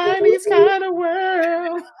 in a 90's kind of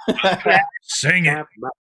world. Sing it.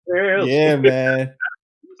 Yeah, man.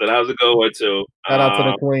 So that was a good one too. Shout out to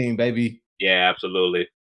the Queen, baby. Yeah, absolutely.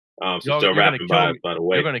 She's still rapping by the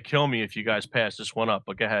way. You're gonna kill me if you guys pass this one up,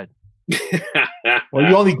 but go ahead. Well,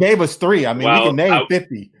 you only gave us 3. I mean, we can name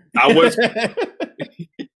 50. I was,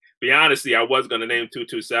 be honest, I was going to name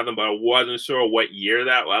 227, but I wasn't sure what year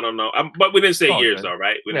that. I don't know. But we didn't say years, though,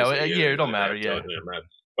 right? Yeah, a year. It don't matter. Yeah.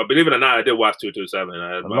 But believe it or not, I did watch 227.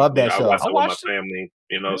 I love that show. I watched it with my watched it. family.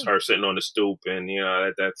 It's her sitting on the stoop, and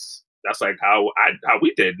that's like how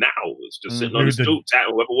we did now. It's just sitting on the stoop,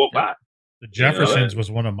 chatting whoever walked by. The Jeffersons was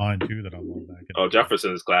one of mine too that I love back in.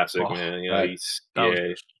 Jefferson's classic, man.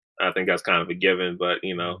 I think that's kind of a given, but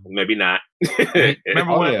maybe not.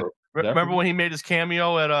 Remember when he made his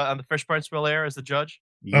cameo at on the Fresh Prince of Bel-Air as the judge?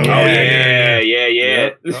 Yeah.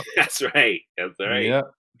 Yep. That's right.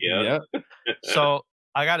 Yeah. So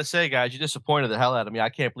I got to say, guys, you disappointed the hell out of me. I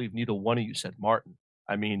can't believe neither one of you said Martin.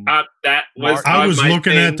 I mean, I was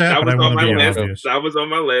looking at that, but I want to be obvious. That was on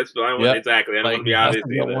my list, but I want exactly. I don't want to be obvious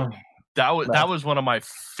either. That was one of my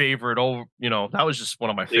favorite. That was just one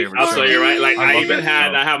of my favorites. I'll tell you right. Like I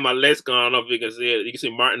have my list going up. You can see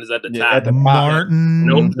Martin is at the top. At the Martin,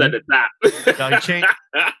 nope's at the top. No, he changed.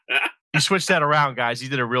 He switched that around, guys. He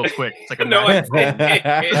did it real quick. It's like a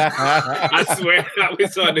I swear I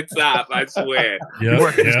was on the top. I swear. You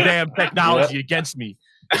work this damn technology against me.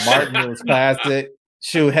 Martin was classic.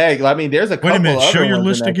 Shoot, hey, I mean, there's a couple. Wait a minute. Other show your ones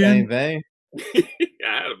list in that again. same vein. You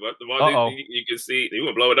can see. You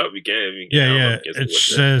want to blow it up? You can. It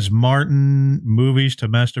says Martin movies to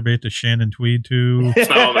masturbate to Shannon Tweed to.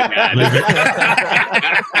 Oh my god!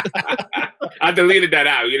 I deleted that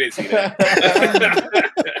out. You didn't see that.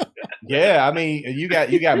 Yeah, I mean, you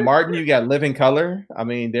got Martin. You got Living Color. I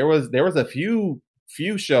mean, there was a few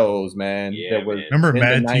shows, man. Yeah, that was remember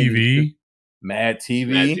Mad TV. Mad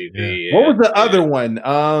TV. Yeah. What was the other one?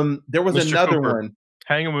 There was Mr. another Cooper. one.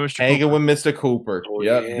 Hanging with Mr. Cooper.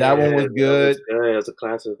 That one was good. That was a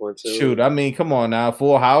classic one too. Shoot, I mean, come on now,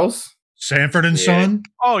 Full House. Sanford and Son.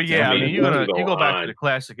 Oh yeah, I mean, you go back on. to the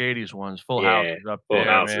classic '80s ones. Full House is up Full there,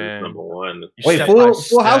 House man. is number one. Wait, Full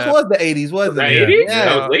House was the '80s, wasn't it? The '80s? Yeah.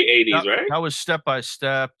 That was late '80s, right? That was Step by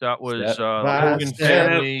Step. That was Hogan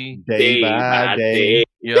Family. Day by Day.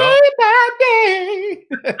 Yep. Day by day.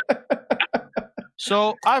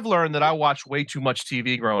 So I've learned that I watched way too much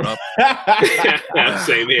TV growing up.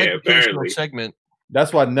 Same here, apparently. Segment.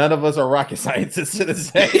 That's why none of us are rocket scientists to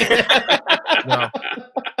this day. No.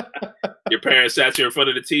 Your parents sat you in front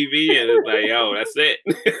of the TV and it's like, yo, that's it.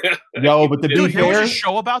 Yo, but there was a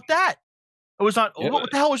show about that. It was on.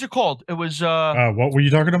 What the hell was it called? It was. What were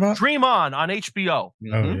you talking about? Dream On HBO. Oh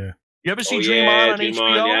yeah. You ever see Dream On Dream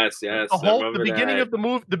HBO? On, yes. The beginning of the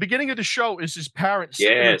movie, the beginning of the show is his parents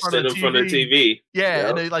sitting in front of the TV. Yeah,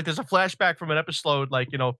 and there's a flashback from an episode,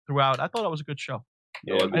 throughout. I thought it was a good show.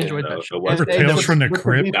 Yeah, I enjoyed that show. Remember Tales from the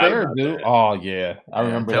Crypt? Oh yeah, I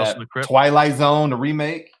remember Tales that. from the Crypt. Twilight Zone, the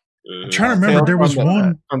remake. I'm trying to remember. There was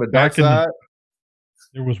one from the dark side.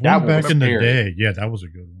 There was one back in the day. Yeah, that was a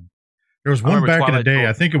good one. There was one back in the day.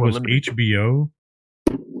 I think it was HBO,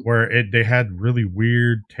 where they had really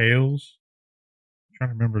weird tales. I'm trying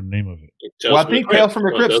to remember the name of it. Well, I think Tales from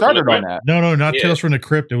the Crypt started on that. No, not Tales from the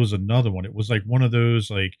Crypt. It was another one. It was like one of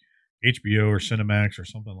those like HBO or Cinemax or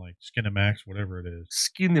something like Skinemax, whatever it is.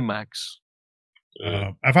 Skinemax.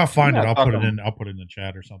 If I find it, I'll put it in. I'll put it in the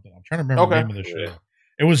chat or something. I'm trying to remember the name of the show.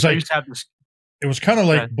 It was like it was kind of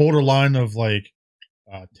like borderline of like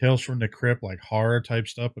Tales from the Crypt, like horror type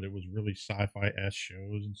stuff, but it was really sci-fi-esque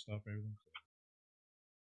shows and stuff. Everything.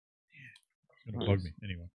 It's gonna bug me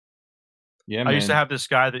anyway. Yeah, I used to have this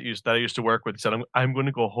guy that I used to work with. He said, "I'm going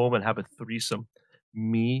to go home and have a threesome.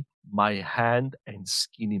 Me, my hand, and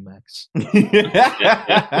Skinny Max." Dude,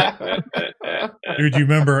 you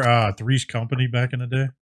remember Three's Company back in the day?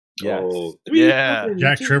 Yes. Yeah.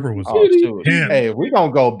 Jack Tripper was him. Hey, we're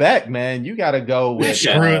gonna go back, man. You got to go with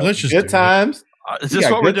let's just Good Times. Is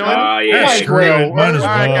this what we're doing? Yeah. Screw it. Might as All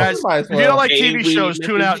right, guys. well. If you don't like TV shows,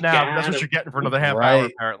 tune out now. That's what you're getting for another half hour,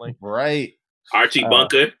 apparently. Right. Archie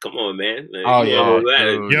Bunker, come on, man. Oh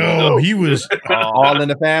yeah, yo, he was All in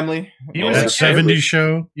the Family. He was that '70s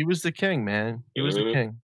show. He was the king, man. He was the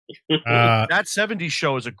king. That '70s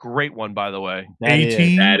show is a great one, by the way.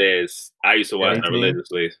 18. That is. I used to watch that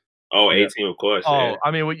religiously. Oh, 18, of course. Oh, yeah.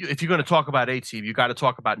 I mean, if you're going to talk about 18, you got to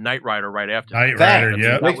talk about Knight Rider right after. Knight Rider,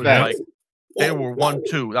 yeah. That was like, they were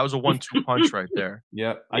 1-2. That was a 1-2 punch right there.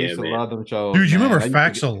 Yep, I used to love them shows. Dude, you remember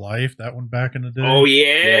Facts of Life? That one back in the day. Oh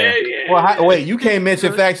yeah. Well, wait, you can't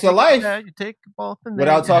mention Facts of Life you take the ball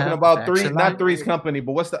without talking about not Three's Company,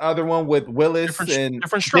 but what's the other one with Willis and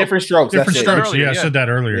Different Strokes? Different Strokes. Different Strokes. Yeah, I said that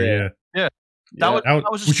earlier. Yeah. That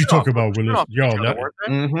was what you talk about, Willis? Yo,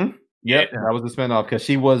 that. Yep, that was the spinoff because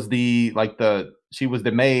she was the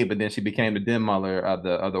maid, but then she became the den mother of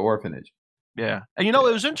the orphanage. Yeah, and it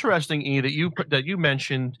was interesting, E, that you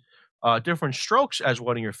mentioned Different Strokes as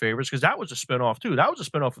one of your favorites because that was a spinoff too. That was a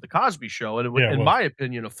spinoff of the Cosby Show, and in my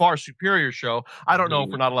opinion, a far superior show. I don't know if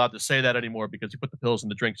we're not allowed to say that anymore because you put the pills in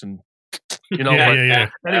the drinks and Yeah.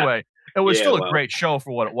 Anyway, It was Yeah, still well. a great show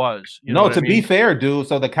for what it was. You know No, what I to be mean? fair, dude.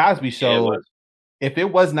 So the Cosby Yeah, it Show, was. if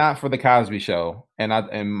it was not for the Cosby Show,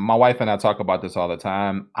 and my wife and I talk about this all the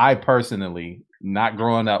time, I personally, not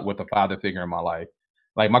growing up with a father figure in my life,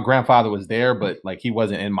 like my grandfather was there, but like he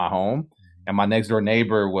wasn't in my home, and my next door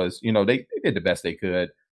neighbor was, they did the best they could.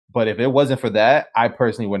 But if it wasn't for that, I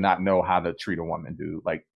personally would not know how to treat a woman, dude.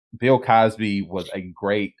 Like Bill Cosby was a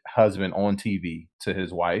great husband on TV to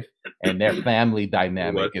his wife, and their family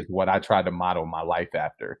dynamic is what I tried to model my life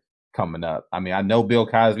after coming up. I mean, I know Bill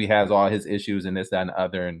Cosby has all his issues and this, that, and the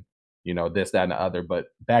other, and this, that, and the other. But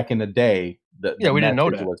back in the day, the we didn't know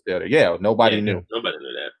message that. was there. Yeah, nobody knew. Nobody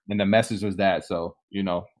knew that. And the message was that. So,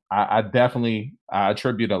 I definitely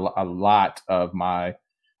attribute a lot of my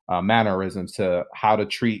mannerisms to how to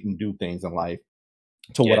treat and do things in life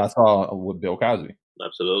to what I saw with Bill Cosby.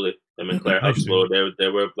 Absolutely. I mean, Claire Huxtable, they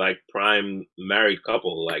were like prime married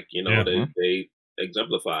couple. Like, they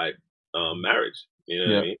exemplified marriage. You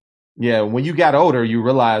know what I mean? Yeah, when you got older, you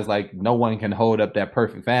realize like no one can hold up that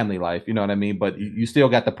perfect family life. You know what I mean? But you still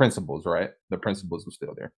got the principles, right? The principles were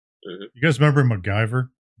still there. You guys remember MacGyver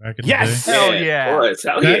back in the day? Hell yeah! Boys,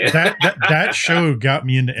 hell yeah. That show got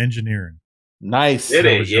me into engineering. Nice. Did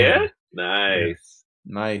it? Yeah. Nice.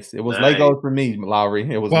 It was Legos for me,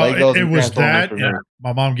 Lowry. It was Legos. It was that. For me.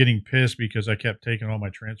 My mom getting pissed because I kept taking all my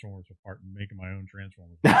Transformers apart and making my own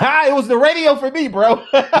Transformers. It was the radio for me, bro.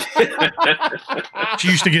 She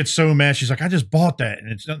used to get so mad. She's like, I just bought that,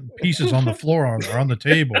 and it's pieces on the floor or on the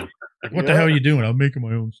table. Like, what the hell are you doing? I'm making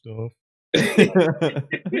my own stuff.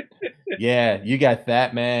 Yeah, you got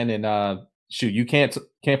that, man, and shoot, you can't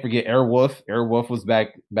forget Airwolf. Airwolf was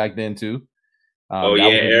back then too.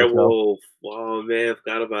 Airwolf. Oh man, I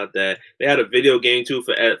forgot about that. They had a video game too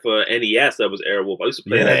for NES that was Airwolf. I used to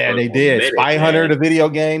play that. Yeah, they did. Spy Hunter, the video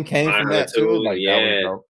game, came from that too. Like,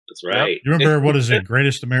 yeah, that's right. You remember what is it?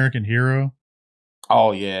 Greatest American Hero?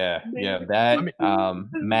 Oh yeah, that.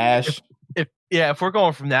 MASH. If we're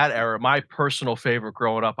going from that era, my personal favorite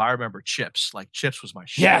growing up, I remember Chips. Like Chips was my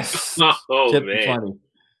shit. Yes. Chips man. Funny.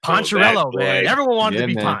 Poncherello, man. Everyone wanted to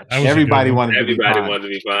be Ponch. Everybody wanted to be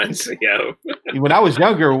Ponch. Yeah. When I was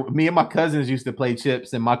younger, me and my cousins used to play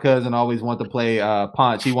Chips, and my cousin always wanted to play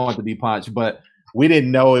Ponch. He wanted to be Ponch, but we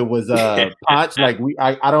didn't know it was Ponch. Like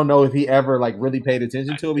I don't know if he ever like really paid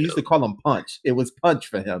attention to it. We used to call him Punch. It was Punch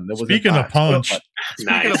for him. Speaking of Punch,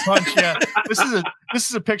 Speaking of Punch, yeah, this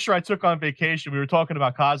is a picture I took on vacation. We were talking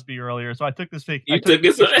about Cosby earlier, so I took this picture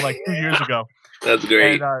like 2 years ago. That's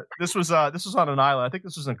great. And, this was on an island. I think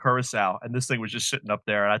this was in Curacao, and this thing was just sitting up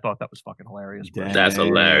there, and I thought that was fucking hilarious. That's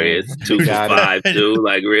hilarious. 2 for 5, dude.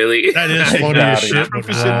 Like really? That is funny as shit, but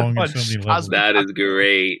wrong in so many levels. That is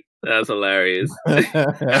great. That's hilarious.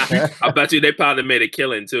 I bet you they probably made a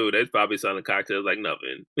killing too. They're probably selling cocktails like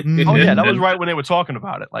nothing. Oh yeah, that was right when they were talking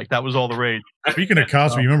about it. Like that was all the rage. Speaking of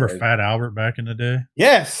Cosby, you remember Fat Albert back in the day?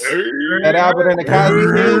 Yes, Fat Albert and the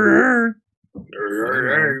Cosby.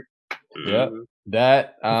 Yeah,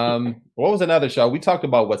 that. What was another show? We talked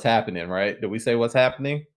about What's Happening, right? Did we say What's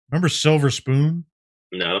Happening? Remember Silver Spoon?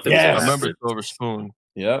 No, I don't think I remember Silver Spoon.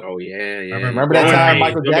 Yeah. Oh yeah. Remember that time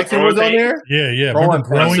Michael Jackson was on there? Yeah. Remember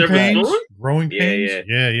Growing Pains? Growing Pains?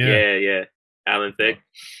 Yeah. Alan Thicke.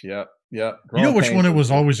 Yeah. You know which one it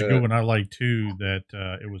was always a good one I liked too, that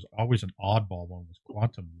it was always an oddball one, was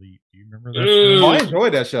Quantum Leap. Do you remember that show? Oh, I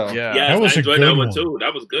enjoyed that show. Yeah. That was I enjoyed that one one too.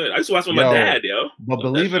 That was good. I used to watch with my dad, yo. But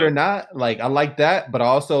believe it or not, like I like that, but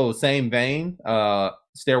also same vein,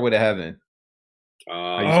 Stairway to Heaven.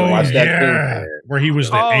 I used to watch that too. Where he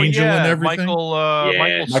was the angel and everything. Michael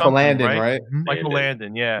Landon, right? Michael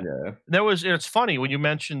Landon, yeah. There was. It's funny when you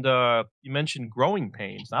mentioned Growing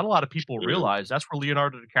Pains. Not a lot of people realize that's where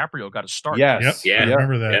Leonardo DiCaprio got his start. Yes, I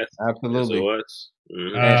remember that. Yes. Absolutely. Yes, it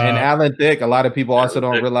was. And Alan Thicke. A lot of people also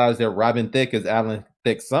don't realize that Robin Thicke is Alan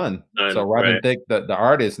Thicke's son. So Robin Thicke, the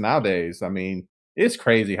artist nowadays. I mean, it's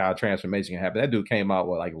crazy how transformation can happen. That dude came out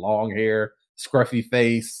with like long hair, scruffy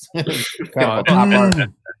face.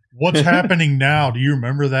 What's Happening Now? Do you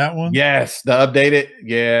remember that one? Yes, the updated.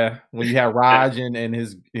 Yeah, when you had Raj and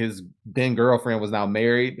his then girlfriend was now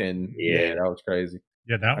married, and that was crazy.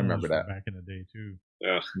 Yeah, that I remember was that back in the day too.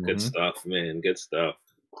 Good stuff, man. Good stuff.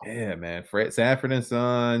 Yeah, man. Fred Sanford and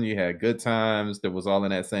Son. You had Good Times. That was all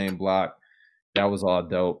in that same block. That was all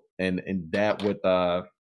dope, and that with the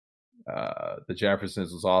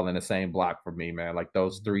Jeffersons was all in the same block for me, man. Like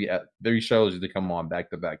those three shows used to come on back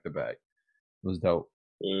to back to back. It was dope.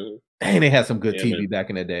 Dang, they had some good TV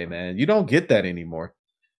back in the day, man. You don't get that anymore.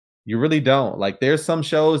 You really don't. Like there's some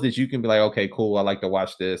shows that you can be like, okay, cool, I like to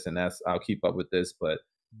watch this, and I'll keep up with this. But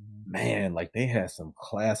man, like they had some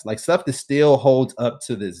class, like stuff that still holds up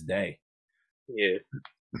to this day. Yeah.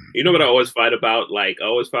 You know what I always fight about? Like I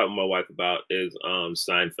always fight with my wife about is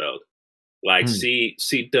Seinfeld. Like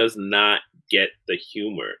she does not get the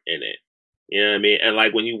humor in it. You know what I mean? And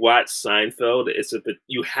like when you watch Seinfeld,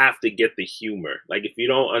 you have to get the humor. Like if you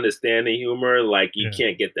don't understand the humor, like you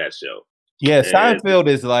can't get that show. Yeah, and Seinfeld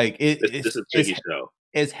is like it's a tricky show.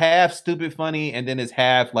 It's half stupid funny, and then it's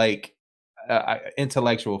half like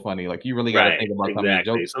intellectual funny. Like you really got to think about some of the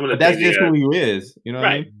jokes. But that's just who he is. You know what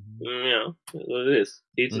I mean? Yeah, what it is.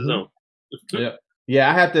 Each his own. Yeah.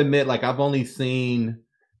 I have to admit, like I've only seen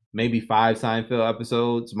maybe 5 Seinfeld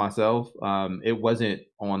episodes myself. It wasn't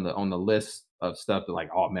on the list of stuff that like,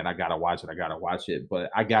 oh man, I gotta watch it. But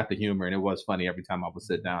I got the humor, and it was funny every time I would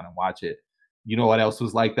sit down and watch it. You know what else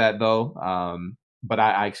was like that though? But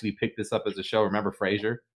I actually picked this up as a show. Remember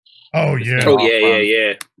Frasier? Oh yeah.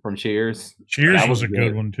 Yeah. From Cheers. Cheers was a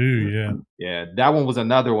good one too. Yeah. Yeah, that one was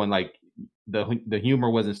another one. Like the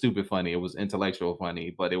humor wasn't stupid funny; it was intellectual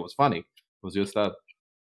funny, but it was funny. It was good stuff.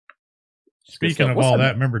 Speaking of all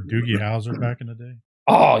that, remember Doogie Howser back in the day?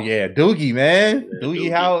 Oh yeah, Doogie, man.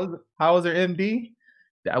 Doogie Howser, MD.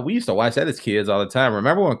 We used to watch that as kids all the time.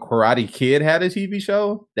 Remember when Karate Kid had a TV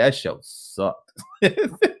show? That show sucked.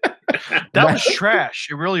 That was trash.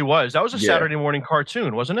 It really was. That was a Saturday morning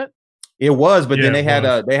cartoon, wasn't it? It was, but then they had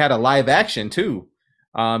a live action too.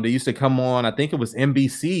 They used to come on, I think it was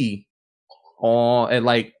NBC and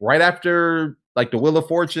like right after like the Wheel of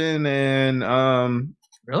Fortune and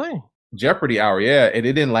really Jeopardy hour. Yeah, and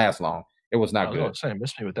it didn't last long. It was not good. I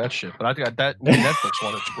missed me with that shit, but I got that Netflix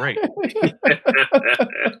one. It's great.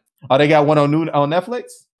 Oh, they got one on Netflix?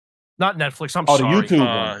 Not Netflix. I'm sorry. The YouTube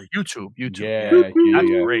one. YouTube. Yeah, that's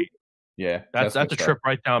great. Yeah, that's a trip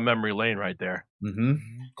right down memory lane right there. Mm-hmm.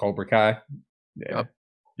 Cobra Kai. Yeah,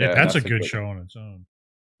 that's a good show on its own.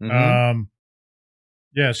 Mm-hmm.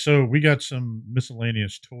 Yeah, so we got some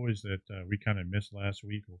miscellaneous toys that we kind of missed last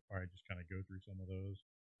week. We'll probably just kind of go through some of those.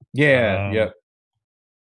 Yeah.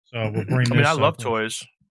 So we'll bring. I love toys.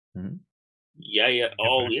 Mm-hmm. Yeah.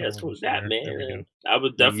 Oh, yes, who's that, man? I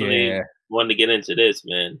would definitely want to get into this,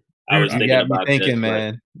 man. I was thinking about this,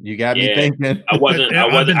 man. You got me thinking. I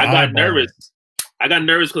got nervous. I got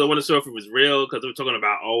nervous because I wanted to know if it was real, because we were talking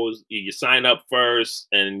about you sign up first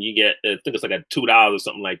and you get, I think it's like $2 or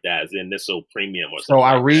something like that as the initial premium or something. So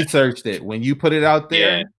I researched it. When you put it out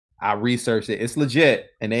there, I researched it. It's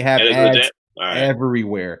legit, and they have ads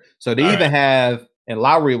everywhere. So they even have, and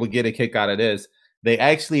Lowry will get a kick out of this, they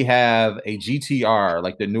actually have a GTR,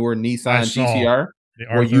 like the newer Nissan GTR,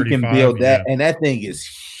 where you can build that, and that thing is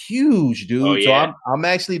huge, dude. Oh, yeah. So I'm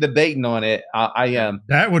actually debating on it. I am.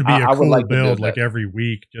 That would be a cool build, like every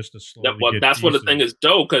week, just to slowly well, that's pieces. What the thing is,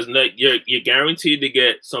 dope, because you're guaranteed to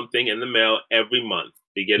get something in the mail every month.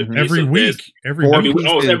 You get a piece every week. This. Every week.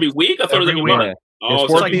 Oh, it's every week. I thought it was every month. Oh,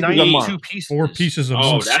 it's like 92 pieces. 4 pieces of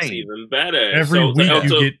month. Oh, that's even better. Every week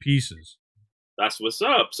you get pieces. That's what's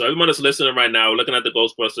up. So everyone that's listening right now, we're looking at the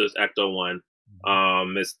Ghostbusters Ecto 1.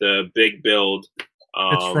 It's the big build.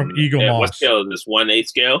 It's from Eagle Moss. What scale is this? 1/8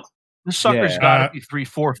 scale? This sucker's got to be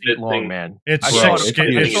 3-4 feet long, man. It's I saw it at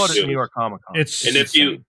New York Comic Con. It's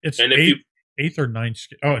eighth or 9th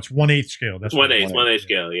scale. Oh, it's 1/8 scale. That's 1/8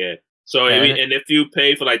 scale. Yeah. So and if you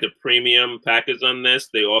pay for like the premium package on this,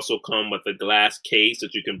 they also come with a glass case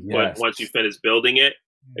that you can put once you finish building it.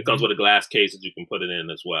 It comes with a glass case that you can put it in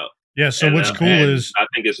as well. Yeah. So what's cool is I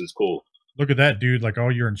think this is cool. Look at that, dude! Like all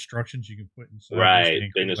your instructions you can put inside. Right,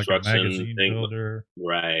 big instruction builder.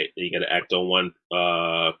 Right, you get an Ecto 1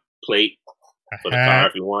 plate for the car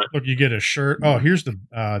if you want. Look, you get a shirt. Oh, here's the.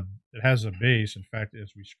 It has a base. In fact,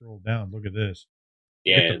 as we scroll down, look at this.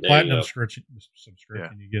 Yeah, you get the platinum subscription.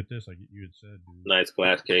 You get this, like you had said. Dude. Nice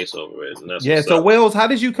glass case over it. So Wills, how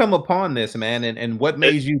did you come upon this, man? And what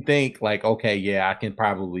made you think like, okay, yeah, I can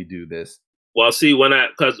probably do this? Well, see,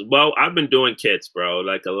 I've been doing kits, bro.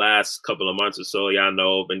 Like the last couple of months or so, y'all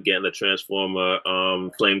know, I've been getting the Transformer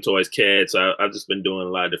Flame Toys kits. I've just been doing a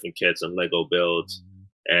lot of different kits and Lego builds.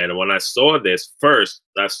 And when I saw this first,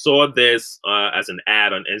 as an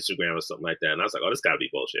ad on Instagram or something like that. And I was like, oh, this gotta be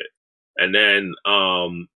bullshit. And then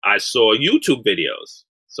I saw YouTube videos.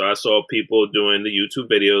 So I saw people doing the YouTube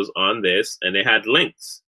videos on this, and they had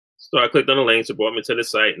links. So I clicked on the links, it brought me to the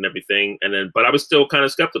site and everything. But I was still kind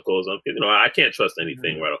of skeptical. So, I can't trust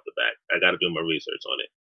anything right off the bat. I got to do my research on it.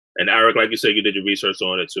 And Eric, like you said, you did your research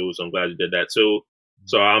on it too. So I'm glad you did that too.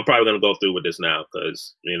 So I'm probably going to go through with this now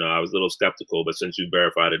because, I was a little skeptical. But since you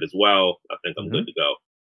verified it as well, I think I'm good to go.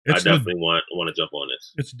 I definitely want to jump on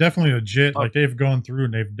this. It's definitely legit. Like they've gone through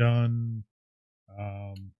and they've done.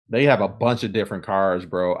 They have a bunch of different cars,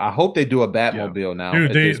 bro. I hope they do a Batmobile now.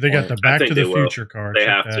 Dude, they got the Back to the Future car. They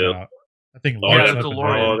have to. I think got a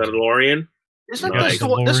DeLorean. Isn't Nice.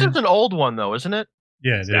 this is an old one though, isn't it?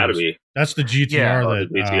 Yeah, It's gotta be. That's the GTR Yeah. that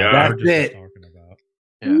the GTR. That's Burgess was it. talking about.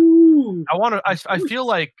 Yeah. Ooh. I feel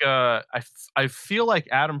like I feel like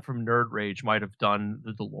Adam from Nerd Rage might have done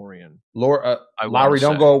the DeLorean. Laura, I wanna Lowry,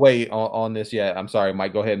 don't say. go away on this yet. I'm sorry,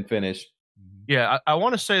 Mike. Go ahead and finish. Yeah, I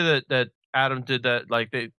want to say that Adam did that. Like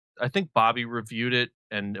I think Bobby reviewed it,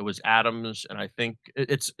 and it was Adam's, and I think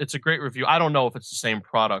it's a great review. I don't know if it's the same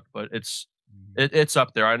product, but it's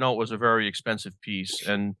up there. I know it was a very expensive piece,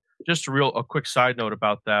 and just a quick side note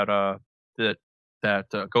about that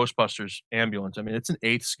Ghostbusters ambulance. I mean, it's an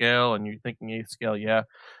 8th scale, and you're thinking 8th scale, yeah,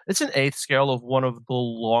 it's an 8th scale of one of the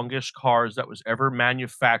longest cars that was ever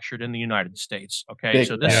manufactured in the United States. Okay, Big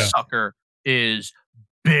so this fan. sucker is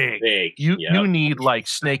big. You need like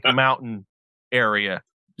Snake Mountain area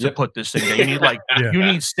to put this thing down. You need you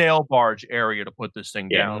need Sail Barge area to put this thing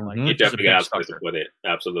down. Like, you definitely got a place to put it.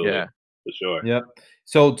 Absolutely. Yeah. For sure. Yep.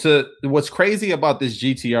 So what's crazy about this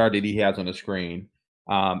GTR that he has on the screen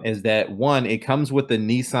is that one, it comes with the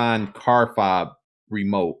Nissan car fob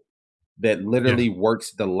remote that literally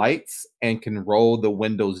works the lights and can roll the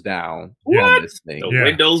windows down on this thing. The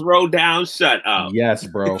windows roll down, shut up. Yes,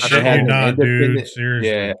 bro. It has dude, seriously.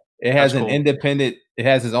 Yeah. It has independent, it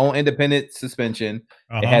has its own independent suspension.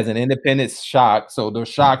 It has an independent shock. So those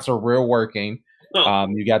shocks are real working.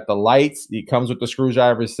 You got the lights. It comes with the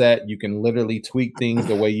screwdriver set. You can literally tweak things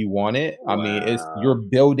the way you want it. I mean, you're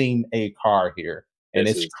building a car here, and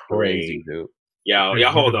it's crazy, dude. Yo,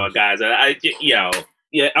 hold on, guys.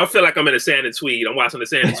 Yeah, I feel like I'm in a Sand and Tweed. I'm watching the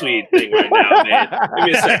Sand and Tweed thing right now, man. Give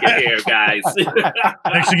me a second here, guys.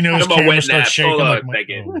 Next thing you know, his camera starts shaking. Hold on like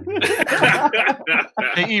a second.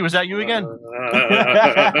 Hey, E, was that you again?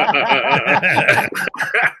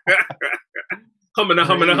 Humming.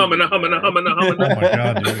 Oh my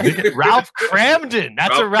god, dude. Ralph Cramden.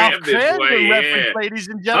 That's a Ralph Cramden reference, ladies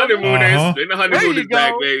and gentlemen. Honeymooners. The honeymooners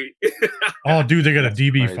back, baby. Oh, dude, they got a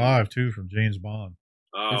DB5 too from James Bond.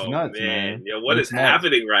 Oh, it's nuts, man. Yeah, what is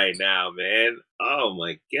happening right now, man? Oh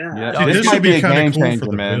my god. Yeah. Dude, this might be a game cool changer,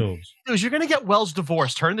 for the man. Bills. Dude, you're gonna get Wells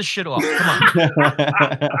divorced. Turn this shit off. Come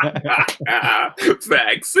on.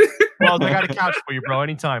 Facts. Well, I got a couch for you, bro.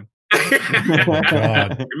 Anytime.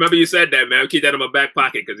 Remember you said that, man. Keep that in my back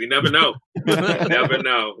pocket because you never know. Never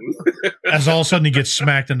know. As all of a sudden he gets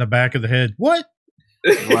smacked in the back of the head. What?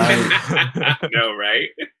 Right. No, right?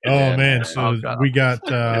 Oh man, so we got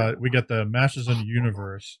the Masters of the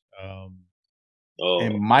Universe.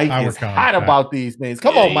 And Mike is hot about these things.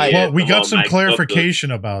 Come on, Mike. Well, we got some clarification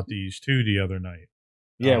about these too the other night.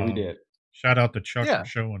 Yeah, we did. Shout out to Chuck for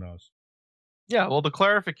showing us. Yeah, well, the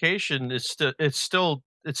clarification is still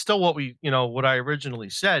what what I originally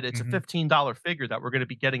said. It's a $15 figure that we're going to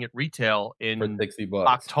be getting at retail in for $60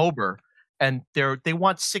 October. And they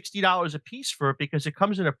want $60 a piece for it because it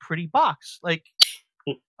comes in a pretty box. Like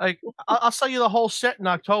I'll sell you the whole set in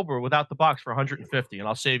October without the box for $150, and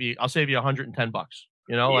I'll save you $110.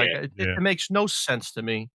 You know, it makes no sense to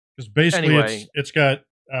me. Because basically, it's got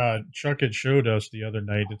Chuck had showed us the other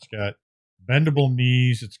night. It's got bendable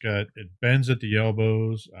knees. It bends at the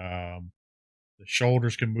elbows. The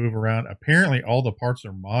shoulders can move around. Apparently, all the parts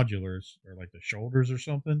are modulars, or like the shoulders or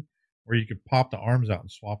something. Where you could pop the arms out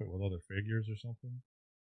and swap it with other figures or something.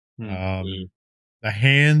 The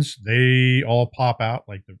hands, they all pop out.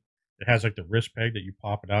 Like it has like the wrist peg that you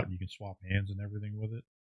pop it out and you can swap hands and everything with it.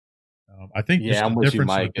 I think I'm the with difference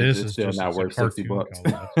you, Mike. with this it's is still just not worth $60.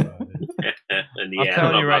 I'm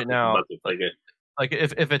telling you right now, like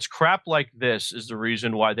if it's crap like this is the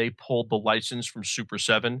reason why they pulled the license from Super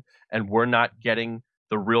 7 and we're not getting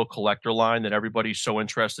the real collector line that everybody's so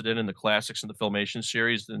interested in the classics and the Filmation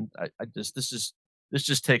series, then this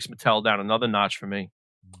just takes Mattel down another notch for me.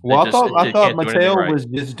 Well, I thought Mattel was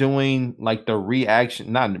just doing like the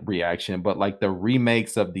not reaction, but like the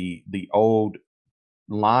remakes of the old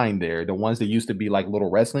line there, the ones that used to be like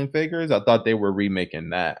little wrestling figures. I thought they were remaking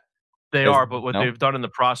that. They are, but what they've done in the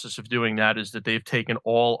process of doing that is that they've taken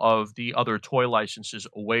all of the other toy licenses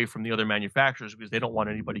away from the other manufacturers because they don't want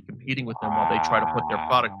anybody competing with them while they try to put their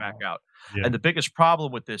product back out. Yeah. And the biggest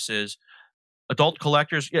problem with this is adult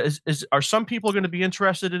collectors. Are some people going to be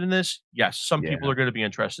interested in this? Yes, some people are going to be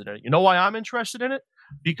interested in it. You know why I'm interested in it?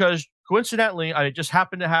 Because coincidentally, I just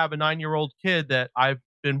happen to have a 9-year-old kid that I've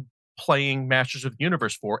been playing Masters of the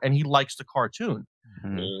Universe for, and he likes the cartoon.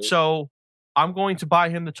 Mm-hmm. So I'm going to buy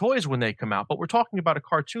him the toys when they come out, but we're talking about a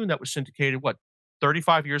cartoon that was syndicated,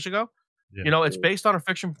 35 years ago? Yeah. You know, it's based on a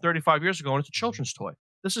fiction from 35 years ago, and it's a children's toy.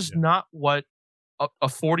 This is not what a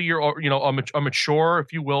 40-year-old, a mature,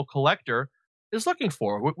 if you will, collector is looking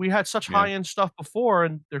for. We had such high-end stuff before,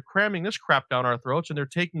 and they're cramming this crap down our throats, and they're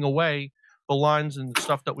taking away collectible lines and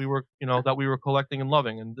stuff that we were collecting and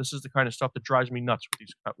loving. And this is the kind of stuff that drives me nuts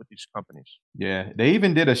with these companies. Yeah, they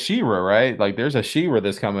even did a She-Ra, right? Like, there's a She-Ra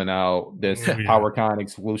that's coming out. This PowerCon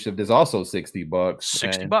exclusive. There's also $60.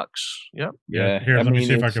 $60. Yep. Yeah. Here, let me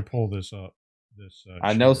see if I can pull this up.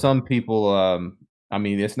 I know some people. I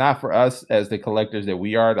mean, it's not for us as the collectors that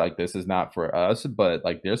we are. Like, this is not for us. But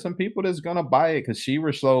like, there's some people that's gonna buy it because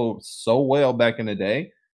She-Ra sold so well back in the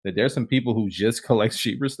day that there's some people who just collect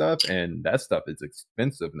She-Ra stuff, and that stuff is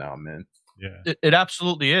expensive now, man. Yeah, it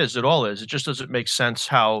absolutely is. It all is. It just doesn't make sense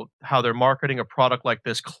how they're marketing a product like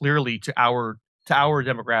this clearly to our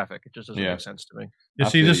demographic. It just doesn't make sense to me. You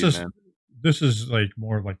see, this is like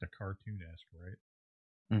more like the cartoon-esque,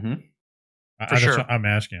 right? Mm-hmm. For sure. I'm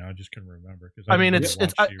asking. I just couldn't remember because I mean, it's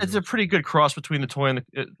a pretty good cross between the toy and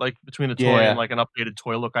and like an updated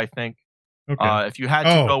toy look. I think. Okay. If you had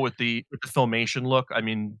to go with the Filmation look, I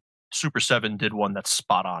mean, Super 7 did one that's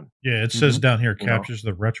spot on. Yeah, it says down here captures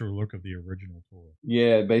the retro look of the original toy.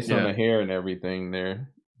 Yeah, based on the hair and everything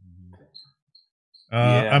there.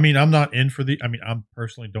 I mean, I'm not in for I mean, I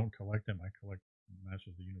personally don't collect them. I collect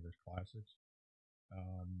Masters of the Universe classics.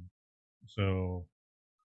 So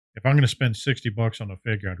if I'm going to spend $60 on a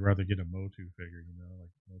figure, I'd rather get a Motu figure, like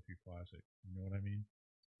Motu classic. You know what I mean?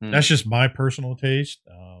 That's just my personal taste.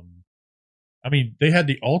 I mean, they had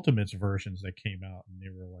the Ultimates versions that came out, and they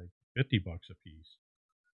were like $50 a piece,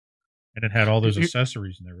 and it had all those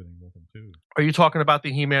accessories and everything with them too. Are you talking about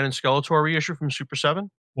the He-Man and Skeletor reissue from Super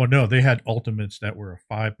 7? Well, no, they had Ultimates that were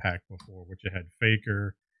a 5-pack before, which it had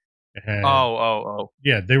Faker. It had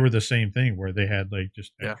yeah, they were the same thing where they had like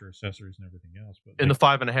just extra accessories and everything else. But in the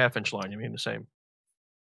 5.5-inch line, you mean the same?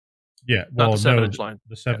 Yeah, well, not the 7-inch line.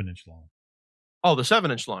 The 7-inch line. Oh, the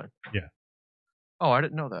 7-inch line. Yeah. Oh, I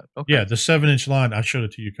didn't know that. Okay. Yeah, the 7-inch line. I showed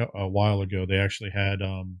it to you a while ago. They actually had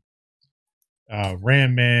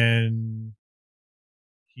Ram Man,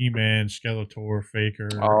 He-Man, Skeletor, Faker.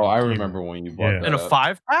 Oh, I remember when you bought that. In a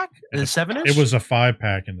 5-pack? In a 7-inch? It was a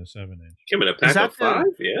 5-pack in the 7-inch. Came in a pack of 5,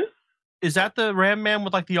 yeah. Is that the Ram Man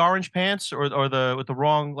with like the orange pants, or with the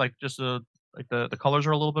wrong, like just the colors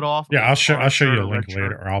are a little bit off? Yeah, I'll show you a link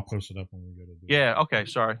later, or I'll post it up when we go to do it. Yeah. Okay.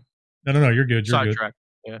 Sorry. No, you're good. You're Sidetrack.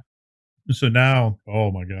 good. Yeah. So now,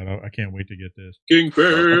 oh my god, I can't wait to get this.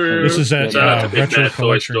 Kingpin. This is at Retro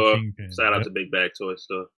Collection Kingpin. Shout out to Big Bag Toy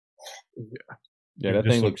Store. Yeah, that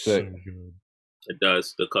thing looks sick. So good. It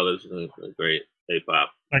does. The colors are great. They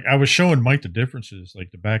pop. Like I was showing Mike the differences,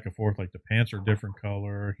 like the back and forth. Like the pants are different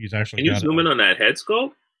color. He's actually. Can you zoom in on that head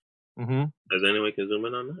sculpt? Mm-hmm. Does anyone can zoom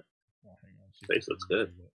in on that? Oh, hang on. Face looks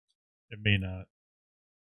good. It may not.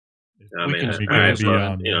 It's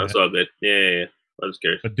all good. Yeah. I was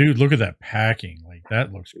curious. But dude, look at that packing. Like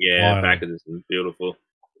that looks wild. Packaging is beautiful.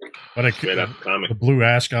 But the blue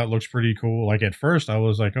ascot looks pretty cool. Like at first, I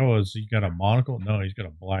was like, "Oh, has he got a monocle?" No, he's got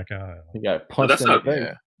a black eye. He got punched in the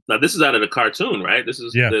face. Now this is out of the cartoon, right? This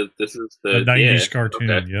is the 90's cartoon.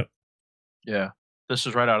 Okay. Yep. Yeah, this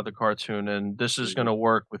is right out of the cartoon, and this is going to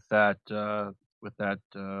work with that. What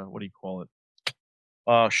do you call it?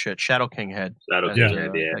 Oh shit, Shadow King head. Shadow King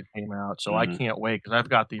head, that came out. So I can't wait because I've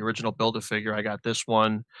got the original Build-A-Figure. I got this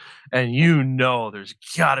one, and there's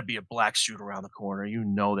got to be a black suit around the corner.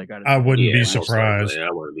 They got. I wouldn't be surprised. I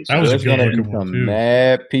wouldn't be surprised. That was gonna be some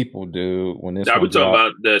mad people, dude. When this, are we talking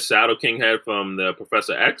about the Shadow King head from the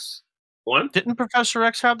Professor X one? Didn't Professor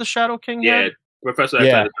X have the Shadow King head? Yeah, Professor X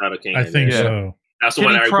had the Shadow King head. I think so. That's the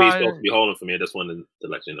one everybody's supposed to be holding for me. I just wanted to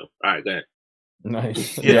let you know. All right, go ahead.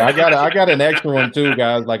 Nice. Yeah, I got an extra one too,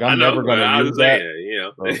 guys. Like I'm never gonna use that.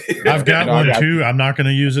 I've got one too. I'm not gonna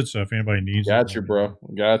use it. So if anybody needs it, got you, bro.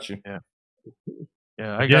 Got you.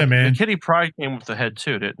 Yeah. Man. The Kitty Pryde came with the head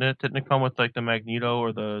too, didn't it? Didn't it come with like the Magneto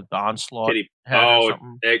or the Onslaught head or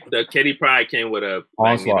something? The Kitty Pryde came with a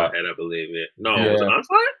Magneto head, I believe it. No, it was an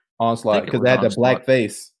Onslaught. Onslaught, because it had the black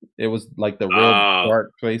face. It was like the real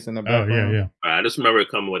dark face in the background. Yeah. I just remember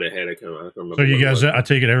it coming with a head. I can't remember. So you guys, I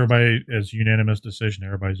take it everybody as unanimous decision.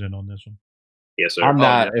 Everybody's in on this one. Yes, sir. I'm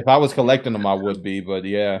not. If I was collecting them, I would be. But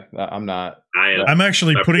yeah, I'm not. I am. I'm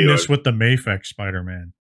actually putting this with the Mayfex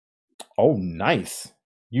Spider-Man. Oh, nice.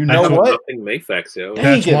 You know what? Mayfex, yo.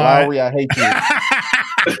 Dang it, Lowry, I hate you.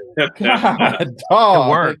 God,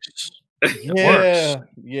 dog. It works.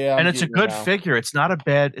 Yeah, and it's a good figure. It's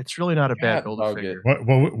really not a bad Build-A-Figure.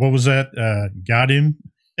 What was that? Got him.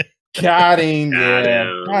 Yeah.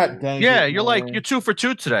 God dang. Yeah, you're 2 for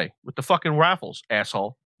 2 today with the fucking raffles,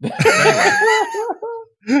 asshole.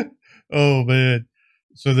 Oh man.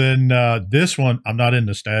 So then this one, I'm not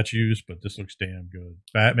into statues, but this looks damn good.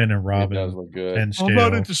 Batman and Robin. It does look good. And I'm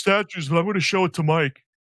not into statues, but I'm going to show it to Mike.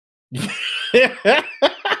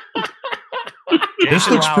 This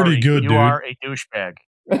looks pretty good, dude. You are a douchebag.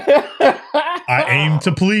 I aim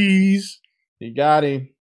to please. You got him.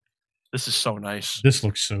 This is so nice. This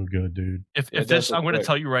looks so good, dude. If this, I'm going to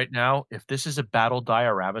tell you right now, if this is a battle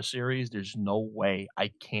diorama series, there's no way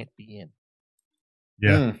I can't be in.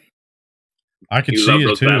 Yeah, I can see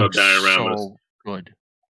it too. Battle dioramas. So good,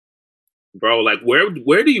 bro. Like,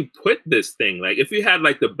 where do you put this thing? Like, if you had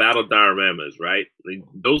like the battle dioramas, right? Like,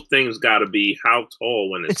 those things got to be how tall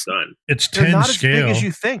when it's done? It's 10 They're not scale. as big as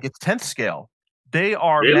you think. It's 10th scale. They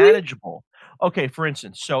are Really? manageable. Okay, for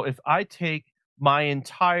instance, so if I take my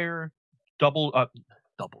entire double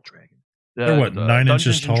dragon, they're what, 9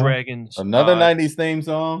 inches tall? Dragons, Another 90s theme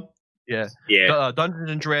song. Yeah. Dungeons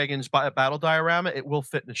and Dragons battle diorama, it will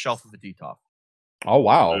fit in the shelf of a DTOF. Oh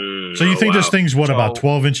wow! So you think this thing's what, about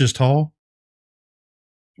 12 inches tall?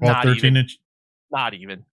 12, 13 inches? Not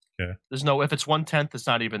even. Okay. There's no. If it's 1/10, it's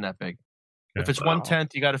not even that big. Okay. If it's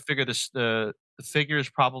 1/10, you got to figure this. The figure is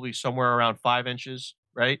probably somewhere around 5 inches,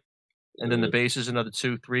 right? And then the base is another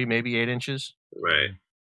 2, 3, maybe 8 inches. Right.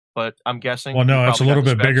 But I'm guessing. Well, no, it's a little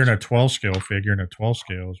bit bigger than a 12 scale figure, and a 12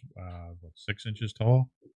 scale is 6 inches tall.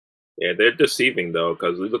 Yeah, they're deceiving though,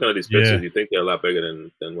 because looking at these pictures, you think they're a lot bigger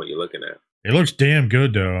than what you're looking at. It looks damn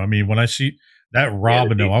good though. I mean, when I see that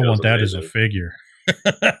Robin, though, I want that as a figure.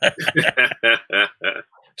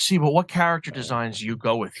 See, but what character designs do you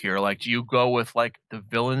go with here? Like, do you go with like the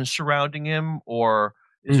villains surrounding him, or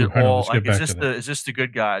is it all like is this the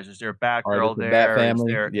good guys? Is there a Batgirl there? Bat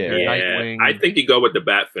family? Is there Nightwing? I think you go with the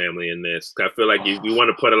Bat family in this. I feel like you want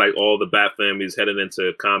to put it like all the Bat families heading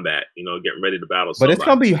into combat, getting ready to battle somebody. But it's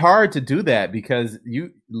gonna be hard to do that because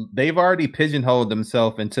they've already pigeonholed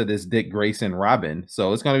themselves into this Dick Grayson Robin,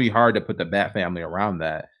 so it's gonna be hard to put the Bat family around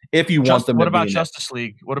that. If you want them, what about Justice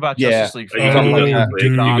League? What about Justice League?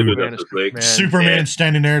 Superman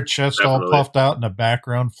standing there, chest all puffed out in the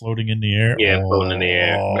background, floating in the air. Yeah, floating in the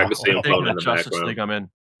air. I can see him floating in the Justice League, I'm in.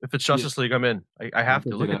 If it's Justice League, I'm in. I have to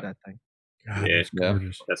look at that thing. God, that's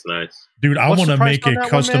gorgeous. That's nice, dude. I want to make a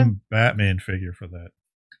custom Batman figure for that,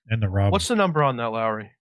 and the Robin. What's the number on that,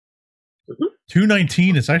 Lowry?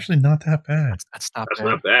 $219. It's actually not that bad. That's not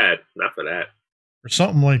bad. Not for that. Or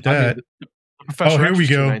something like that. Here we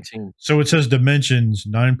go. So it says dimensions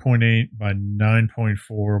 9.8 by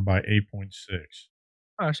 9.4 by 8.6.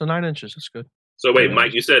 All right, so 9 inches. That's good. So wait,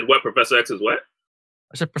 Mike, you said what? Professor X is what?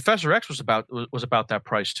 I said Professor X was about that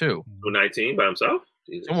price too. 219 by himself.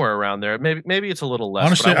 Jesus. Somewhere around there. Maybe it's a little less.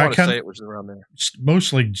 Honestly, but I want to say it was around there.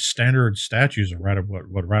 Mostly standard statues are right around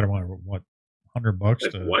what $100 like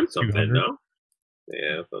to $100. No?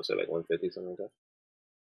 Yeah, I was say like 150, something like that.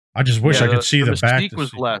 I just wish I could see the back. The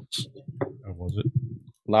was less. Oh, was it?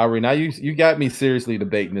 Lowry, now you got me seriously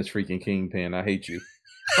debating this freaking Kingpin. I hate you.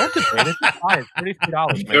 Don't debate it. It's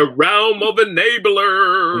 $32. The realm of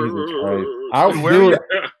enabler.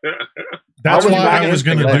 That's why I was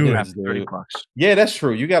going to do it. $30. Yeah, that's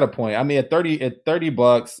true. You got a point. I mean, at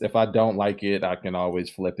 $30, if I don't like it, I can always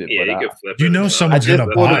flip it. Yeah, but you can flip it. You know someone's going to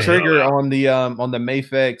buy it. I just pulled the trigger on the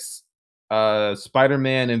Mafex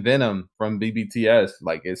Spider-Man and Venom from BBTS.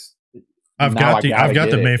 Like I've got the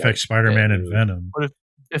Mafex Spider-Man and Venom. But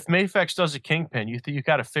if Mafex does a Kingpin, you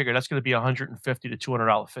got to figure that's going to be $150 to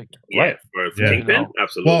 $200 figure. Yeah, for Kingpin,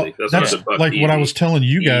 absolutely. Well, that's like what I was telling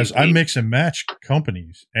you guys. I mix and match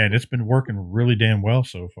companies, and it's been working really damn well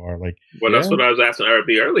so far. Like, that's what I was asking Eric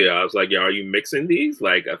B earlier. I was like, are you mixing these?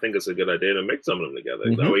 Like, I think it's a good idea to mix some of them together.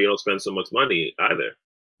 That way you don't spend so much money either.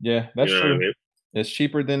 Yeah, that's true. What I mean? It's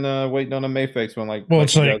cheaper than waiting on a Mafex one.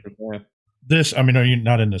 It's like this. I mean, are you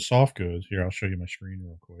not into soft goods? Here, I'll show you my screen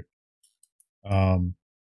real quick. There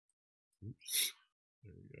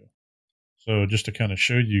we go. So just to kind of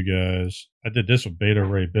show you guys, I did this with Beta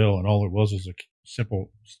Ray Bill, and all it was a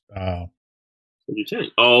simple. What did you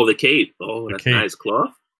change? Oh, the cape. Oh, that's nice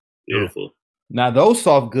cloth. Beautiful. Yeah. Now those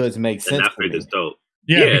soft goods make sense. That figure's dope.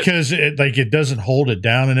 Yeah, because it doesn't hold it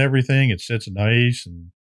down and everything. It sits nice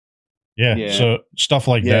and. Yeah, so stuff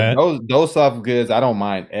like that. Those soft goods, I don't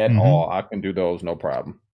mind at all. I can do those, no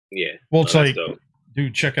problem. Yeah. Well, it's like,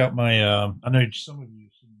 dude, check out my. I know some of you.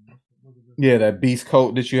 Yeah, that beast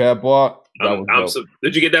coat that you have bought.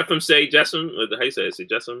 Did you get that from Jessam? How you say it?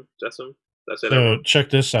 Jessam? That's it. So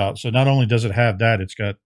check this out. So not only does it have that, it's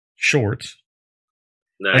got shorts.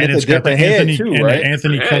 Nice. And it's got the Anthony too, right? The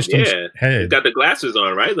Anthony Customs head. It's got the glasses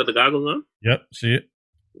on, right? Got the goggles on. Yep. See it?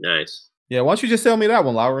 Nice. Yeah, why don't you just tell me that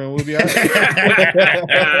one, Lowry, and we'll be all right.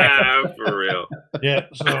 For real. Yeah,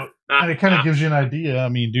 so it kind of gives you an idea. I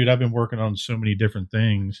mean, dude, I've been working on so many different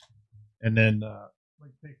things. And then,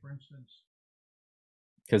 like, take, for instance.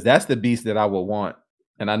 Because that's the beast that I would want.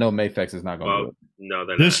 And I know Mafex is not going to do it. No,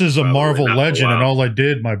 this is a Marvel Legend, and all I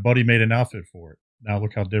did, my buddy made an outfit for it. Now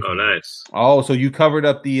look how different. Oh, nice. Oh, so you covered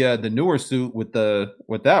up the newer suit with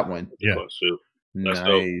that one. Yeah. Oh, shoot. That's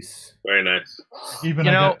Nice. Dope. Very nice. Even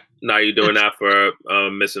now you doing that for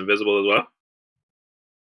Miss Invisible as well?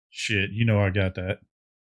 Shit, I got that.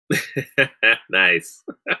 Nice.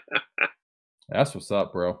 That's what's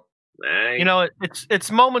up, bro. Nice.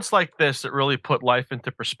 It's moments like this that really put life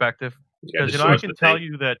into perspective. Because I can tell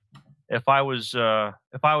you that if I was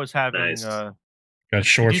having Nice. Got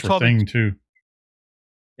shorts for thing too.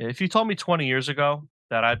 If you told me 20 years ago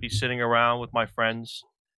that I'd be sitting around with my friends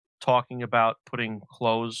talking about putting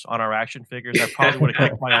clothes on our action figures, I probably would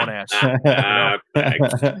have kicked my own ass.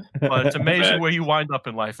 But it's amazing where you wind up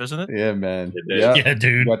in life, isn't it? Yeah, man. Yeah,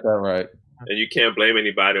 dude. You got that right. And you can't blame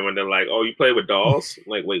anybody when they're like, "Oh, you play with dolls?" I'm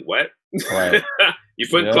like, wait, what? Right. You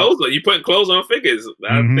putting clothes on figures.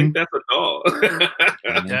 I think that's a doll.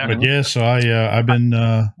 But yeah, so I've been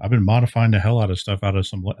modifying the hell out of stuff out of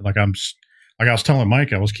some like I was telling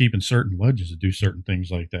Mike, I was keeping certain ledges to do certain things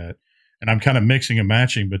like that, and I'm kind of mixing and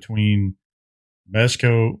matching between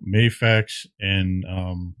Mezco, Mafex, and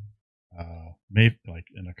and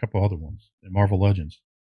a couple other ones in Marvel Legends.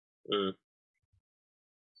 Mm.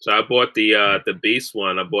 So I bought the Beast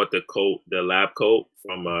one. I bought the lab coat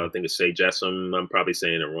from I think it's Say Jessam. I'm probably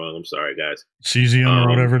saying it wrong. I'm sorry, guys. Cesium or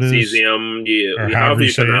whatever it is. Cesium, yeah. However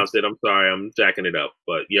you pronounce it. I'm sorry, I'm jacking it up,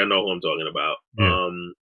 but you know who I'm talking about. Yeah.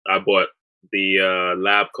 I bought the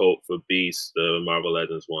lab coat for Beast, the Marvel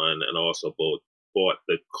Legends one, and also bought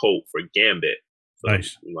the coat for Gambit.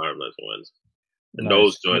 Nice. Marvel Legends ones. And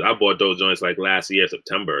those joints, I bought those joints like last year,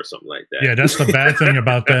 September or something like that. Yeah, that's the bad thing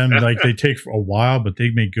about them. Like they take a while, but they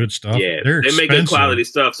make good stuff. Yeah, they make good quality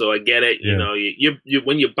stuff. So I get it. Yeah. You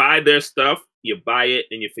when you buy their stuff, you buy it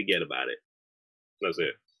and you forget about it. That's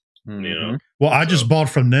it. Mm-hmm. Well, I just bought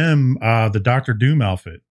from them the Dr. Doom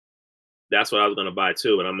outfit. That's what I was gonna buy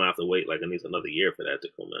too, but I'm gonna have to wait like at least another year for that to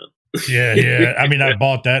come out. Yeah. I mean, I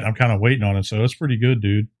bought that. I'm kind of waiting on it, so it's pretty good,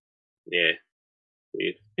 dude. Yeah.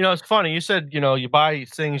 It's funny. You said, you buy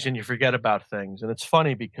things and you forget about things. And it's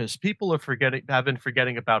funny because people have been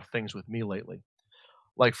forgetting about things with me lately.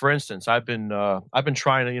 Like, for instance, I've been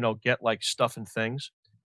trying to, get like stuff and things,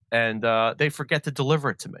 and they forget to deliver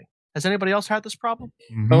it to me. Has anybody else had this problem?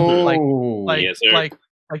 Mm-hmm. Oh, yes, sir. Like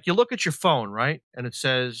you look at your phone, right? And it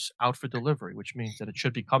says out for delivery, which means that it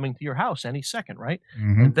should be coming to your house any second, right?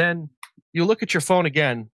 Mm-hmm. And then you look at your phone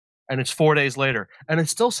again, and it's 4 days later, and it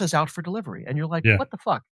still says out for delivery. And you're like, what the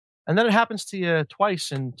fuck? And then it happens to you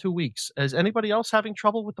twice in 2 weeks. Is anybody else having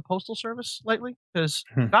trouble with the postal service lately? Because,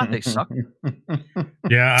 God, they suck.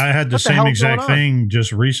 Yeah, I had the same exact thing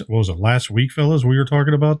just recently. What was it, last week, fellas? We were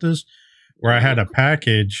talking about this, where I had a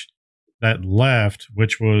package that left,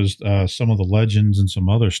 which was some of the Legends and some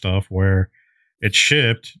other stuff, where it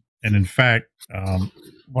shipped. And in fact,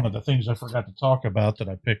 one of the things I forgot to talk about that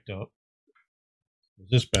I picked up was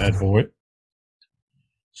this bad boy.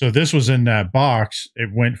 So this was in that box. It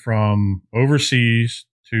went from overseas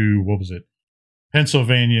to,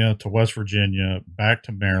 Pennsylvania to West Virginia, back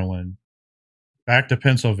to Maryland, back to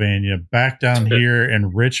Pennsylvania, back down here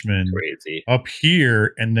in Richmond, Crazy. up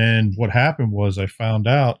here. And then what happened was I found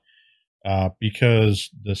out because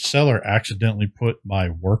the seller accidentally put my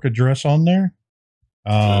work address on there.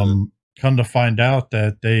 Come to find out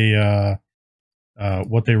that they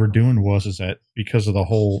what they were doing is that because of the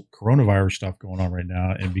whole coronavirus stuff going on right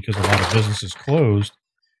now, and because a lot of businesses closed,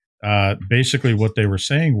 basically what they were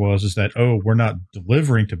saying is that, we're not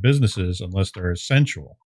delivering to businesses unless they're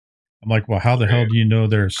essential. I'm like, well, how the hell do you know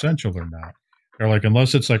they're essential or not? They're like,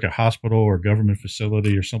 unless it's like a hospital or government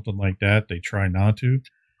facility or something like that, they try not to.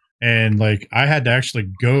 And like, I had to actually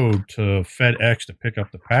go to FedEx to pick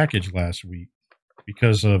up the package last week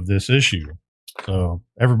because of this issue. So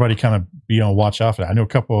everybody kind of be on watch out for that. I know a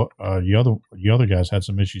couple the other guys had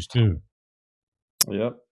some issues too.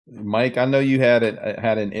 Yep. Mike, I know you had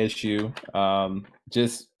an issue.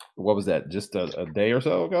 Just what was that? Just a day or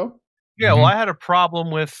so ago? Yeah, well, I had a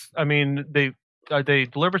problem with. I mean, they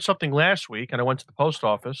delivered something last week, and I went to the post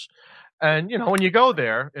office. And when you go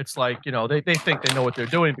there, it's like they think they know what they're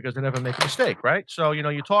doing because they never make a mistake, right? So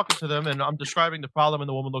you're talking to them, and I'm describing the problem, and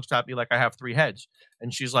the woman looks at me like I have 3 heads,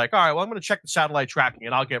 and she's like, "All right, well, I'm going to check the satellite tracking,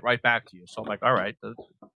 and I'll get right back to you." So I'm like, "All right."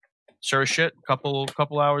 Sir, shit. Couple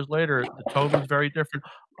hours later, the tone was very different.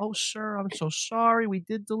 "Oh, sir, I'm so sorry. We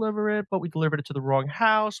did deliver it, but we delivered it to the wrong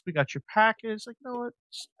house. We got your package." Like, you know what?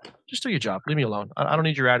 Just do your job. Leave me alone. I don't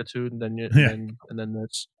need your attitude. And then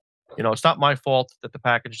it's. It's not my fault that the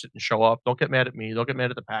package didn't show up. Don't get mad at me. Don't get mad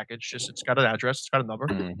at the package. Just it's got an address. It's got a number.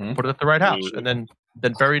 Mm-hmm. Put it at the right house. And then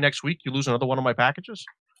very next week, you lose another one of my packages.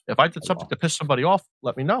 If I did something to piss somebody off,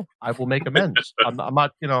 let me know. I will make amends. I'm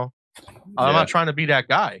not, I'm not trying to be that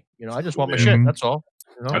guy. I just want my shit. That's all.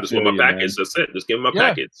 I just want my packets. That's it. Just give me my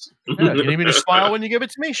packets. Yeah. You need me to smile when you give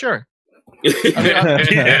it to me? Sure. I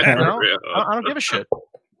don't give a shit.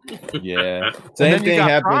 Yeah. Same thing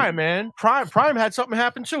happened. Prime, man. Prime had something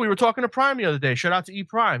happen too. We were talking to Prime the other day. Shout out to E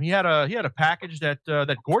Prime. He had a package that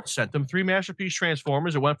Gort sent him. 3 Masterpiece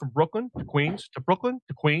Transformers. It went from Brooklyn to Queens to Brooklyn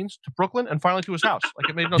to Queens to Brooklyn and finally to his house. Like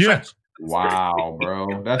it made no sense. Wow,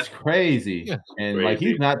 bro, that's crazy. Yeah. And crazy. Like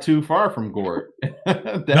he's not too far from Gort.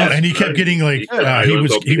 And he kept getting like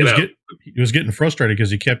he was getting frustrated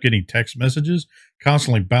because he kept getting text messages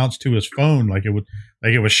constantly bounced to his phone, like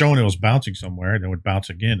it was showing it was bouncing somewhere, and it would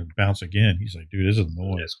bounce again and bounce again. He's like, dude, this is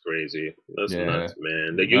annoying. That's crazy. That's nuts,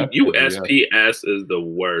 man. The USPS is the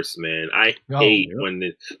worst, man. I hate when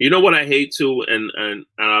you know what I hate too, and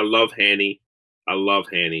I love Hanny. I love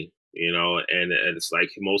Hanny. And it's like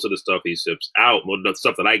most of the stuff he ships out, the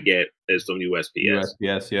stuff that I get is from USPS.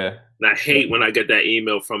 USPS, yeah. And I hate when I get that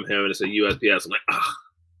email from him and it's a USPS. I'm like,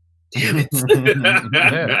 damn it.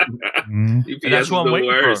 UPS that's what I'm waiting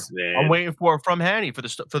for. Man. I'm waiting for it from Hanny for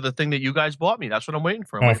the thing that you guys bought me. That's what I'm waiting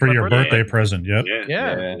for. For your birthday present. Yep.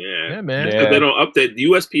 Yeah, man. Yeah. They don't update.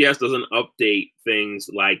 USPS doesn't update things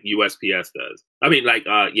like USPS does. I mean, like,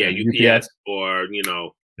 UPS or,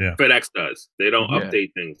 FedEx does. They don't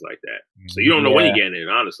update things like that. So you don't know when you're getting it,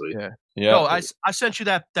 honestly. Yeah. No, I sent you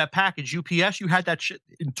that package, UPS. You had that shit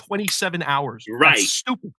in 27 hours. Right. That's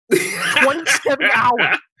stupid. 27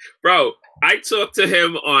 hours. Bro, I talked to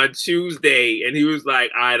him on Tuesday and he was like,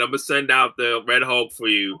 all right, I'm going to send out the Red Hulk for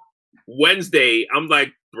you. Wednesday, I'm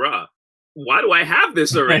like, bruh, why do I have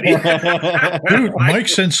this already? Dude, Mike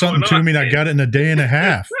sent something to me and I got it in a day and a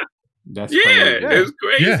half. That's it was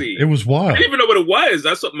crazy. Yeah, it was wild. I didn't even know what it was.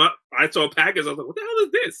 That's what I saw packets. I was like, what the hell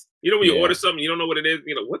is this? When you order something, you don't know what it is.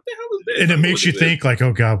 What the hell is this? And it makes you think like,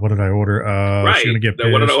 oh God, what did I order? Right. She's gonna get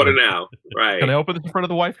pissed. What did I order now? Right. Can I open this in front of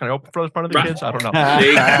the wife? Can I open it in front of the kids? I don't know.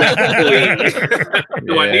 Exactly.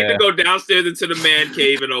 Do I need to go downstairs into the man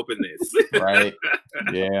cave and open this? Right.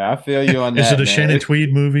 Yeah, I feel you on that. Is it a Shannon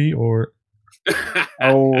Tweed movie or?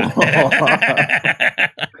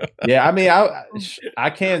 Yeah, I mean,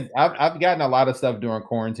 I can't. I've gotten a lot of stuff during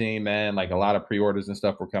quarantine, man. Like a lot of pre-orders and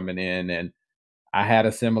stuff were coming in, and I had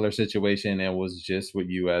a similar situation. And it was just with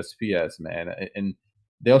USPS, man. And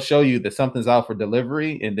they'll show you that something's out for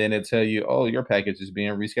delivery, and then it tell you, oh, your package is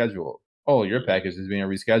being rescheduled. Oh, your package is being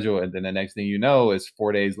rescheduled, and then the next thing you know is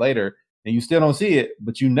 4 days later, and you still don't see it,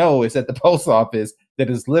 but it's at the post office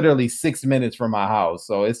that is literally 6 minutes from my house.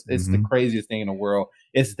 So it's the craziest thing in the world.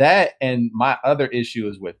 It's that, and my other issue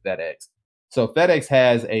is with FedEx. So FedEx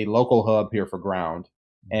has a local hub here for ground,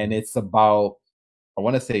 and it's about, I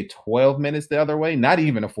want to say 12 minutes the other way, not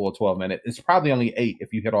even a full 12 minutes. It's probably only 8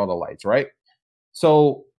 if you hit all the lights, right?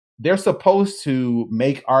 So they're supposed to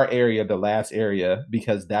make our area the last area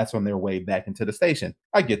because that's on their way back into the station.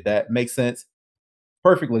 I get that. Makes sense.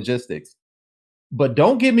 Perfect logistics. But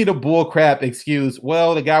don't give me the bull crap excuse,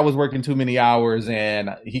 well, the guy was working too many hours and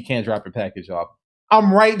he can't drop your package off.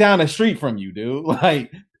 I'm right down the street from you, dude.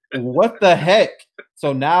 Like, what the heck?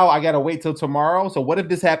 So now I got to wait till tomorrow. So what if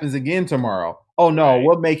this happens again tomorrow? Oh, no,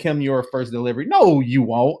 we'll make him your first delivery. No, you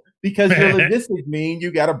won't, because your logistics mean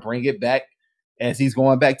you got to bring it back as he's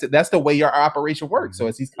going back to, that's the way your operation works. So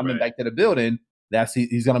as he's coming back to the building,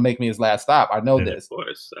 he's going to make me his last stop. I know this. Of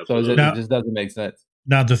course. So it just doesn't make sense.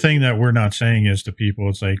 Now, the thing that we're not saying is to people,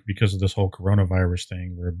 it's like because of this whole coronavirus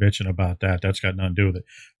thing, we're bitching about that. That's got nothing to do with it.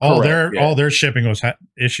 All their shipping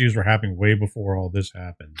issues were happening way before all this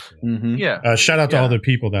happened. So. Shout out to all the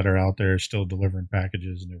people that are out there still delivering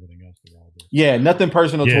packages and everything else. Yeah, nothing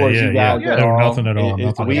personal towards you guys. No, nothing at all.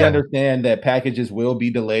 We understand that packages will be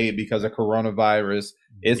delayed because of coronavirus.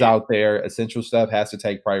 Is out there. Essential stuff has to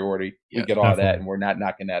take priority. We get all that, and we're not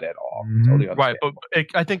knocking that at all. Totally right, but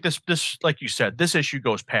I think this, like you said, this issue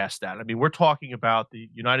goes past that. I mean, we're talking about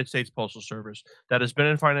the United States Postal Service that has been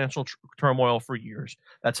in financial turmoil for years.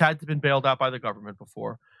 That's had to been bailed out by the government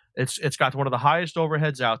before. It's got one of the highest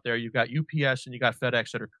overheads out there. You've got UPS and you got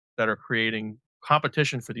FedEx that are creating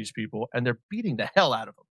competition for these people, and they're beating the hell out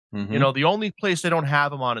of them. The only place they don't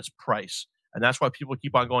have them on is price. And that's why people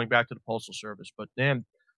keep on going back to the Postal Service. But damn,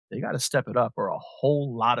 they got to step it up, or a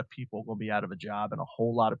whole lot of people are going to be out of a job, and a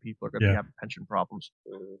whole lot of people are going to be having pension problems.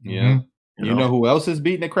 Yeah. You know who else is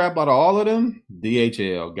beating the crap out of all of them?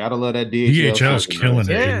 DHL. Gotta love that DHL. DHL's killing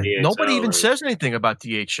it. Yeah. Nobody even says anything about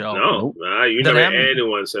DHL. No, you never hear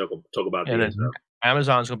anyone talk about DHL.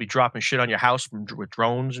 Amazon's gonna be dropping shit on your house with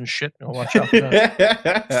drones and shit. Watch out for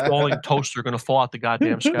that. Falling toaster gonna fall out the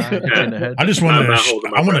goddamn sky, hit you in the head. I just want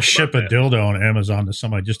to to ship a dildo on Amazon to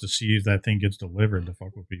somebody just to see if that thing gets delivered to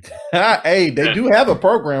fuck with people. Hey, they do have a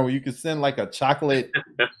program where you can send like a chocolate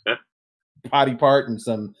body part and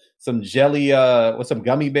some jelly with some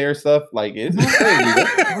gummy bear stuff. Like it's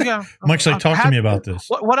crazy. Yeah. Mike's like, talk to me about this.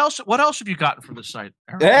 What else have you gotten from the site?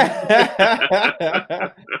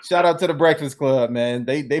 Shout out to the Breakfast Club, man.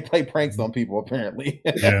 They play pranks on people apparently.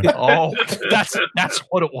 Yeah. Oh, that's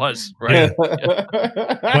what it was, right? Yeah.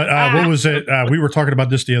 But what was it? We were talking about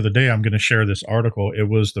this the other day. I'm going to share this article. It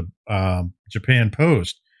was the Japan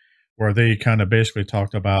Post, where they kind of basically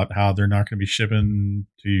talked about how they're not going to be shipping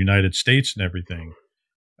to the United States and everything.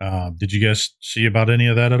 Did you guys see about any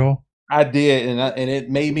of that at all? I did, and it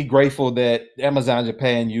made me grateful that Amazon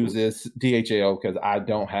Japan uses DHL because I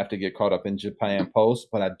don't have to get caught up in Japan Post.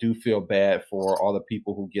 But I do feel bad for all the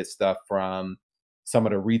people who get stuff from some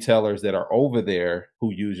of the retailers that are over there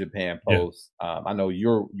who use Japan Post. Yeah. I know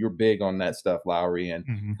you're big on that stuff, Lowry, and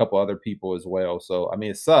a couple other people as well. So I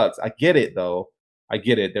mean, it sucks. I get it though. I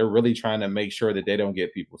get it. They're really trying to make sure that they don't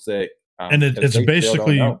get people sick. And it's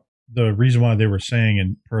basically the reason why they were saying,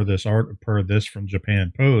 and per this from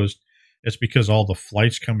Japan Post, it's because all the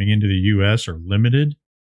flights coming into the U.S. are limited,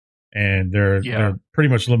 and they're pretty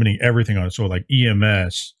much limiting everything on it. So like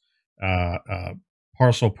EMS,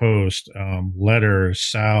 parcel post, letters,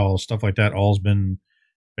 SAL, stuff like that, all's been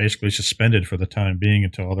basically suspended for the time being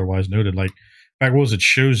until otherwise noted. Like, in fact, what was it?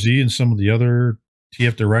 Show Z and some of the other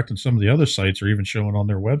TF Direct and some of the other sites are even showing on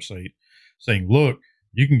their website saying, look,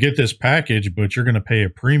 you can get this package, but you're going to pay a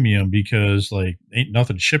premium because like ain't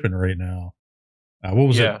nothing shipping right now. What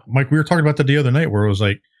was it, Mike? We were talking about that the other night where it was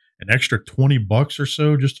like an extra $20 or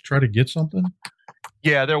so just to try to get something.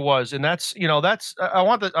 Yeah, there was, and that's I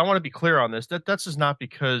want to be clear on this. That's just not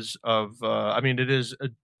because of. I mean, it is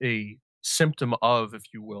a symptom of, if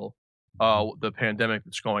you will, the pandemic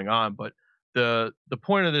that's going on. But the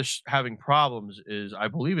point of this having problems is, I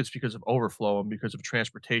believe it's because of overflow and because of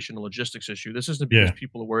transportation and logistics issue. This isn't because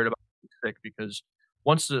people are worried about being sick, because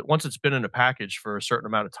once it's been in a package for a certain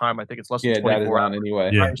amount of time, I think it's less than 24 hours anyway.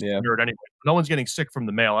 Anyway, no one's getting sick from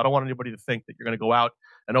the mail. I don't want anybody to think that you're going to go out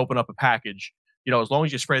and open up a package. As long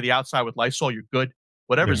as you spray the outside with Lysol, you're good.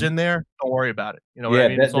 Whatever's in there, don't worry about it. You know what I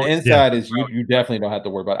mean? The inside is you definitely don't have to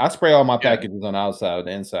worry about it. I spray all my packages on the outside.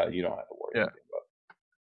 The inside, you don't have to worry about it.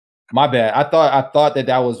 My bad. I thought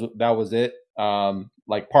that was it.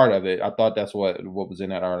 Like part of it. I thought that's what was in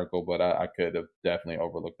that article, but I could have definitely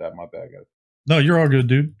overlooked that. My bad, guys. No, you're all good,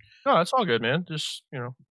 dude. No, it's all good, man. Just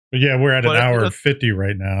But yeah, we're at an hour and 50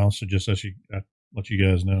 right now, so just let you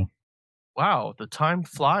guys know. Wow, the time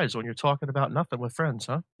flies when you're talking about nothing with friends,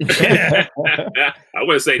 huh? I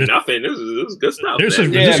wouldn't say nothing. This is good stuff. There's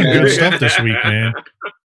some good stuff this week, man.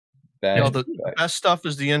 The best stuff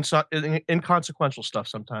is the inconsequential stuff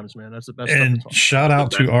sometimes, man. That's the best stuff. And shout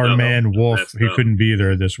out to our man Wolf, who couldn't be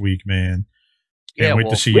there this week, man. Can't wait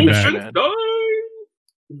to see you back.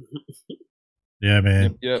 Yeah,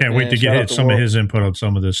 man. Can't wait to get some of his input on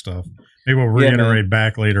some of this stuff. Maybe we'll reiterate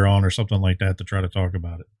back later on or something like that to try to talk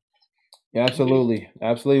about it. Yeah, absolutely.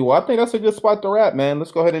 Well, I think that's a good spot to wrap, man.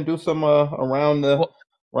 Let's go ahead and do some around the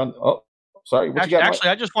run. Oh, sorry. What you got, actually,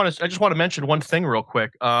 I just want to mention one thing real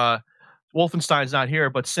quick. Wolfenstein's not here,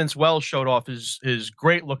 but since Wells showed off his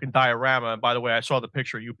great looking diorama, and by the way, I saw the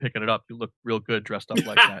picture of you picking it up. You look real good dressed up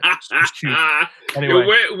like that. It's cute. Anyway,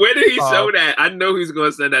 where did he show that? I know he's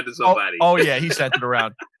going to send that to somebody. Oh yeah, he sent it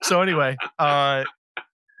around. So anyway,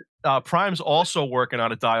 Prime's also working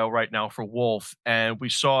on a dial right now for Wolf, and we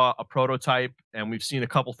saw a prototype, and we've seen a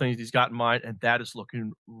couple things he's got in mind, and that is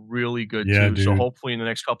looking really good too. Dude. So hopefully in the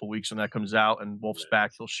next couple weeks when that comes out and Wolf's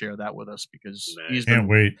back, he'll share that with us because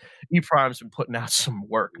Prime's been putting out some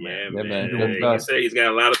work, man. He said he's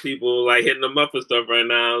got a lot of people like hitting him up for stuff right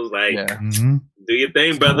now. It's like, do your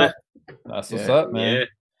thing, brother. That's what's up, man.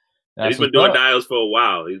 Yeah. He's been doing dials for a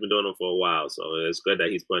while. He's been doing them for a while, so it's good that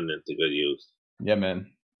he's putting it to good use. Yeah, man.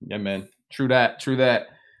 True that. All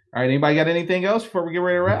right, anybody got anything else before we get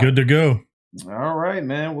ready to wrap? Good to go. All right,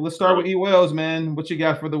 man. Well, let's start with E. Wells, man. What you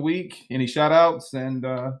got for the week? Any shout outs? And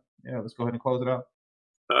let's go ahead and close it out.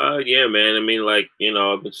 Yeah, man. I mean, like,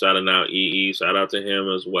 I've been shouting out EE. Shout out to him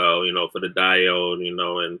as well, for the diode,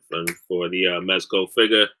 and for the Mezco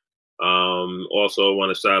figure. Also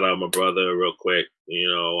want to shout out my brother real quick.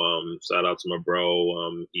 Shout out to my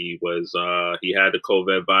bro. He had the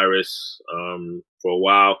COVID virus for a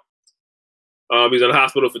while. He's in the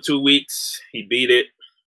hospital for 2 weeks. He beat it.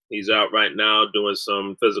 He's out right now doing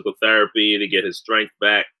some physical therapy to get his strength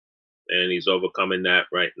back. and he's overcoming that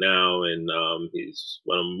right now. And he's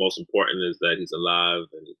one of the most important is that he's alive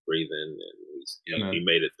and he's breathing, and he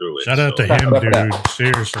made it through it. Shout out to him, dude.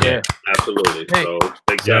 Seriously. Yeah, absolutely. Hey. So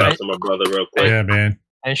big shout out to my brother, real quick. Yeah, man.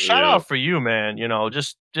 And shout out for you, man. You know,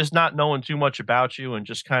 just not knowing too much about you and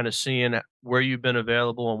just kind of seeing where you've been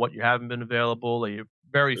available and what you haven't been available. You're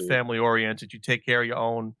very family oriented. You take care of your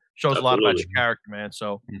own. Shows a lot about your character, man.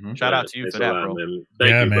 So shout out to you for that, bro.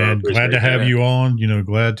 Thank you, man. Bro. Glad to have you on. You know,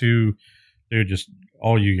 glad to, dude, just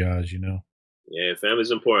all you guys, you know. Yeah,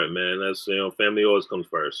 family's important, man. That's family always comes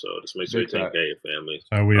first. So just make sure you take care of your family.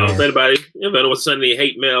 How we are. If anybody wants to send any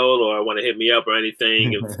hate mail or want to hit me up or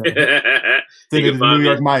anything, you can find New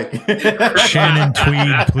York Mike. Shannon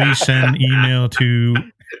Tweed, please send email to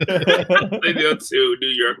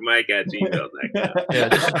NewYorkMike@gmail.com. Yeah,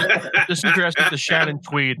 just address it to Shannon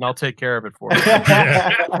Tweed, and I'll take care of it for you.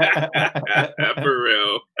 For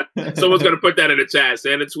real. Someone's gonna put that in the chat.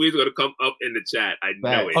 Shannon Tweed's gonna come up in the chat. I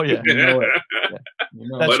know it. Oh yeah, you know it.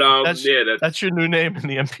 That's your new name in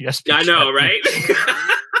the MPS. I know, right?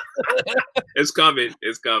 It's coming.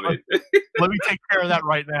 It's coming. Let me take care of that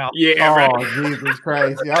right now. Yeah. Oh, Jesus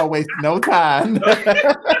Christ. Y'all waste no time.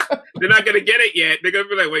 They're not going to get it yet. They're going to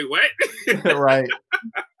be like, wait, what?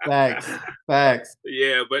 Right. Facts.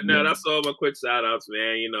 Yeah, but no, that's all my quick shout outs,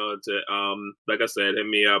 man. You know, to like I said, hit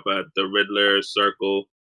me up at the Riddler Circle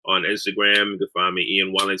on Instagram. You can find me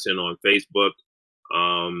Ian Wellington on Facebook.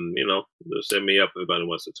 You know, just send me up if anybody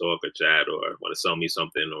wants to talk or chat or want to sell me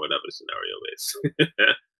something or whatever the scenario is.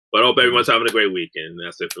 But I hope everyone's having a great weekend.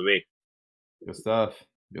 That's it for me. Good stuff.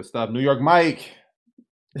 New York Mike.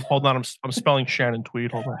 Hold on, I'm spelling Shannon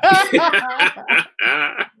Tweed. Hold on.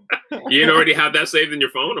 You didn't already have that saved in your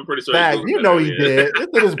phone? I'm pretty sure. You know he did.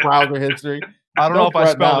 It's in his browser history. I don't know if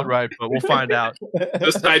I spelled it right, but we'll find out.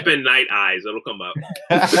 Just type in Night Eyes. It'll come up.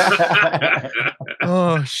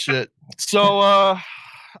 Oh, shit. So,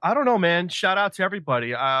 I don't know, man. Shout out to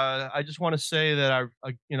everybody. I just want to say that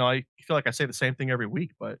I feel like I say the same thing every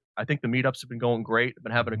week, but I think the meetups have been going great. I've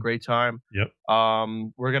been having a great time. Yep.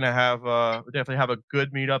 We're gonna have definitely have a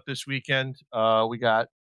good meetup this weekend. We got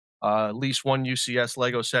at least one UCS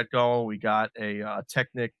Lego set going. We got a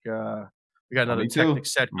Technic. We got another Technic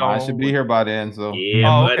set going. I should be here by then. So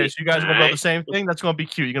yeah, okay. So you guys will go the same thing. That's gonna be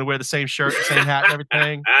cute. You're gonna wear the same shirt, the same hat, and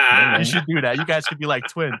everything. You should do that. You guys could be like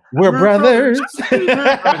twin. We're brothers. Singing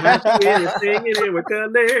and we're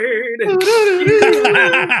colored.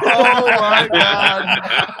 Oh my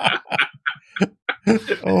god.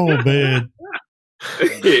 Oh man.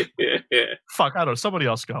 Fuck, I don't know. Somebody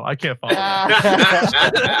else go. I can't follow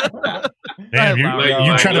that. Damn, you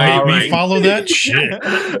trying to make me follow that shit?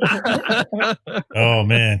 Oh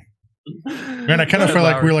man. Man, I kind of feel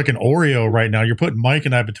like we're like an Oreo right now. You're putting Mike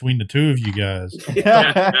and I between the two of you guys.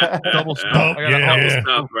 Double stuff. Double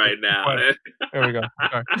stuff right now. There we go.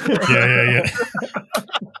 Yeah.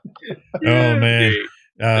 Oh man.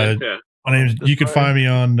 My name's. You can find me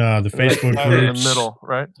on the Facebook groups. In the middle,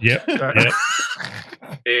 right? Yep. Yep.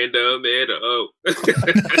 In the middle.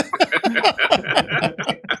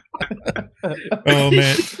 Oh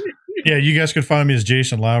man. Yeah, you guys can find me as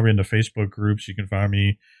Jason Lowry in the Facebook groups. You can find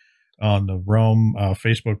me on the Rome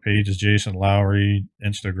Facebook page as Jason Lowry,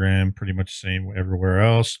 Instagram, pretty much the same everywhere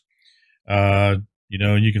else. You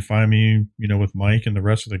know, you can find me, you know, with Mike and the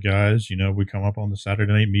rest of the guys. You know, we come up on the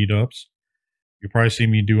Saturday night meetups. You'll probably see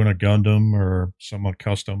me doing a Gundam or somewhat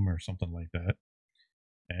custom or something like that.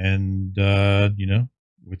 And, you know,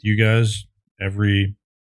 with you guys every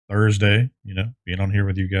Thursday, you know, being on here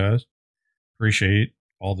with you guys. Appreciate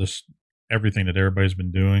all this, everything that everybody's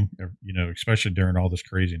been doing, you know, especially during all this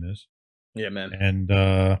craziness. Yeah, man. And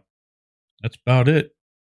that's about it.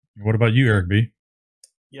 What about you, Eric B?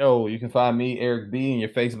 Yo, you can find me, Eric B, in your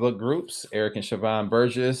Facebook groups, Eric and Siobhan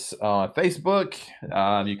Burgess on Facebook.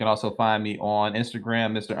 You can also find me on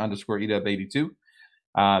Instagram, Mr_EW82.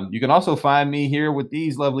 You can also find me here with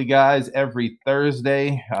these lovely guys every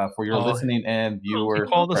Thursday for your listening and viewer. You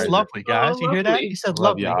called us lovely, guys. You hear that? He said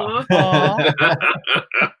lovely.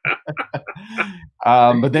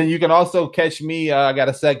 But then you can also catch me. I got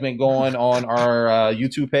a segment going on our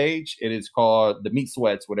YouTube page. It is called The Meat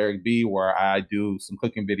Sweats with Eric B, where I do some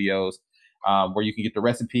cooking videos where you can get the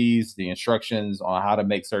recipes, the instructions on how to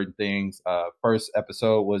make certain things. First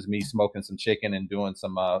episode was me smoking some chicken and doing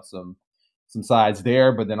some sides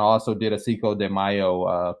there, but then I also did a Cinco de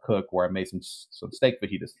Mayo cook where I made some steak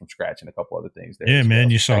fajitas from scratch and a couple other things there. Yeah, man,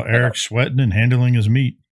 you saw Eric sweating and handling his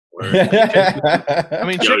meat. I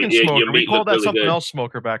mean, chicken smoker. We called that really something else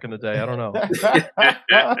smoker back in the day. I don't know.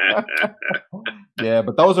 Yeah,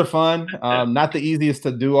 but those are fun. Not the easiest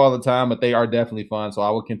to do all the time, but they are definitely fun. So I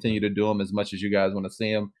will continue to do them as much as you guys want to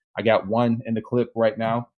see them. I got one in the clip right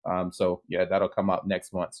now. So yeah, that'll come up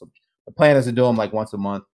next month. So the plan is to do them like once a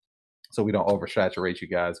month, so we don't oversaturate you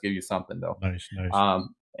guys. Give you something though. Nice, nice.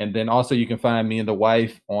 And then also you can find me and the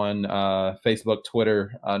wife on Facebook,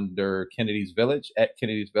 Twitter under Kennedy's Village, at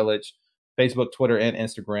Kennedy's Village, Facebook, Twitter, and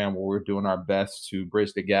Instagram, where we're doing our best to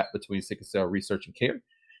bridge the gap between sickle cell research and care.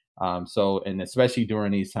 And especially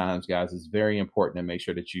during these times, guys, it's very important to make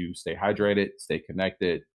sure that you stay hydrated, stay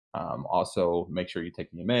connected. Also, make sure you're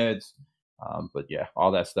taking your meds. But yeah,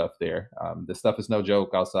 all that stuff there. This stuff is no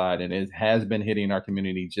joke outside, and it has been hitting our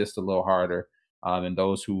community just a little harder. And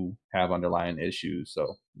those who have underlying issues.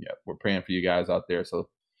 So yeah, we're praying for you guys out there. So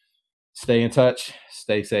stay in touch,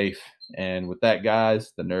 stay safe. And with that,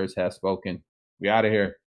 guys, the nerds have spoken. We out of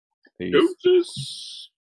here. Peace.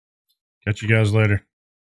 Catch you guys later.